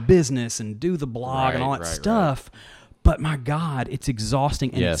grow a business and do the blog and all that stuff. But my God, it's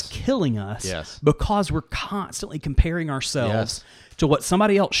exhausting and it's killing us because we're constantly comparing ourselves to what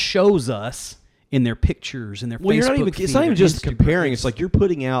somebody else shows us in their pictures, in their Well, Facebook it's not even feed, just their Instagram. comparing. It's like you're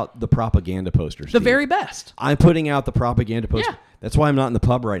putting out the propaganda posters. the Steve. very best. I'm putting out the propaganda poster. Yeah. That's why I'm not in the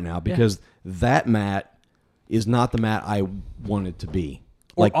pub right now, because that Matt is not the Matt I wanted to be.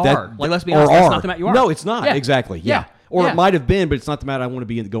 Or like are. that, Like, let's be or honest, that's are. not the Matt you are. No, it's not. Yeah. Exactly. Yeah. Yeah. Or Yeah. it might have been, but it's not the Matt I want to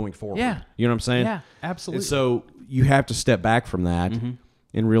be going forward. Yeah. You know what I'm saying? Yeah, absolutely. And so you have to step back from that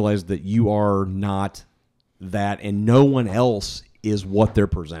and realize that you are not that, and no one else is what they're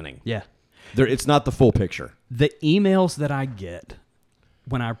presenting. Yeah. It's not the full picture. The emails that I get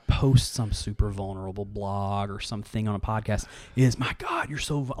when I post some super vulnerable blog or something on a podcast is, my God, you're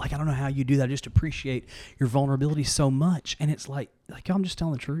so, like, I don't know how you do that. I just appreciate your vulnerability so much. And it's like I'm just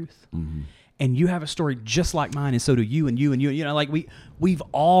telling the truth. Mm-hmm. And you have a story just like mine, and so do you, and you, and you. You know, like we've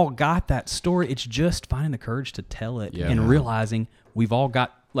all got that story. It's just finding the courage to tell it and realizing we've all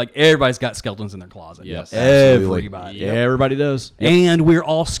got, like, everybody's got skeletons in their closet. Yes. Everybody. Yeah, everybody does. Yep. And we're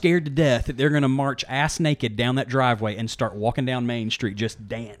all scared to death that they're going to march ass naked down that driveway and start walking down Main Street just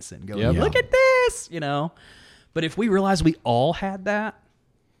dancing, going, look at this, you know. But if we realize we all had that,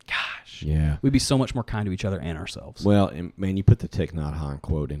 gosh, we'd be so much more kind to each other and ourselves. Well, and, man, you put the Thich Nhat Hanh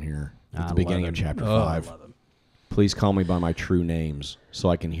quote in here at the beginning of chapter 5. I love him. Please call me by my true names so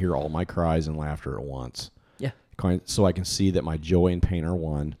I can hear all my cries and laughter at once. Yeah. So I can see that my joy and pain are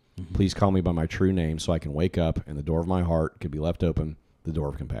one. Please call me by my true name so I can wake up and the door of my heart could be left open, the door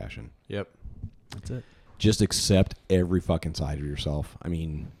of compassion. Yep. That's it. Just accept every fucking side of yourself. I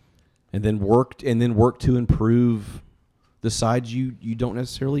mean, and then work to improve the sides you don't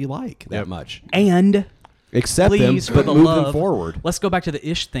necessarily like that much. And Accept please, them, for but the move love, them forward. Let's go back to the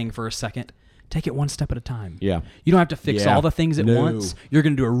ish thing for a second. Take it one step at a time. Yeah. You don't have to fix Yeah. all the things at No. once. You're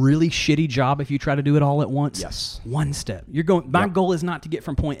going to do a really shitty job if you try to do it all at once. Yes. One step. You're going. My goal is not to get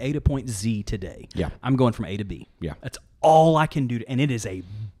from point A to point Z today. Yeah. I'm going from A to B. Yeah. That's all I can do, and it is a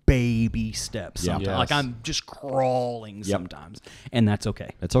baby step. Yeah. Sometimes, Yes. like I'm just crawling sometimes, and that's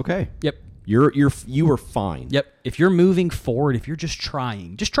okay. That's okay. Yep. You are fine. Yep. If you're moving forward, if you're just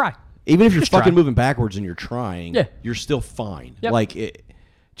trying, just try. Even if you're Just fucking try. moving backwards and you're trying, Yeah. you're still fine. Yep. Like,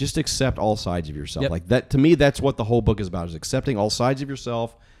 just accept all sides of yourself. Yep. Like that, to me, that's what the whole book is about: is accepting all sides of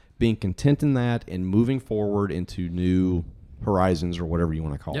yourself, being content in that, and moving forward into new horizons or whatever you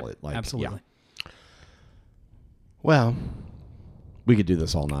want to call Yep. it. Like, Absolutely. yeah. Well, We could do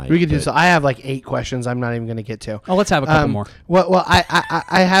this all night. we could do but- so. I have like 8 questions. I'm not even going to get to. Oh, let's have a couple more. Well,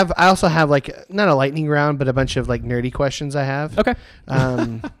 I also have like not a lightning round, but a bunch of like nerdy questions I have. Okay.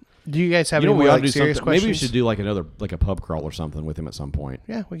 Do you guys have You know, any we more ought like to do serious something. questions? Maybe we should do like a pub crawl or something with him at some point.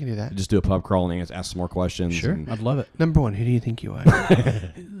 Yeah, we can do that. Just do a pub crawl and ask some more questions. Sure. and- I'd love it. Number 1, who do you think you are?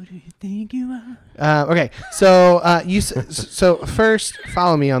 Thank you. Okay, so so first,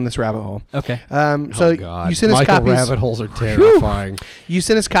 follow me on this rabbit hole. Okay. So Oh, God. you sent us Michael copies. rabbit holes are terrifying. You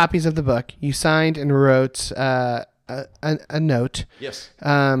sent us copies of the book. You signed and wrote a note. Yes.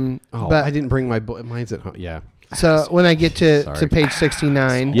 Oh, But I didn't bring my book. Mine's at home. Yeah. so when I get to Sorry. page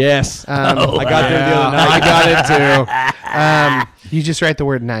 69, Yes. Um, I got there the other night. I got it too. you just write the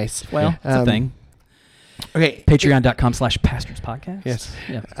word nice. Well, it's a thing. Okay. Patreon.com/pastorspodcast. Yes.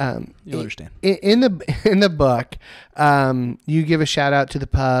 Yeah. You'll understand. In the book, you give a shout out to the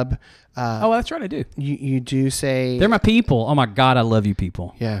pub. Oh, that's right. I do. You do say They're my people. Oh my God, I love you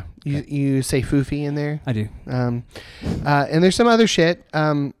people. yeah. You say foofy in there. I do. And there's some other shit.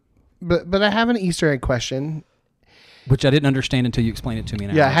 But I have an Easter egg question. Which I didn't understand until you explained it to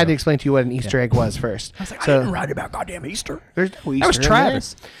me. Yeah, I had to explain to you what an Easter egg was first. I was like, I didn't write about goddamn Easter. There's no Easter. That was in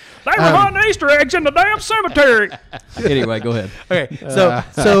Travis. there. They were hiding Easter eggs in the damn cemetery. Anyway, go ahead. Okay,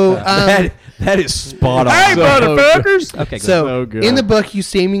 so That is spot on. Hey, motherfuckers. Okay, go so good. in the book, you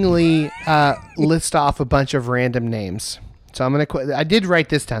seemingly list off a bunch of random names. So I'm gonna quote. I did write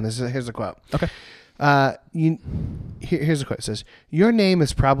this down. Here's a quote. Okay. Here's a quote. It says, "Your name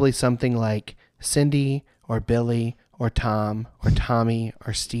is probably something like Cindy or Billy or Tom or Tommy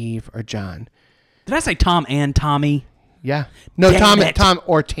or Steve or John." Did I say Tom and Tommy? Yeah. No, Damn it. Tom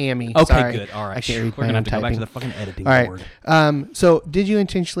or Tammy. Okay, Sorry. good. All right. I can't read We're my going to own have to go back to typing. the fucking editing All right. board. So did you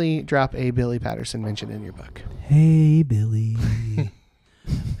intentionally drop a Billy Patterson mention in your book? Hey, Billy.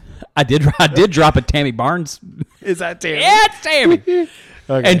 I did drop a Tammy Barnes. Is that Tammy? Yeah, it's Tammy.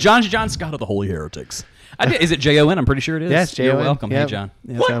 Okay. And John Scott of the Holy Heretics. I did. Is it Jon? I'm pretty sure it is. Yes, You're Jon. welcome. Yep. Hey, John.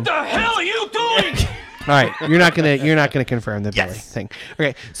 Yeah. What the hell are you doing? All right, you're not gonna confirm the Billy thing.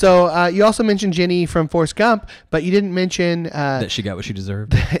 Okay, so you also mentioned Jenny from Forrest Gump, but you didn't mention That she got what she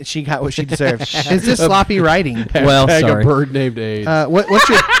deserved. she got what she deserved. Is this sloppy writing? Well, Like sorry. a bird named AIDS. What's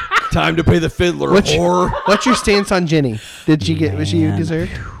your Time to pay the fiddler. what's your stance on Jenny? Did she get what she Man.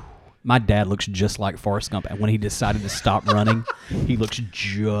 deserved? My dad looks just like Forrest Gump, and when he decided to stop running, he looks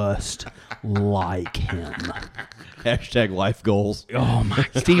just like him. Hashtag life goals. Oh my!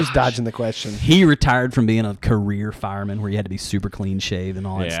 Steve's dodging the question. He retired from being a career fireman where you had to be super clean shaved and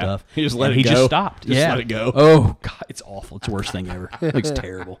all that Yeah. stuff. He just let And it he go. just stopped. Just yeah. let it go. Oh God, it's awful. It's the worst thing ever. It looks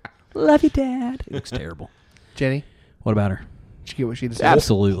terrible. Love you, Dad. It looks terrible. Jenny, What about her? did you get what she decided?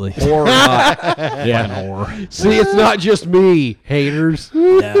 Absolutely. Or not. Fucking horror. See, it's not just me, haters.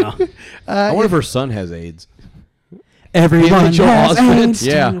 Yeah. I wonder if her son has AIDS. Everyone Joel has Osment. AIDS.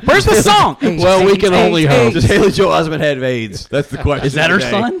 Yeah. Where's the song? Well, we can only hope. Does Haley Joel Osment have AIDS? That's the question. Is that her today.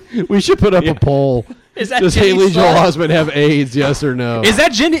 son? We should put up a poll. Is that Does Jenny's Haley Joel son? Osment have AIDS? Yes or no? Is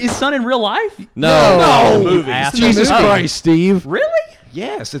that Jenny's son in real life? No. No. Movie. Ass. Jesus Oh. Christ, Steve? Really?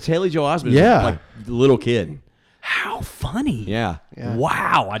 Yes, it's Haley Joel Osment. Yeah. Like little kid. How funny. Yeah.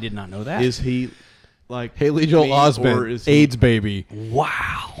 Wow, I did not know that. Is he like Haley Joel me, or Osment, is he- AIDS baby.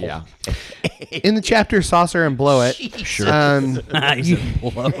 wow. Yeah. In the chapter Saucer and Blow It. Sure. Um, He's a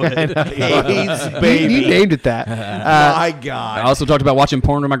blow it. you named it that. My I God. also talked about watching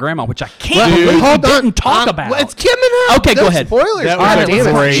porn with my grandma, which I can't Well, believe hold we on. didn't talk about. Well, it's coming up. Okay, go No ahead. Spoilers. That God was damn a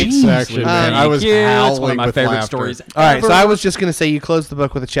it. great Jeez, section, man. I was yeah, howling it's one of my with favorite laughter. stories. All right, so ever. I was just going to say you closed the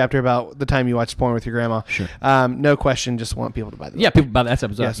book with a chapter about the time you watched porn with your grandma. Sure. No question, just want people to buy the book. Yeah, people buy that's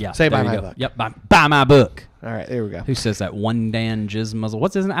episode. Yes, Yeah, say there buy you my go. book. Yep, buy my book. All right, there we go. Who says that? One Dan Jizmuzzle.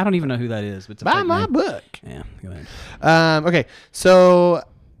 What's his name? I don't even know who that is. But it's a Buy fake my name. book. Yeah, go ahead. Okay, so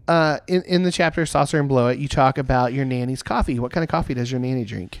in the chapter Saucer and Blow It, you talk about your nanny's coffee. What kind of coffee does your nanny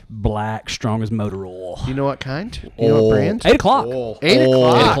drink? Black, strong as motor oil. Do you know what kind? Do you know what brand? 8 o'clock. 8 o'clock.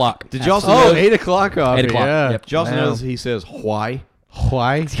 8 o'clock. Did you also Oh, know? 8 o'clock coffee. 8 o'clock. Yeah. Yep. Did you also Wow. know he says why?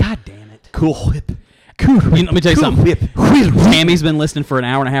 Why? God damn it. Cool whip. Let me tell you Cool something. whip. Tammy's been listening for an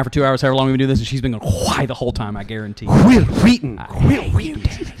hour and a half or 2 hours, however long we've been doing this, and she's been going why the whole time. I guarantee. Will Wheaton.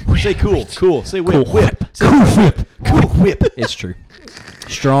 Say cool. Cool. Say whip. Cool Whip. Say cool whip. Cool whip. It's true.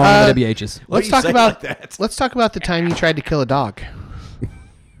 Strong WHs. Let's you talk say about like that? let's talk about the time you tried to kill a dog.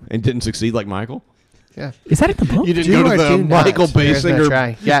 And didn't succeed like Michael? Yeah. Is that in the book? You didn't Do go or to the do not. Michael There's no Basinger.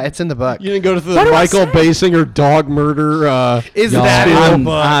 try. Yeah, it's in the book. You didn't go to the What do I Michael say? Basinger dog murder. Is Y'all, that in the I'm,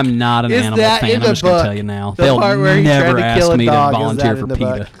 book? I'm not an Is animal that fan. in I'm the just going to book? tell you now. The They'll part where he never tried to ask kill a me dog, to is volunteer that for in the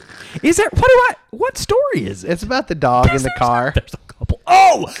PETA. book? Is there? What story is it? It's about the dog in the car. There's a couple.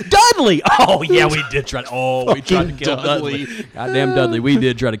 Oh, Dudley! Oh, yeah, we did try to. Oh, we tried to kill Dudley. Goddamn Dudley. We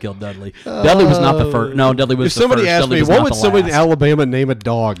did try to kill Dudley. Dudley was not the first. No, Dudley was If the somebody first. asked Dudley me, was what not would the somebody in last. Alabama name a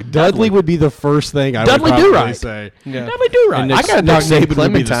dog? Dudley would be the first thing I Dudley would probably Do-Right. say. Yeah. Dudley do right. And I got a dog named Saban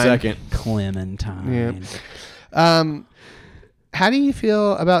would be the Clementine. second. Clementine. Yeah. How do you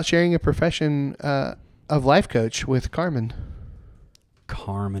feel about sharing a profession of life coach with Carmen?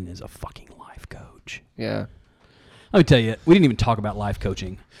 Carmen is a fucking life coach. Yeah. Let me tell you, we didn't even talk about life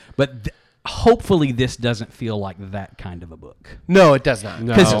coaching, but hopefully this doesn't feel like that kind of a book. No, it does not.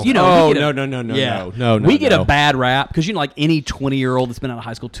 Because we Oh, get a- no. we get a bad rap because like any 20-year-old that's been out of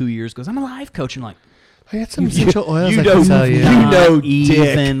high school 2 years goes, I'm a life coach, and like I got some essential oils you I know- can tell you. you know not dick.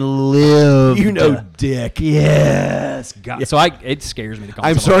 even lived. You know dick. Yes, God. So it scares me to call.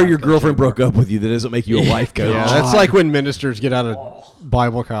 I'm someone sorry life your coach girlfriend anymore. broke up with you. That doesn't make you a life coach. Yeah, that's like when ministers get out of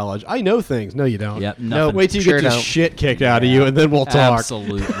Bible college. I know things. No, you don't. Yep, No, nothing. Wait till you Sure get your don't. shit kicked out of you, and then we'll talk.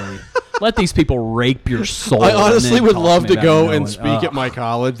 Absolutely. Let these people rape your soul. I and honestly then would talk love me to about go knowing. and speak at my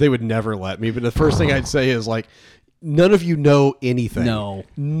college. They would never let me. But the first thing I'd say is like, none of you know anything. No.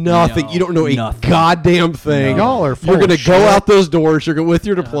 Nothing. No. You don't know a Nothing. goddamn thing. No. Y'all are full You're going to of go shit. out those doors. You're gonna, with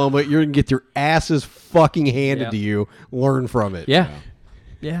your diploma. You're going to get your asses fucking handed Yep. to you. Learn from it. Yeah.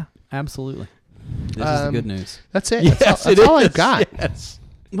 Yeah, absolutely. This is the good news. That's it. Yes, that's it all I've is. got. Yes.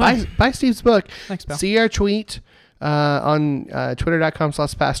 Buy Steve's book. Thanks, pal. See our tweet on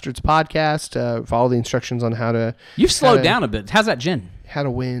twitter.com/pastards podcast. Follow the instructions on how to You've slowed to- down a bit. How's that gin? how to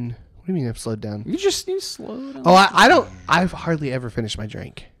win. What do you mean I've slowed down? You slowed down. Oh, I don't. I've hardly ever finished my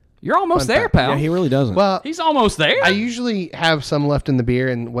drink. You're almost Fun there, fact. pal. Yeah, he really doesn't. Well, He's almost there. I usually have some left in the beer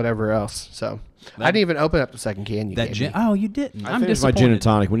and whatever else. So I didn't even open up the second can you that gave gin. me. Oh, you didn't. I I'm finished my disappointed. gin and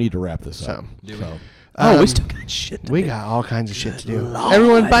tonic. We need to wrap this So up. We still got shit to we do. got all kinds of shit to do.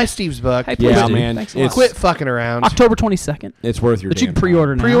 Everyone buy Steve's book. Hey, please Yeah, do. man. Thanks a lot. It's- Quit fucking around. October 22nd. It's worth your But you damn can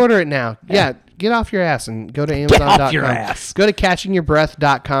pre-order now. Pre-order it now. Yeah, get off your ass and go to Amazon.com. off your ass. Go to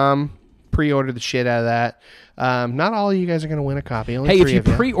catchingyourbreath.com. Pre-order the shit out of that. Not all of you guys are going to win a copy. Only Hey, if three you of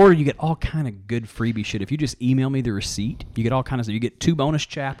you. pre-order, you get all kind of good freebie shit. If you just email me the receipt, you get all kind of stuff. You get 2 bonus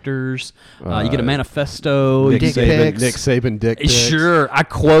chapters. You get a manifesto. Nick you Dick get, pics. Saban dick pics. Sure, I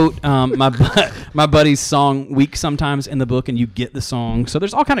quote my buddy's song "Weak" sometimes in the book, and you get the song. So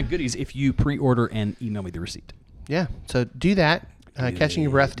there's all kind of goodies if you pre-order and email me the receipt. Yeah, so do that.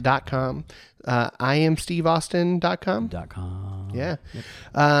 catchingyourbreath.com. I am steveaustin.com. .com. Yeah. Yep.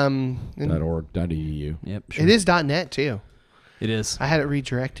 And .org.edu. Yep. Sure. it is .net too. It is. I had it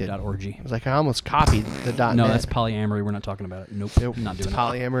redirected. .org. I was like, I almost copied the .net. No, that's polyamory. We're not talking about it. Nope. Not doing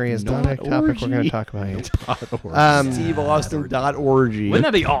Polyamory is Nope. not a topic we're going to talk about here. SteveAustin.org. Wouldn't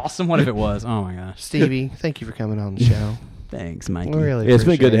that be awesome? What if it was? Oh my gosh. Stevie, thank you for coming on the show. Thanks, Mikey. We really It's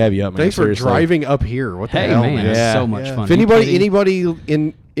been good to appreciate have you up, man. Thanks for Seriously. driving up here. What the Hey hell, man, man? it's Yeah. so much Yeah. fun. If anybody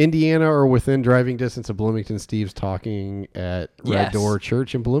in Indiana or within driving distance of Bloomington, Steve's talking at Red Yes. Door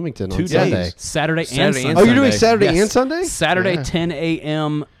Church in Bloomington on 2 Sunday. days. Saturday and Saturday Sunday. and Oh, you're doing Sunday. Saturday Yes. and Sunday? Saturday, Yeah. 10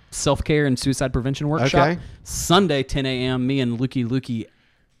 a.m. self-care and suicide prevention workshop. Okay. Sunday, 10 a.m. Me and Lukey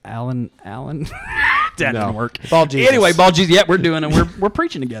Allen. That didn't work. Ball Jesus. Anyway, Ball Jesus. Yeah, we're doing it. We're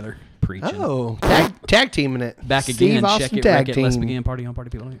preaching together. Preaching. Oh, tag teaming it. Back Steve again. Austin Check it. tag Wreck it. Let's team. begin. Party on.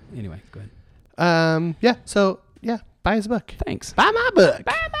 Party people. Anyway, go ahead. Yeah. So yeah, buy his book. Thanks. Buy my book.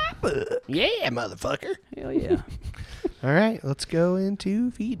 Buy my book. Yeah, motherfucker. Hell yeah. All right, let's go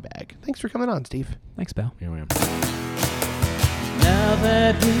into feedback. Thanks for coming on, Steve. Thanks, pal. Here we are.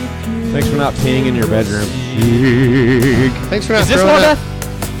 Thanks for not peeing in your bedroom. Thanks for not Is this throwing Laura up.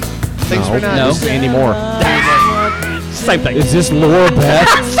 Thanks for not. No. This is Andy Moore. Same thing. Is this Laura Beth?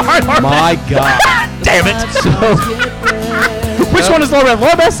 My God. Damn it. Which one is Laura Beth?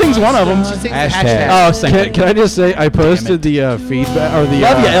 Laura Beth sings one of them. She sings Hashtag. Oh, same thing. Can I just say I posted the feedback or the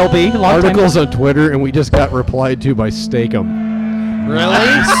Love you, LB. Long time. articles on Twitter, and we just got replied to by Steakum.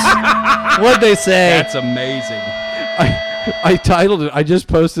 Really? What'd they say? That's amazing. I titled it. I just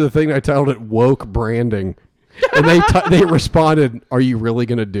posted a thing. I titled it "Woke Branding," and they responded, "Are you really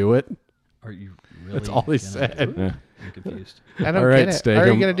going to do it?" Are you really? That's all they said. Yeah. I'm confused. I don't All right, get it. Steakum. Are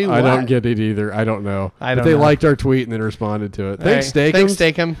you gonna do I what? don't get it either. I don't know. I But don't they know. liked our tweet and then responded to it. Thanks, Hey, Steakum. Thanks,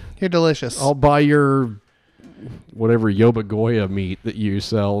 Steakum. You're delicious. I'll buy your whatever Yoba Goya meat that you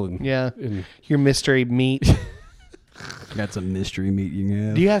sell. And yeah, and your mystery meat. Got some mystery meat you can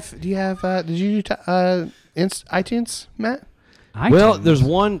have. Do you have? Did you do iTunes, Matt? Well, there's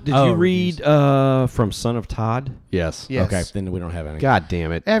one. Did Oh, you read from Son of Todd? yes. Yes. Okay, then we don't have any. God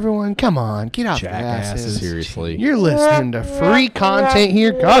damn it. Everyone, come on, get off your Jackasses. asses. Seriously. You're listening to free content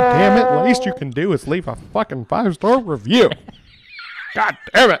here. God damn it. Least you can do is leave a fucking 5-star review. God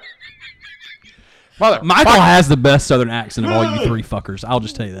damn it. Michael has the best Southern accent of all you three fuckers. I'll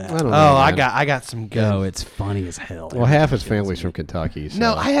just tell you that. I don't know. Oh, man. I got some good. Oh, it's funny as hell. Well, half his family's from Kentucky. So.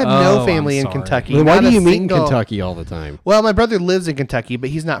 No, I have Oh, no family I'm in sorry. Kentucky. Then why Not do a you meet in single- Kentucky all the time? Well, my brother lives in Kentucky,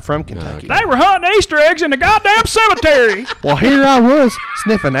 but he's not from Kentucky. They were hunting Easter eggs in the goddamn cemetery. Well, here I was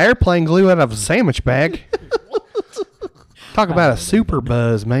sniffing airplane glue out of a sandwich bag. Talk about a super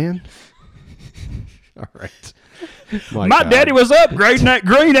buzz, man. All right. My daddy was upgrading that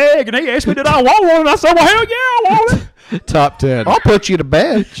green egg, and he asked me, did I want one? And I said, well, hell yeah, I want it. Top 10. I'll put you to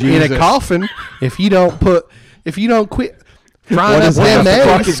bed in Jesus. a coffin if you don't quit frying What up is- them what the eggs.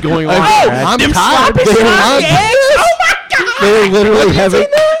 fuck is going on, Oh, Brad? I'm Them tired. sloppy, sloppy I'm- eggs. Oh my God. They're literally having.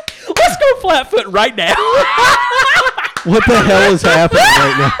 Let's go flatfoot right now. What the hell is happening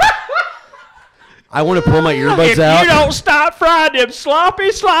right now? I want to pull my earbuds If out. you don't stop frying them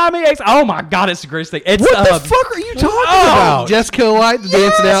sloppy, slimy eggs. Oh my God, it's the greatest thing. It's, What the fuck are you talking about? Jessica White, the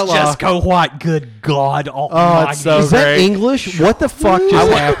dancing outlaw. Jessica White, good God almighty. it's so Is that great. English? What the fuck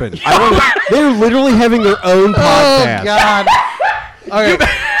just happened? They're literally having their own podcast. Oh God! All right,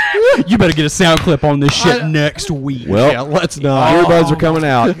 You better get a sound clip on this shit next week. Well, Yeah, let's not. earbuds are coming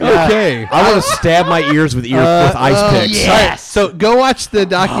out. Okay. I want to stab my ears with with ice picks. yeah. All right, so go watch the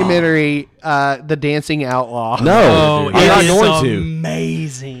documentary, "The Dancing Outlaw." No, it I'm not is going to.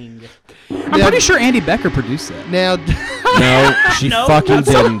 amazing. I'm pretty sure Andy Becker produced that. Now, No, she fucking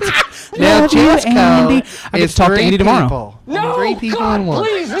didn't. now Jesco Andy. I get is to talk to three Andy tomorrow. people. No, Three people God, in one.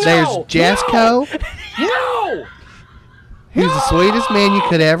 please, no, There's Jesco, No! who's the sweetest man you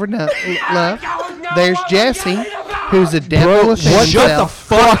could ever love. There's Jesse, who's a devil with Shut the himself.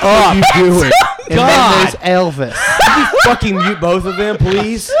 fuck up. You do it. And then there's Elvis. Can you fucking mute both of them,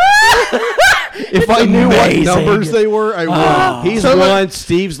 please? If I knew what numbers they were, I would. He's So, one.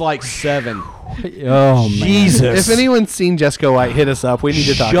 Steve's like 7. Oh, Jesus. If anyone's seen Jessica White, hit us up. We need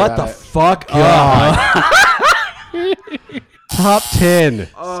to talk Shut about the it. fuck up. Top 10.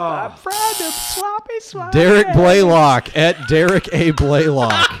 Derek Blaylock at Derek A.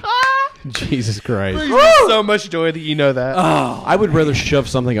 Blaylock. Jesus Christ. So much joy that you know that. I would rather shove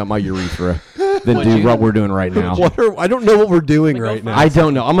something up my urethra than do what we're doing right now. I don't know what we're doing right now. I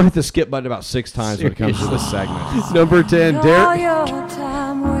don't know. I'm going to hit the skip button about 6 times when it comes to this segment. Number 10, Derek.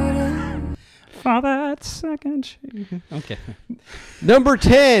 For that second. Okay. Number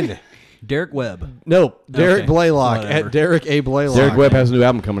 10, Derek Webb. Nope. Derek Okay, Blaylock whatever. at Derek A. Blaylock. Derek Webb has a new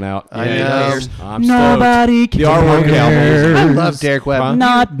album coming out. I know. I'm Nobody stoked. The R1 cares. I love Derek Webb.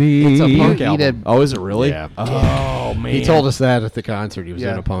 Not me. It's a punk He album. did- Oh, is it really? Yeah. Oh man. He told us that at the concert. He was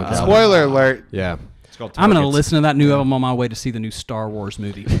Yeah. in a punk album. Spoiler alert. Yeah. It's called I'm going to Targets. listen to that new album on my way to see the new Star Wars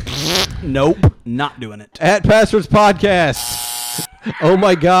movie. Nope. Not doing it. At Pastors Podcast. Oh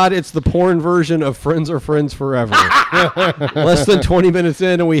my God, it's the porn version of Friends Are Friends Forever. Less than 20 minutes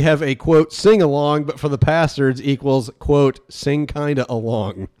in, and we have a quote sing along, but for the Pastards equals quote sing kinda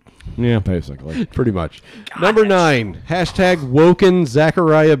along. Yeah, basically. Pretty much. Number 9, hashtag Woken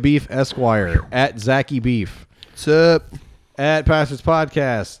Zachariah Beef Esquire at Zachy Beef. What's up? At Pastors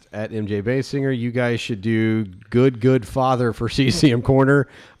Podcast, at MJ Basinger, you guys should do Good Father for CCM Corner.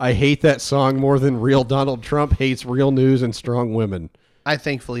 I hate that song more than real Donald Trump hates real news and strong women. I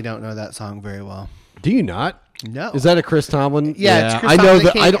thankfully don't know that song very well. Do you not? No. Is that a Chris Tomlin? Yeah, it's Chris I know Tomlin.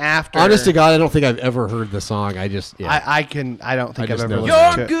 that. It I came don't, after. Honest to God, I don't think I've ever heard the song. I just, yeah. I don't think I I've just ever know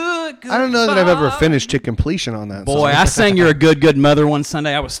listened that. to it. I don't know that I've ever finished to completion on that Boy, song. I sang You're a Good Mother one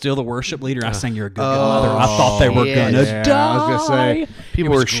Sunday. I was still the worship leader. I sang You're a Good Mother. I thought they were yeah. going to Yeah, die. I was gonna say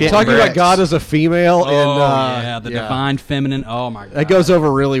People were shitting talking about bricks. God as a female, Oh, and yeah, the divine feminine. Oh, my God. that goes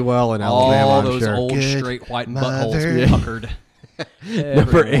over really well in Alabama. All I'm those sure. old Good straight white mother. buttholes puckered.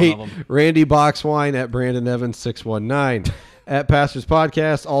 Number Every 8, one of 'em. Randy Boxwine at Brandon Evans 619 at Pastors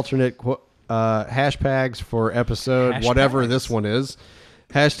Podcast. Alternate hashtags for episode whatever this one is.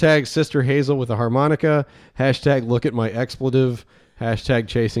 Hashtag Sister Hazel with a harmonica. Hashtag Look at my expletive. Hashtag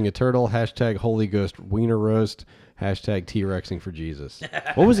Chasing a turtle. Hashtag Holy Ghost Wiener roast. Hashtag T-Rexing for Jesus.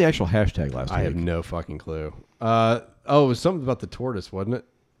 What was the actual hashtag last I week? have no fucking clue. It was something about the tortoise, wasn't it?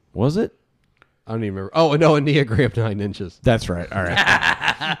 Was it? I don't even remember. Oh, no, Enneagram 9 inches. That's right. All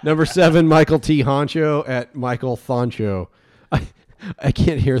right. Number 7, Michael T. Honcho at Michael Thoncho. I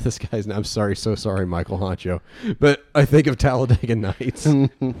can't hear this guy's name. I'm sorry, so sorry, Michael Honcho. But I think of Talladega Nights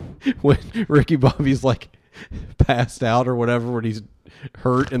when Ricky Bobby's like passed out or whatever when he's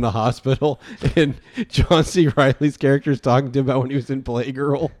hurt in the hospital, and John C. Reilly's character is talking to him about when he was in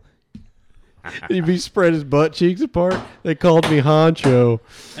Playgirl. And he spread his butt cheeks apart. They called me Honcho.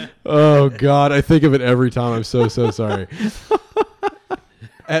 Oh God, I think of it every time. I'm so sorry.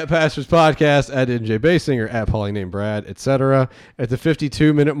 At Pastors Podcast, at NJ Basinger, at Polly Named Brad, etc. At the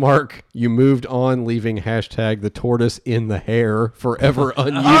 52-minute mark, you moved on, leaving hashtag the tortoise in the hair forever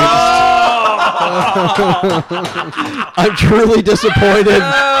unused. I'm truly disappointed.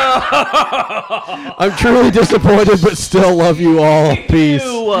 I'm truly disappointed, but still love you all. Peace.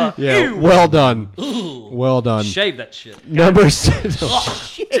 Yeah, well done. Well done. Shave that shit. Number 6.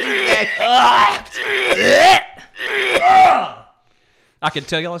 I could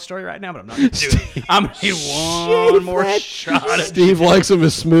tell y'all a story right now, but I'm not going to do it. I'm going to do one more shot at Steve likes them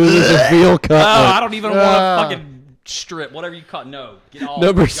as smooth as a veal cutlet. Oh, I don't even want to fucking strip, whatever you cut. No. Get all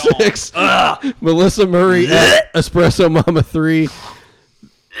Number gone. 6, Melissa Murray at Espresso Mama 3.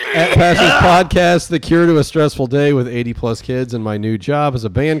 At Pastors Podcast, the cure to a stressful day with 80 plus kids and my new job as a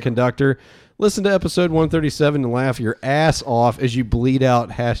band conductor. Listen to episode 137 and laugh your ass off as you bleed out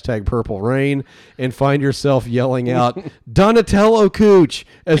hashtag purple rain and find yourself yelling out Donatello Cooch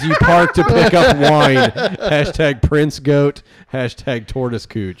as you park to pick up wine. Hashtag Prince Goat. Hashtag Tortoise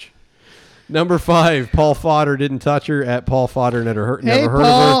Cooch. Number 5, Paul Fodder didn't touch her at Paul Fodder. Never heard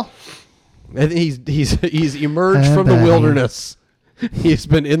Paul. of her. And he's emerged from the wilderness. He's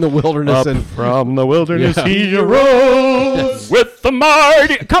been in the wilderness and from the wilderness Yeah. he arose with the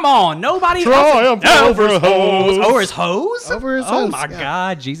mighty. Come on, nobody Triumph over his hose. Over his hose? Over his Oh hose, my yeah.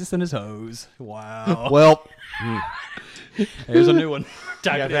 God, Jesus and his hose. Wow. well, There's a new one.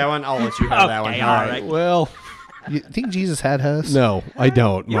 Got that one? I'll let you have that one. Okay, all right. well, You think Jesus had hosts? no, I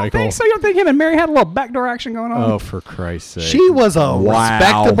don't, You don't Michael. think so? You don't think him and Mary had a little backdoor action going on? Oh, for Christ's sake! She was a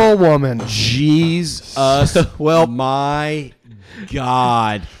respectable woman. Jesus. Well, my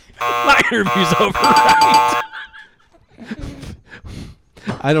God. My interview's over, right?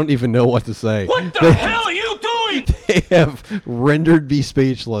 I don't even know what to say. What the hell are you doing? They have rendered me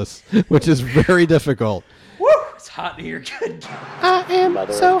speechless, which is very difficult. Woo! It's hot in here. Good. I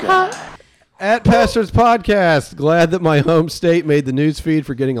am so hot. At Pastors Podcast, glad that my home state made the news feed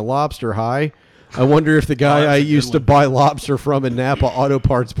for getting a lobster high. I wonder if the guy I used to buy lobster from in Napa Auto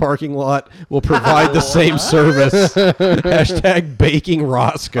Parts parking lot will provide the same service. Hashtag baking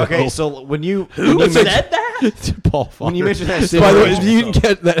Roscoe. Okay, so when you said that? Paul Fodder. When you mentioned that, by the way, if you didn't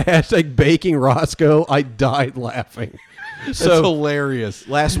get that hashtag baking Roscoe, I died laughing. That's So- hilarious.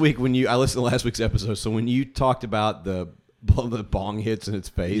 last week I listened to last week's episode. So when you talked about the the bong hits in its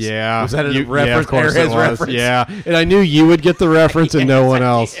face. Yeah. Was that a Yeah, reference? of course it Airheads was. reference? Yeah. And I knew you would get the reference and no one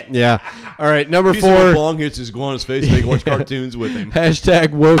else. Yeah. All right, number Piece of when 4. bong hits his go on his face. They can watch cartoons with him.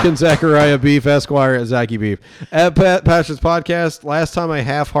 Hashtag Woken Zachariah Beef Esquire at Zachy Beef. At Pastor's Podcast, last time I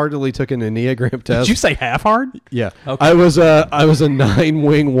half-heartedly took an Enneagram test. Did you say half hard? Yeah. Okay. I was a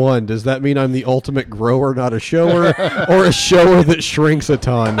 9-wing 1. Does that mean I'm the ultimate grower, not a shower? Or a shower that shrinks a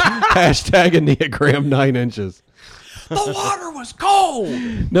ton? Hashtag Enneagram 9 inches. The water was cold.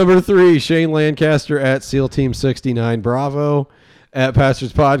 Number 3, Shane Lancaster at SEAL Team 69 Bravo. At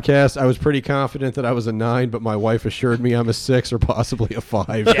Pastor's Podcast, I was pretty confident that I was a 9, but my wife assured me I'm a 6 or possibly a 5.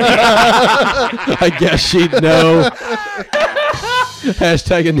 I guess she'd know.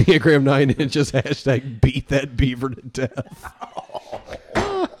 Hashtag Enneagram 9 inches. Hashtag beat that beaver to death.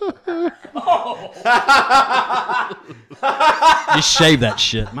 Just shave that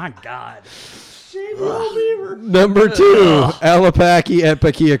shit. My God. Number 2, Alapaki at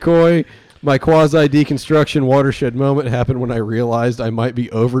Pakiakoi. My quasi-deconstruction watershed moment happened when I realized I might be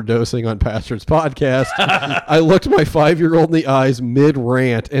overdosing on Pastor's Podcast. I looked my 5-year-old in the eyes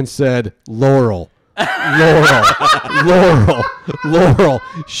mid-rant and said, Laurel. Laurel. Laurel. Laurel.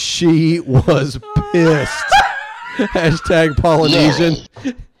 She was pissed. Hashtag Polynesian.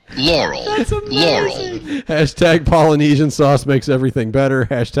 Laurel. Laurel. Hashtag Polynesian sauce makes everything better.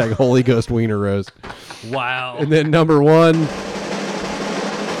 Hashtag Holy Ghost Wiener Roast. Wow. And then number 1.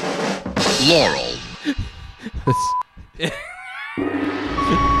 Laurel.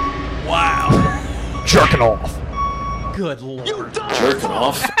 Wow. Jerking off. Good Lord. Jerking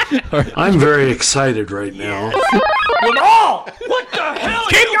off. I'm very excited right now. With all! What the hell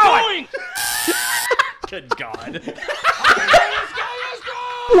are you doing? Good God.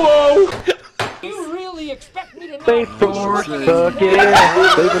 Whoa! You really expect me to know? Thanks for sucking,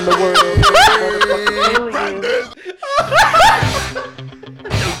 saving the world.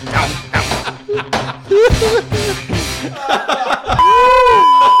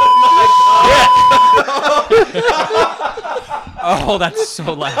 Oh, that's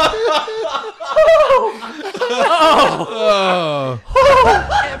so loud.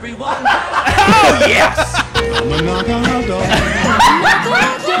 Everyone. Oh, yes. I'm a knock on our door.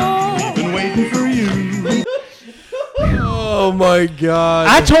 We've been waiting for you. Oh my God.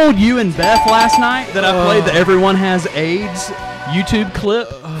 I told you and Beth last night that I played the Everyone Has AIDS YouTube clip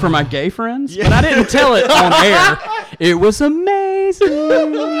for my gay friends, but I didn't tell it on air. It was amazing.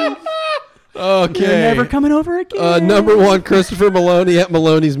 Okay. You're never coming over again. Number 1, Christopher Maloney at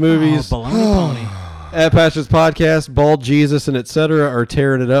Maloney's Movies. Baloney pony. At Pastor's Podcast, Bald Jesus and etc. are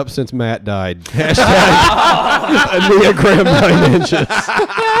tearing it up since Matt died. Hashtag Enneagram 9 inches.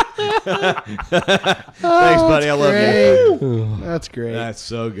 Thanks, buddy. I love you. That's great. That's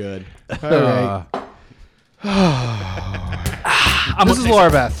so good. All right. This is Laura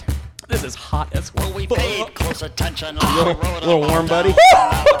Beth. This is hot as well. We paid close attention. A little warm, buddy.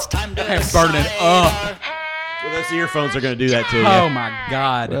 It's time to I'm burning up. Well, those earphones are going to do that to you. Oh my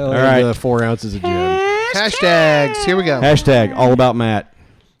God. Well, All right. 4 ounces of gin. Hashtags. Here we go. Hashtag all about Matt.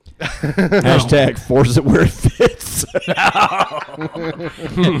 Hashtag force it where it fits.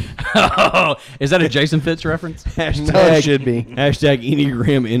 Oh, is that a Jason Fitz reference? Hashtag No, it should be. Hashtag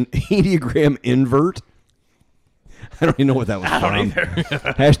Enneagram invert. I don't even know what that was from. don't either.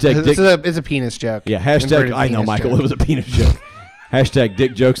 Hashtag Dick. It's a penis joke. Yeah, hashtag. Inverted I know, penis Michael. joke. It was a penis joke. Hashtag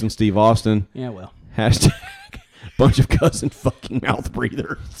Dick jokes and Steve Austin. Yeah, well. Hashtag bunch of cousin fucking mouth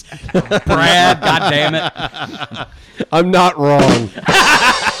breathers. Brad, God damn it. I'm not wrong.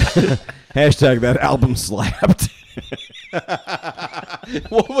 Hashtag that album slapped.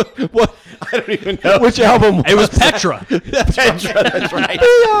 What? I don't even know. Which album? It was Petra. Petra, that's right.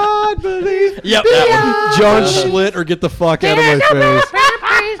 Beyond Belief. Yep, that John Schlitt or get the fuck out of my face.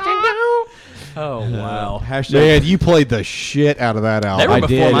 Oh, wow. Hashtag. Man, you played the shit out of that album. They were I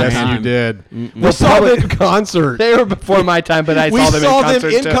before did, my yes, time. You did. Well, We saw them in concert. They were before my time, but I We saw them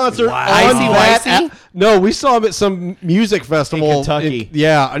in concert. too. on Icy that. Wicey? No, we saw them at some music festival In Kentucky.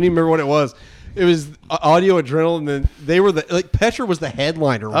 yeah, I don't even remember what it was. It was Audio Adrenaline. And then they were Petra was the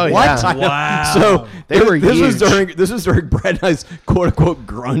headliner. Oh, what? yeah. Wow. So They were this was huge. during Brad and I's quote unquote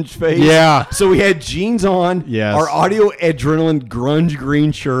grunge phase. Yeah. So we had jeans on. Yes. Our Audio Adrenaline grunge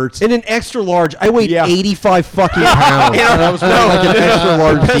green shirts. In an extra large. I weighed Yeah. 85 fucking pounds. And I was wearing like an extra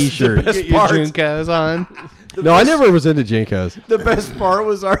large t-shirt. best Get your part- Junkos on. No, I never was into Jinkos. The best part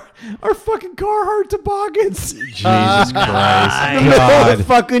was our fucking Carhartt toboggans. Jesus Christ. No God.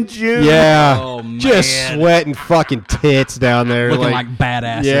 fucking June. Yeah. Oh, man. Just sweating fucking tits down there. Looking like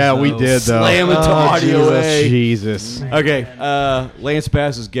badasses. Yeah, we though. did though. Slam it to Audio A. Jesus. Okay. Lance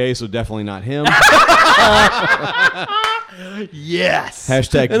Bass is gay, so definitely not him. Yes.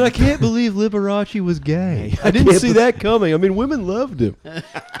 Hashtag. And I can't believe Liberace was gay. I didn't see that coming. I mean, women loved him.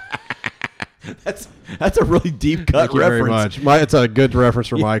 That's a really deep cut Thank you reference. very much. It's a good reference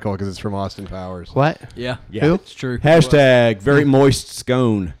for Michael because it's from Austin Powers. What? Yeah. Yeah. It's true. Hashtag very moist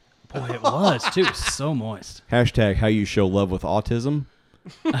scone. Boy, it was, too. So moist. Hashtag how you show love with autism.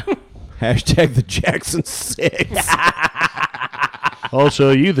 Hashtag the Jackson 6. I'll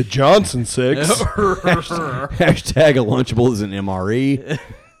show you the Johnson 6. Hashtag a Lunchable is an MRE.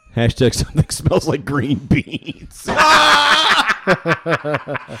 Hashtag something smells like green beans.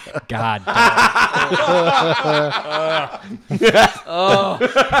 God.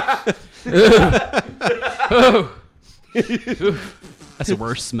 That's the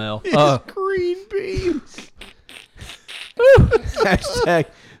worst smell. Green beans. Hashtag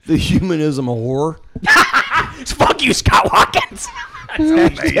the humanism whore. Fuck you, Scott Watkins.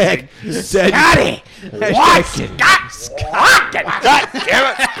 Hashtag Scotty. Watkins. Scott. God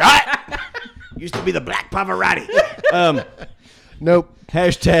damn it, Scott. Used to be the Black Pavarotti. Nope.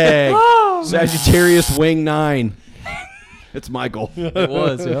 Hashtag Sagittarius Wing 9. It's Michael. It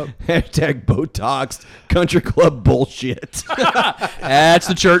was, yep. Hashtag Botox Country Club bullshit. That's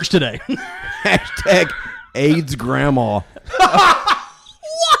the church today. Hashtag AIDS Grandma. I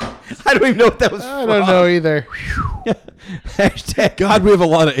don't even know what that was I don't know either. Hashtag God, we have a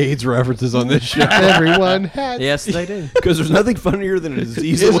lot of AIDS references on this show. Everyone has. Yes, they do. because there's nothing funnier than a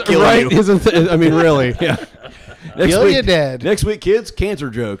disease that will kill right? you. Isn't I mean, really? Yeah. Next Kill week, you dead. Next week, kids, cancer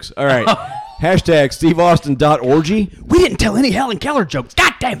jokes. All right. Hashtag SteveAustin.orgy. We didn't tell any Helen Keller jokes.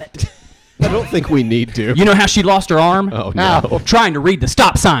 God damn it. I don't think we need to. You know how she lost her arm? Oh, no. Trying to read the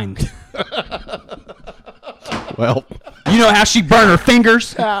stop sign. Well, You know how she burned her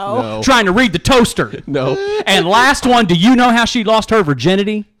fingers? no. Trying to read the toaster. No. And last one, do you know how she lost her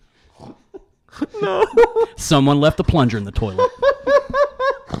virginity? No. Someone left the plunger in the toilet.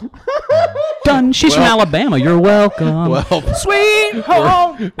 Done. She's from Alabama. You're welcome. Well, Sweet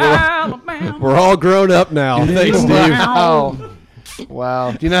home Alabama. we're all grown up now. Thanks, Steve. Wow.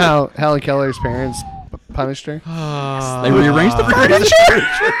 Wow. Do you know how Helen Keller's parents punished her? They rearranged the furniture.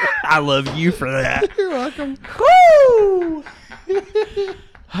 I love you for that. You're welcome. Woo!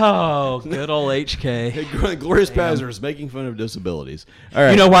 Oh, good old HK. Glorious Pazzer is making fun of disabilities. All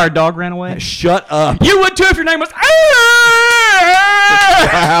right. You know why our dog ran away? Shut up. You would too if your name was.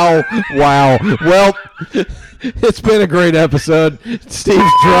 Wow. Wow. Well, it's been a great episode.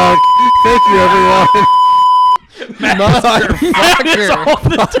 Steve's drunk. Thank you, everyone.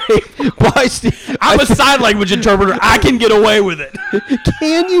 Bye, Steve. I'm a sign language interpreter. I can get away with it.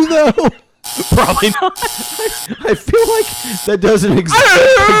 Can you, though? Probably not. I feel like that doesn't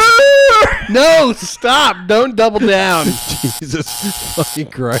exist. No, stop. Don't double down. Jesus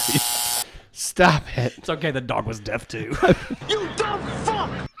fucking Christ. Stop it. It's okay. The dog was deaf too. You dumb fuck!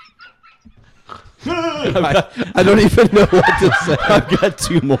 I don't even know what to say. I've got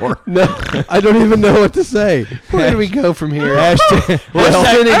two more. No, I don't even know what to say. Where do we go from here? Hashtag,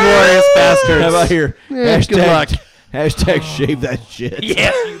 Hashtag Glorious Bastards. how about here? Yeah, good luck. Hashtag shave that shit.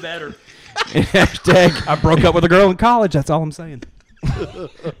 Yes, you better. And hashtag I broke up with a girl in college. That's all I'm saying.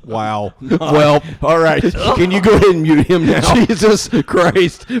 Wow. Well, all right. Can you go ahead and mute him now? Jesus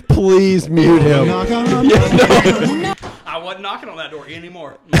Christ, please mute him. I wasn't knocking on that door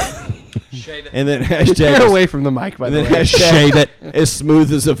anymore. Shave it. And then Get hashtag away from the mic, by and the then way. hashtag Shave it. as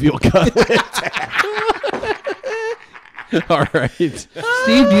smooth as a veal cut. All right.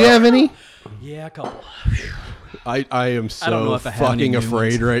 Steve, do you have any? Yeah, a couple. I am I don't know so if I have any fucking new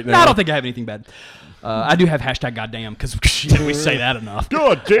afraid ones. right No, now. I don't think I have anything bad. I do have hashtag goddamn because we say that enough.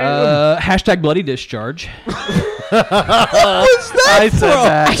 God damn. Hashtag bloody discharge. I said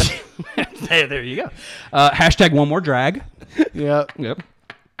that. There you go. Hashtag one more drag. Yep. Yep.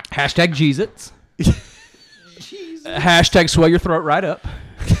 Hashtag Jeez-Its. Hashtag swell your throat right up.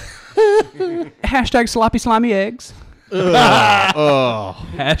 Hashtag sloppy slimy eggs.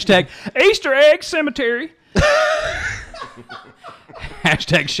 Hashtag Easter egg cemetery.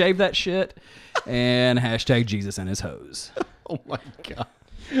 Hashtag shave that shit. And hashtag Jesus and his hose. Oh my God.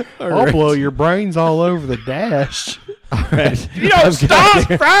 I'll blow your brains all over the dash. You don't stop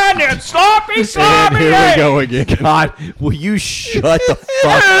frying that sloppy, sloppy And here egg. we go again. God, will you shut the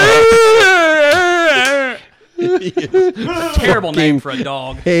fuck up? Terrible name for a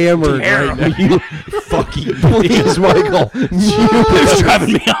dog. Hammered right now. You fucking Please, Michael. Who's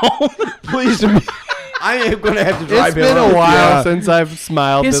driving me home? Please. I am going to have to drive It's been him a while Yeah. since I've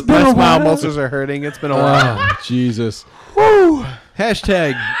smiled. It's My been a smile while. muscles are hurting. It's been a while. Oh, Jesus.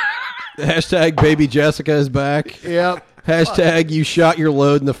 Hashtag baby Jessica is back. Yep. Hashtag you shot your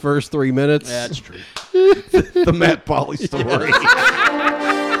load in the first 3 minutes. That's true. The Matt Polly story.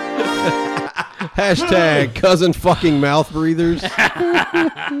 Hashtag cousin fucking mouth breathers.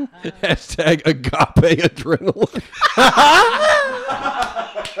 Hashtag agape adrenaline.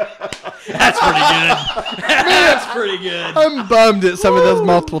 That's pretty good. That's pretty good. I'm bummed that some of those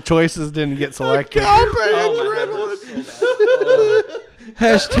multiple choices didn't get selected.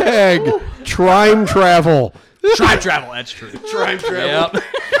 Hashtag Trime Travel. Time travel. That's true. Trime Travel. Yep.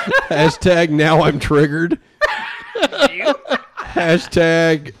 Hashtag now I'm triggered.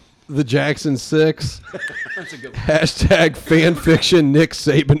 Hashtag the Jackson 6. That's a good one. Hashtag fan fiction Nick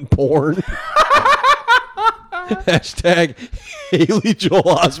Saban porn. Hashtag Haley Joel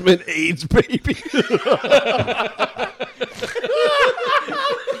Osment AIDS baby.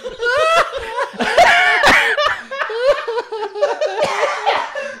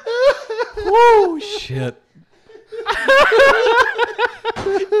 Whoa, shit.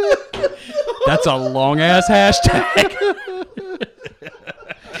 That's a long ass hashtag.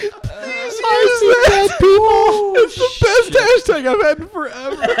 Dead people. It's the best hashtag I've had in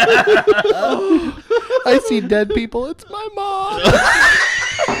forever. I see dead people. It's my mom.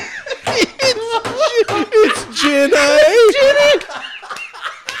 It's Jenny.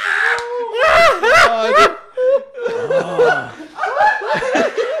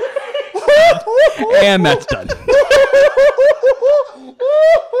 And that's done.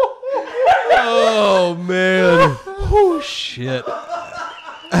 Oh man. Oh shit.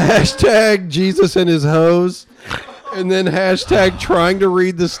 Hashtag Jesus and his hose. And then hashtag trying to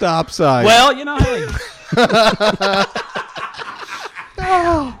read the stop sign. Well, you know, hey.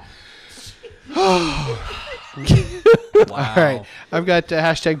 Wow. All right. I've got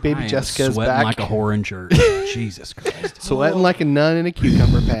hashtag baby I am Jessica's sweating back. like a whore in church. Jesus Christ. Sweating like a nun in a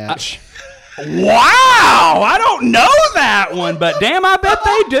cucumber patch. Wow, I don't know that one, but damn, I bet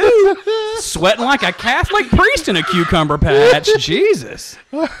they do. Sweating like a Catholic priest in a cucumber patch. Jesus.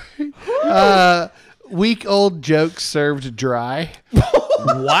 Week-old jokes served dry.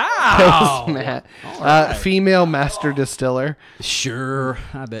 Wow. Matt. Right. Female master distiller. Sure,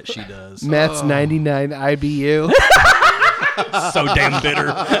 I bet she does. Matt's 99 IBU. So damn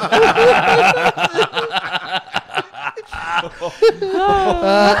bitter.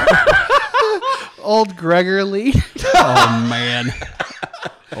 Old Gregory. Oh, man.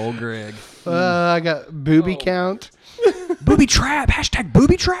 Old Greg. I got booby count. Booby trap. Hashtag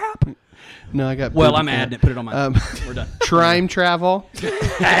booby trap. No, I got Well, booby I'm count. adding it. Put it on my... We're done. Trime travel.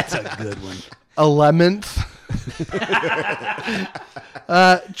 That's a good one. 11th.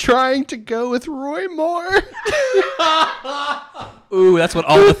 Trying to go with Roy Moore. Ooh, that's what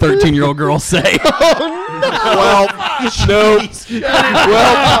all the 13-year-old girls say. Well, no.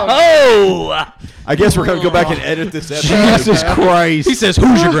 Oh! I guess we're gonna go back and edit this episode. Jesus Christ. He says,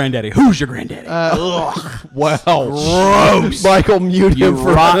 "Who's your granddaddy? Who's your granddaddy?" Wow. Gross. Michael, mute him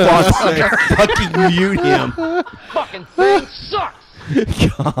for fuck's sake. Fucking mute him. Fucking thing sucks.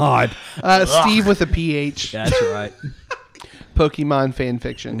 God. Steve with a PH. That's right. Pokemon fan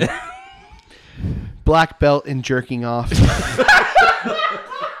fiction. Black belt in jerking off.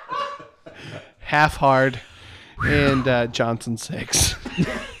 Half hard. And Johnson 6.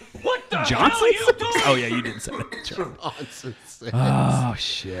 Johnson? Oh, yeah, you did say that. Johnson 6. Oh,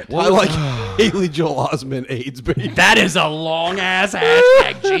 shit. I like Haley Joel Osment AIDS baby. That is a long-ass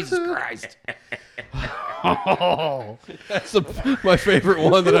hashtag. Jesus Christ. Oh. That's my favorite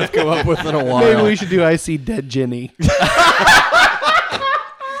one that I've come up with in a while. Maybe we should do I See Dead Jenny.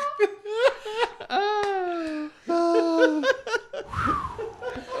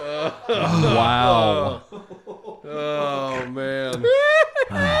 Wow. Oh, man.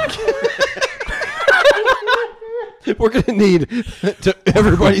 We're going to need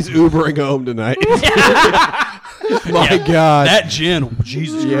everybody's Ubering home tonight. My God. That gin.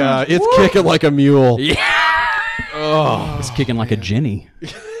 Jesus Christ. Yeah, it's kicking like a mule. Yeah. Oh. It's kicking like a Jenny.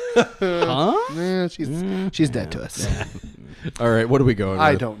 Huh? Yeah, she's dead to us. All right, what are we going with?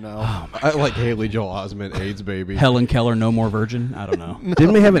 I don't know. I like Haley Joel Osment AIDS baby. Helen Keller, no more virgin? I don't know.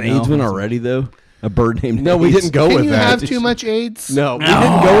 Didn't we have an No. AIDS one already, though? A bird named No, we AIDS? didn't go Can with you that. have too much AIDS? No, we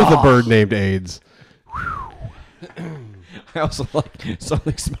didn't go with a bird named AIDS. I also like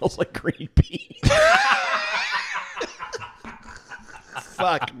something smells like green beans.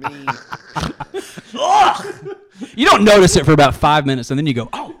 Fuck me. You don't notice it for about 5 minutes, and then you go,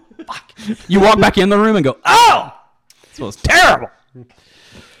 oh, fuck. You walk back in the room and go, oh, it smells terrible.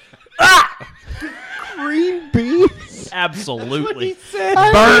 Green beans? Absolutely.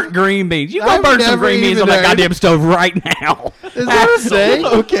 Burnt green beans. You go I've burn some never green beans on even that heard- goddamn stove right now. Is that a thing?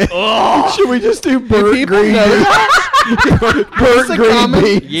 Okay. Should we just do bird People green know beans? Burnt green common?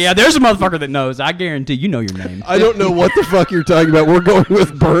 beans. Yeah, there's a motherfucker that knows. I guarantee you know your name. I don't know what the fuck you're talking about. We're going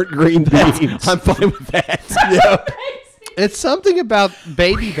with burnt green beans. I'm fine with that. Yeah. It's something about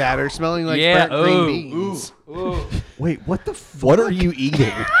baby batter smelling like burnt green beans. Wait, what the fuck? What are you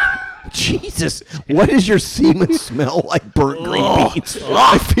eating? Jesus, what does your semen smell like? Burnt green beans.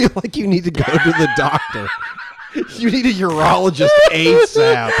 I feel like you need to go to the doctor. You need a urologist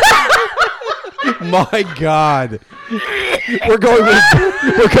ASAP. My God. We're going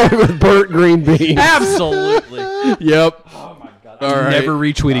with burnt green beans. Absolutely. Yep. All right. Never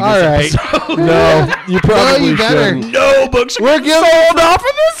retweeting All this right. episode. No, you probably you better. shouldn't. No books are We're giving sold off of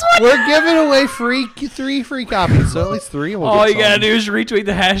this one. We're giving away three free copies, so at least 3 will All get you gotta sold. do is retweet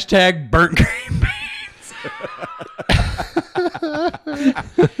the hashtag burnt green beans.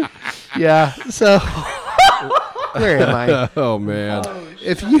 Yeah. So where am I? Oh, man.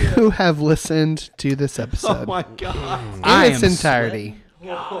 If you have listened to this episode God. in its entirety,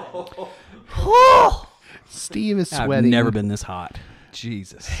 Steve is I've sweating. never been this hot.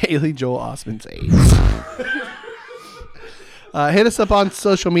 Jesus. Haley Joel Osment's AIDS. Hit us up on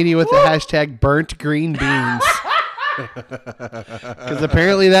social media with the hashtag burnt green beans. Because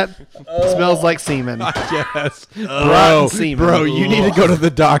apparently that smells like semen. Yes. Rotten semen. Bro, you need to go to the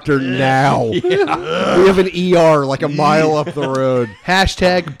doctor now. We have an ER like a mile up the road.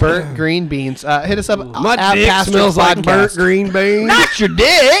 Hashtag burnt green beans. Hit us up My at dick Pastor's smells like burnt Podcast. green beans. Not your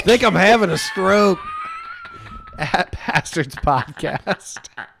dick. think I'm having a stroke. At Pastor's Podcast.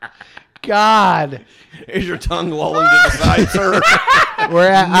 God. Is your tongue lolling to the side, sir? We're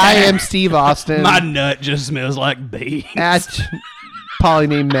at I am Steve Austin. My nut just smells like beans. At Polly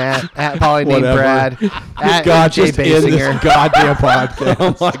named Matt. At Polly named Whatever. Brad. At God, Jay just end this Basinger. goddamn podcast.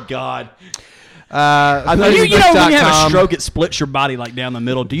 Oh my God. You know, when you have a Facebook.com. stroke, it splits your body like down the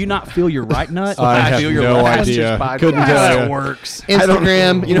middle. Do you not feel your right nut? I have feel your no left. idea. Podcast. Couldn't That's how tell it you. works.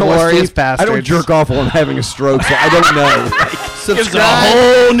 Instagram, You know what, Glorious Steve? Bastards. I don't jerk off while I'm having a stroke, so I don't know. Gives a Subscribe,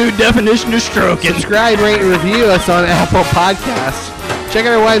 whole new definition of stroking. subscribe, rate, and review us on Apple Podcasts. Check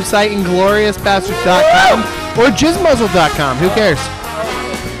out our website, ingloriousbastards.com or jizzmuzzle.com. Who cares?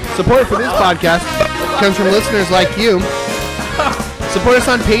 Support for this podcast comes from listeners like you. Support us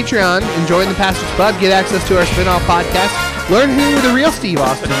on Patreon and join the Pastor's Pub. Get access to our spin-off podcast. Learn who the real Steve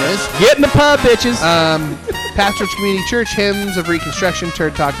Austin is. Get in the pub, bitches. Pastor's Community Church, Hymns of Reconstruction,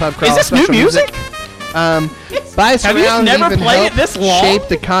 Turd Talk Pub Crawl. Is this new special music? Buy us Have you around never even played help it this long? shape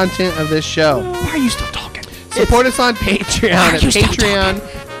the content of this show. Why are you still talking? Support us on Patreon at you still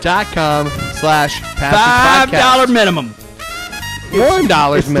patreon.com/PastorPodcast. $5 minimum.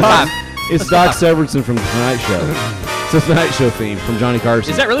 $1 minimum. It's Doc Severinsen from The Tonight Show. It's the Tonight Show theme from Johnny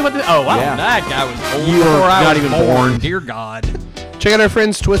Carson. Is that really what? Oh, wow. Yeah. That guy was old You were before I not was even born. born. Dear God. Check out our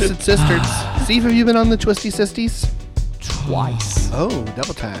friends Twisted Sisters. Steve, have you been on the Twisty Sisters? Twice. Oh,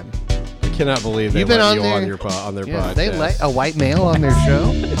 double time. I cannot believe they You've been let on you there? on their Yeah, podcast. they let a white male on their show?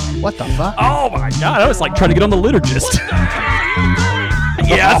 What the fuck? Oh, my God. That was like trying to get on the liturgist.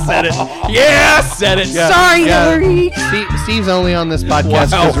 Yeah, I said it. Yeah, I said it. Sorry, Hillary. Steve's only on this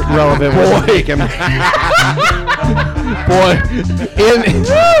podcast because relevant was make him. Boy,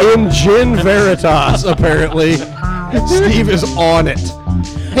 in Gin Veritas, apparently, Steve is on it.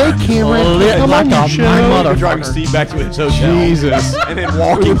 Hey, Cameron, Lit come like on your a show. I'm driving Steve back to his hotel. Jesus. And then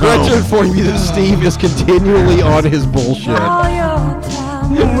walking Regret to home. inform you that Steve is continually on his bullshit.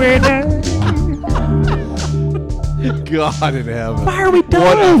 God in heaven. Why are we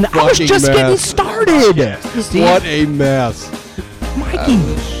What a done? I was fucking just getting mess. started. What a mess. Mikey.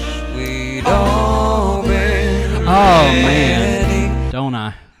 Oh, man. Don't I?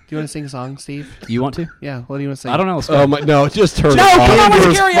 Do you want to sing a song, Steve? You want to? Yeah, what do you want to sing? I don't know. Let's go. Oh my! No, just turn No, it come on off.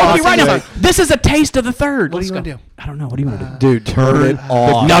 with karaoke right now. song. This is a taste of the third. What do Let's you want go. to do? I don't know. What do you want to do? Dude, turn it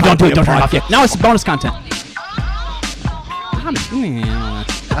off. No, don't do it. Don't turn it off yet. No, it's bonus content.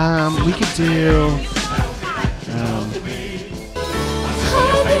 We could do.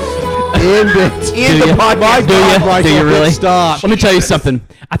 End it. End the podcast. Do you Michael, really? Stop. Let me tell you something.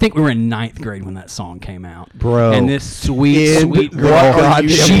 I think we were in 9th grade when that song came out. Bro. And this sweet, End sweet what girl, goddamn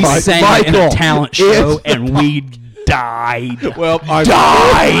she Mike- sang it in a Michael, talent show, end- and we died. Well, I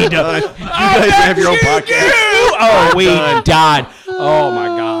Died. You guys have your own podcast. Oh, we died. Oh, my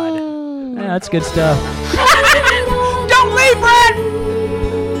God. Yeah, that's good stuff.